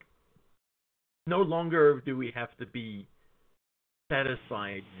it's like, no longer do we have to be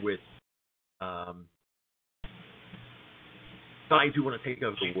satisfied with guys who want to take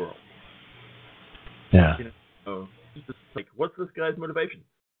over the world. Yeah. It's just like, what's this guy's motivation?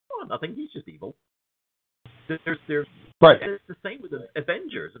 Oh, nothing. He's just evil. There's right. It's the same with the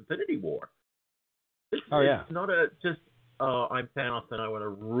Avengers, Infinity War. It's not just I'm Thanos and I want to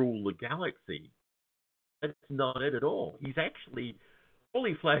rule the galaxy. That's not it at all. He's actually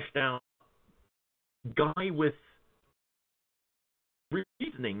fully fleshed out guy with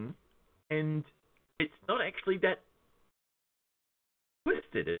reasoning, and it's not actually that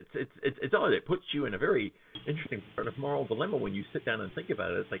twisted. It's odd. It puts you in a very interesting sort of moral dilemma when you sit down and think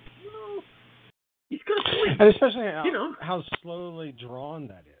about it. It's like, he's got a point. And especially how slowly drawn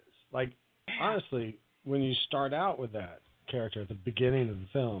that is. Like, honestly, when you start out with that character at the beginning of the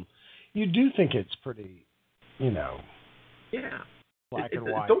film, you do think it's pretty, black and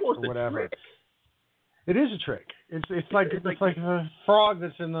white or whatever. It is a trick. It's like a frog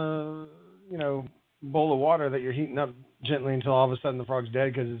that's in the bowl of water that you're heating up gently until all of a sudden the frog's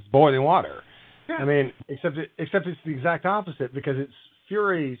dead because it's boiling water. Yeah. I mean, except it's the exact opposite, because it's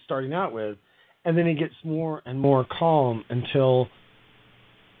Fury starting out with, and then he gets more and more calm until,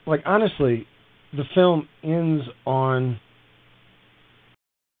 like, honestly, the film ends on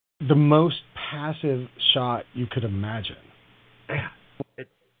the most passive shot you could imagine.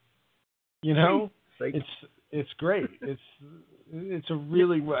 Yeah. It's great. It's a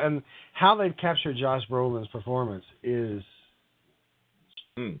really, and how they've captured Josh Brolin's performance is,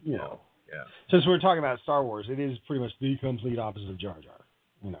 since we're talking about Star Wars, it is pretty much the complete opposite of Jar Jar.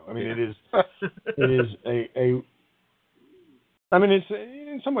 It is I mean, it's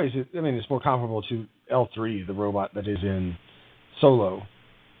in some ways, it's more comparable to L3, the robot that is in Solo.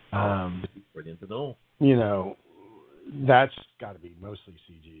 Brilliant at all. That's got to be mostly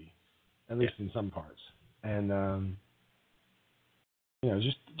CG, at least in some parts. And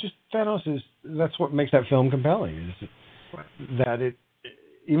just Thanos that's what makes that film compelling. Is that it,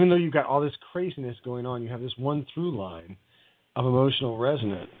 even though you've got all this craziness going on, you have this one through line of emotional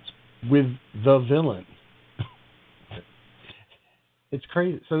resonance with the villain. It's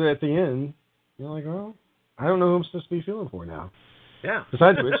crazy. So that at the end, you're like, well, I don't know who I'm supposed to be feeling for now. Yeah.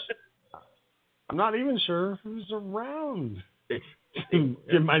 Besides which, I'm not even sure who's around to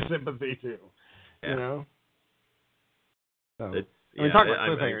give my sympathy to. Yeah. So, talk about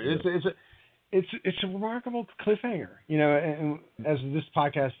cliffhanger. It's a remarkable cliffhanger. And as this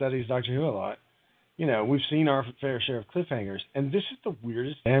podcast studies Doctor Who a lot, we've seen our fair share of cliffhangers, and this is the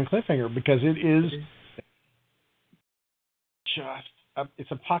weirdest damn cliffhanger, because it is just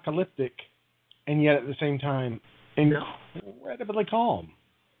it's apocalyptic, and yet at the some time incredibly calm.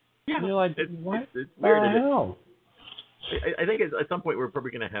 Yeah, and you're like, what it's weird. the hell? I think at some point we're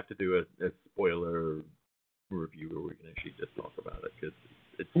probably going to have to do a spoiler review where we can actually just talk about it, because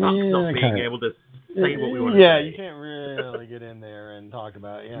it's not being able to say what we want to say. Yeah, you can't really get in there and talk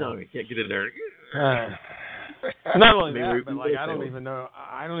about it. No, you can't get in there. Not only that, but I don't even know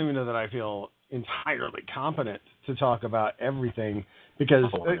that I feel entirely competent to talk about everything, because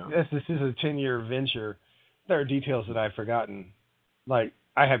as this is a 10-year venture, there are details that I've forgotten. Like,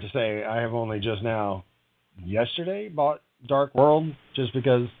 I have to say, I have only just now, yesterday, bought Dark World, just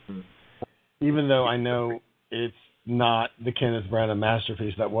because, even though I know it's not the Kenneth Branagh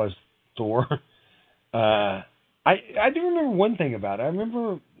masterpiece that was Thor, I do remember one thing about it. I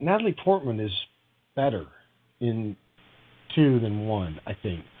remember Natalie Portman is better in 2 than 1, I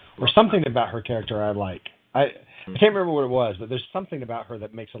think. Or something about her character I like. I can't remember what it was, but there's something about her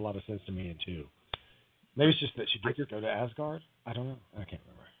that makes a lot of sense to me in 2. Maybe it's just that she gets to go to Asgard. I don't know. I can't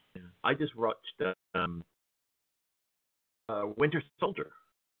remember. Yeah. I just watched Winter Soldier.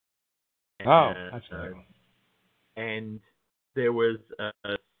 That's right. And there was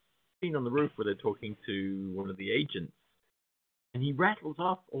a scene on the roof where they're talking to one of the agents, and he rattles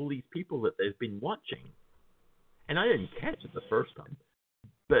off all these people that they've been watching. And I didn't catch it the first time,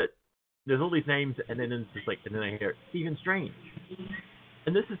 but there's all these names, and then it's just and then I hear Stephen Strange,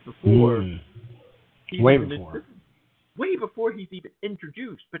 and this is before. Way before he's even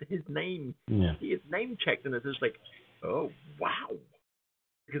introduced, but his name, he is name checked, and it's just like, oh wow,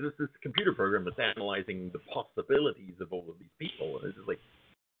 because it's this computer program that's analyzing the possibilities of all of these people, and it's just like,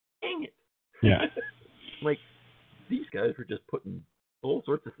 dang it. Yeah. Like, these guys were just putting all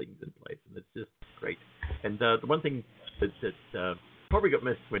sorts of things in place, and it's just great. And the one thing that probably got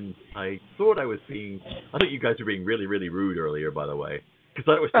missed when I thought you guys were being really, really rude earlier, by the way, because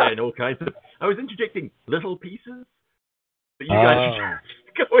I was saying all kinds of, I was interjecting little pieces, but you guys were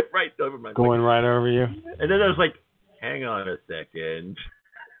going right over my right over you. And then I was like, hang on a second.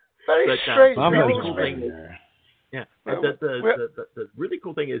 Very strange. Really cool thing. Yeah, the really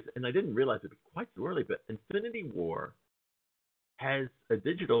cool thing is, and I didn't realize it quite so early, but Infinity War has a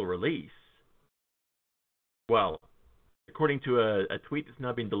digital release. Well, according to a tweet that's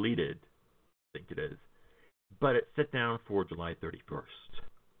now been deleted, I think it is, but it's set down for July 31st,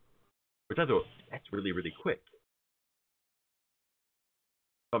 which I thought, that's really, really quick.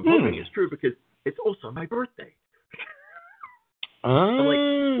 I'm hoping it's true because it's also my birthday. I'm like,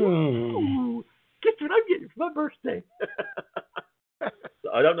 whoa, guess what I'm getting for my birthday?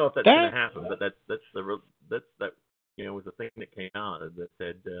 So I don't know if that's going to happen, but that was the thing that came out that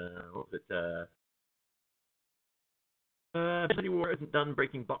said, what was it? Infinity War isn't done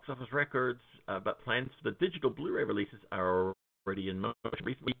breaking box office records, but plans for the digital Blu-ray releases are already in motion.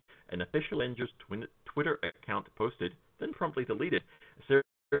 Recently, an official Avengers Twitter account posted, then promptly deleted, a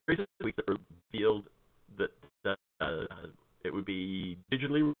series of tweets that revealed that it would be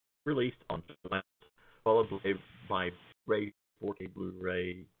digitally released on July, followed by 4K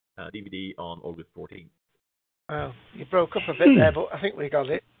Blu-ray DVD on August 14th. Well, you broke up a bit there, but I think we got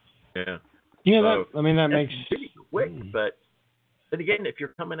it. Yeah. Yeah, that makes pretty quick. But then again, if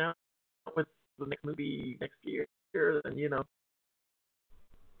you're coming out with the next movie next year, then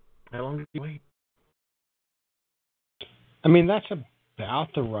how long do you wait? I mean, that's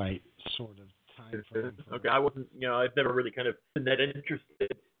about the right sort of time frame. Okay, I wasn't. I've never really kind of been that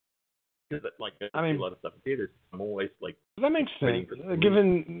interested. Because I see a lot of stuff in theaters. I'm always like. That makes sense.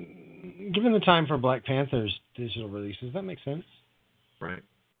 Given the time for Black Panther's digital releases, that makes sense. Right.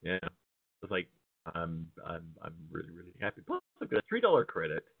 Yeah. It's like I'm really, really happy. Plus, I got a $3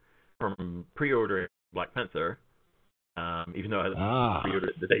 credit from pre-ordering Black Panther, even though I pre-ordered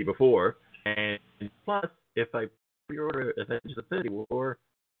it the day before. And plus, if I pre-order Avengers Infinity War,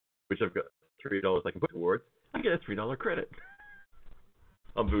 which I've got $3 I can put towards, I get a $3 credit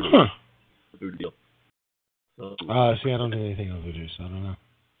on Voodoo. Voodoo deal. So, see, I don't do anything on Voodoo, so I don't know.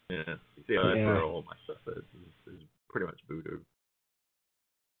 Yeah. See, that's where all my stuff is pretty much Voodoo.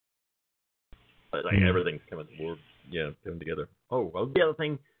 But everything's coming together. Oh, well, the other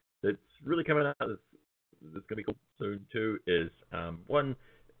thing that's really coming out that's going to be cool soon too is one,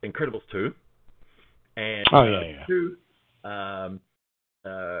 Incredibles 2, and 2,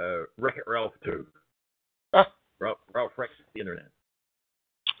 Wreck-It Ralph 2. Ralph wrecks the internet.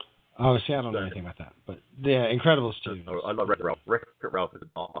 Oh, see, I don't know anything about that, but yeah, Incredibles 2. I love Wreck-It Ralph. Wreck-It Ralph is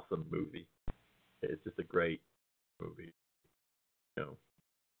an awesome movie. It's just a great movie.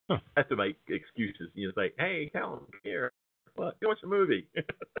 I have to make excuses. Say, hey, Callum, come here. What? Go watch the movie.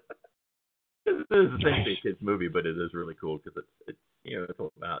 This is essentially a kid's movie, but it is really cool because it's it's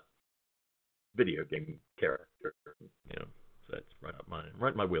all about video game character. So that's right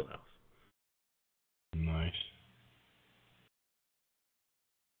in my wheelhouse. Nice.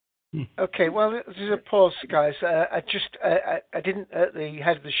 Okay, well, this is a pause, guys. I didn't at the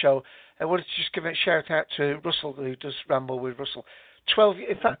head of the show. I wanted to just give a shout out to Russell, who does Ramble with Russell.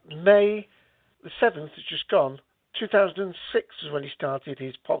 In fact, May the 7th has just gone. 2006 is when he started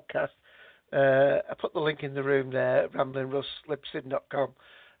his podcast. I put the link in the room there, ramblingruss.libsyn.com.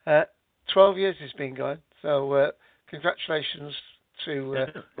 12 years it's been going. So congratulations to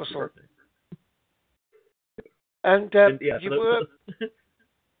Russell. And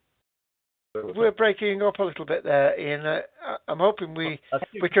we're breaking up a little bit there, Ian. I'm hoping we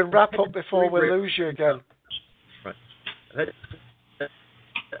can wrap up before we lose you again. Right.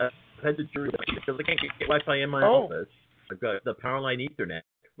 I've had the jury because I can't get Wi-Fi in my office. I've got the Powerline Ethernet,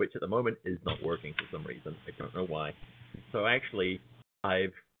 which at the moment is not working for some reason. I don't know why. So actually,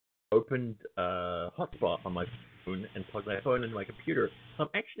 I've opened a hotspot on my phone and plugged my phone into my computer. So I'm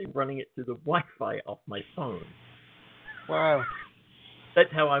actually running it through the Wi-Fi off my phone. Wow.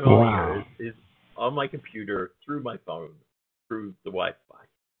 That's how I'm on here, is on my computer, through my phone, through the Wi-Fi.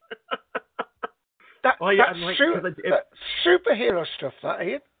 That's superhero stuff, that,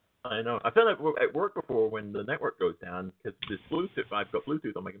 Ian. I know. I've done it at work before when the network goes down, because this Bluetooth, I've got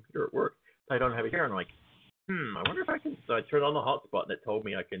Bluetooth on my computer at work, so I don't have it here. And I'm like, I wonder if I can. So I turned on the hotspot, and it told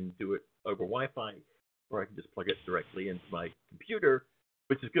me I can do it over Wi-Fi, or I can just plug it directly into my computer,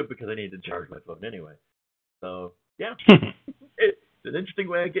 which is good because I need to charge my phone anyway. So, yeah. an interesting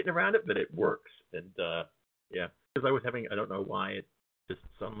way of getting around it, but it works. And yeah, because I was having, I don't know why, it just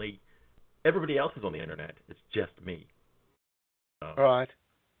suddenly, everybody else is on the internet. It's just me. Right.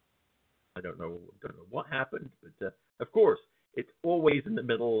 I don't know what happened, but of course, it's always in the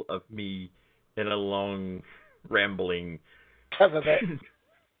middle of me in a long, rambling. Cover bit.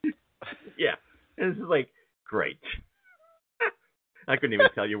 Yeah, and it's like, great. I couldn't even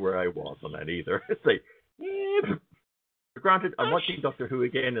tell you where I was on that either. It's like, granted, I'm watching Doctor Who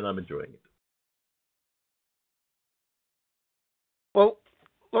again, and I'm enjoying it. Well,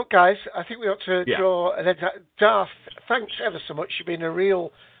 look, guys, I think we ought to draw an end. Darth, thanks ever so much. You've been a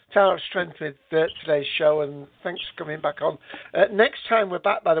real tower of strength with today's show, and thanks for coming back on. Next time we're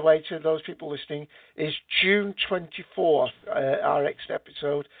back, by the way, to those people listening, is June 24th, our next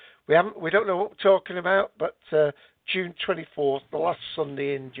episode. We don't know what we're talking about, but June 24th, the last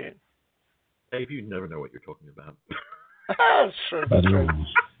Sunday in June. Dave, you never know what you're talking about. That's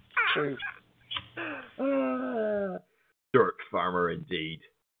true. Dirt farmer, indeed.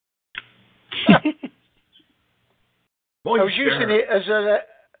 I was using it as a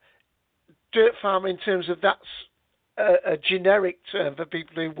dirt farmer in terms of that's a generic term for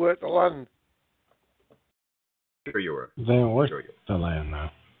people who work the land. Sure you were. They don't work the land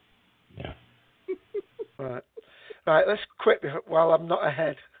now. Yeah. Right, let's quit while I'm not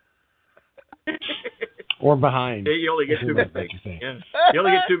ahead. Or behind. Yeah, you only get 2 mistakes. Yeah. You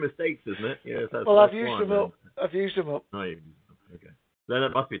only get 2 mistakes, isn't it? Yes, well, I've used them up. Oh, okay. Then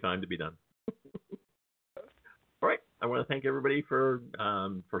it must be time to be done. All right. I want to thank everybody for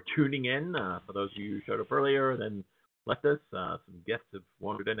tuning in. For those of you who showed up earlier and then left us, some guests have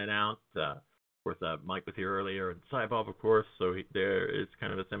wandered in and out. Of course, Mike was here earlier, and Cybob, of course. So there is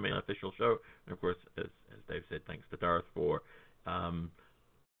kind of a semi-official show. And of course, as Dave said, thanks to Darth for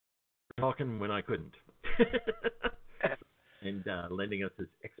talking when I couldn't, and lending us his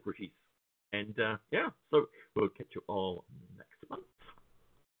expertise. And yeah, so we'll catch you all next month.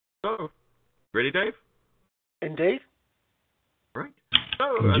 So, ready, Dave? Indeed. Right.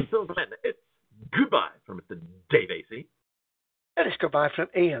 So until then, it's goodbye from Mr. Dave AC. And it's goodbye from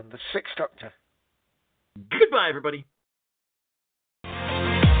Ian, the Sixth Doctor. Goodbye, everybody.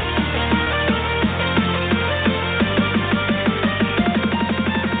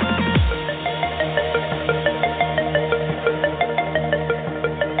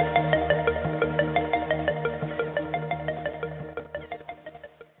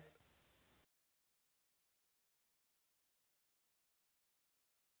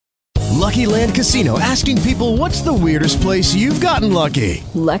 Lucky Land Casino, asking people, what's the weirdest place you've gotten lucky?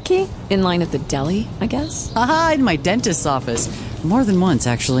 Lucky? In line at the deli, I guess? Aha, in my dentist's office. More than once,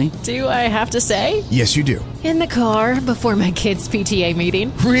 actually. Do I have to say? Yes, you do. In the car before my kids' PTA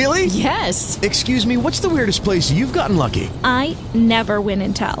meeting. Really? Yes. Excuse me, what's the weirdest place you've gotten lucky? I never win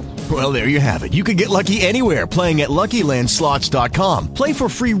and tell. Well, there you have it. You can get lucky anywhere, playing at LuckyLandSlots.com. Play for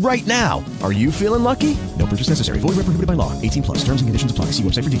free right now. Are you feeling lucky? No purchase necessary. Void where prohibited by law. 18+. Terms and conditions apply. See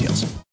website for details.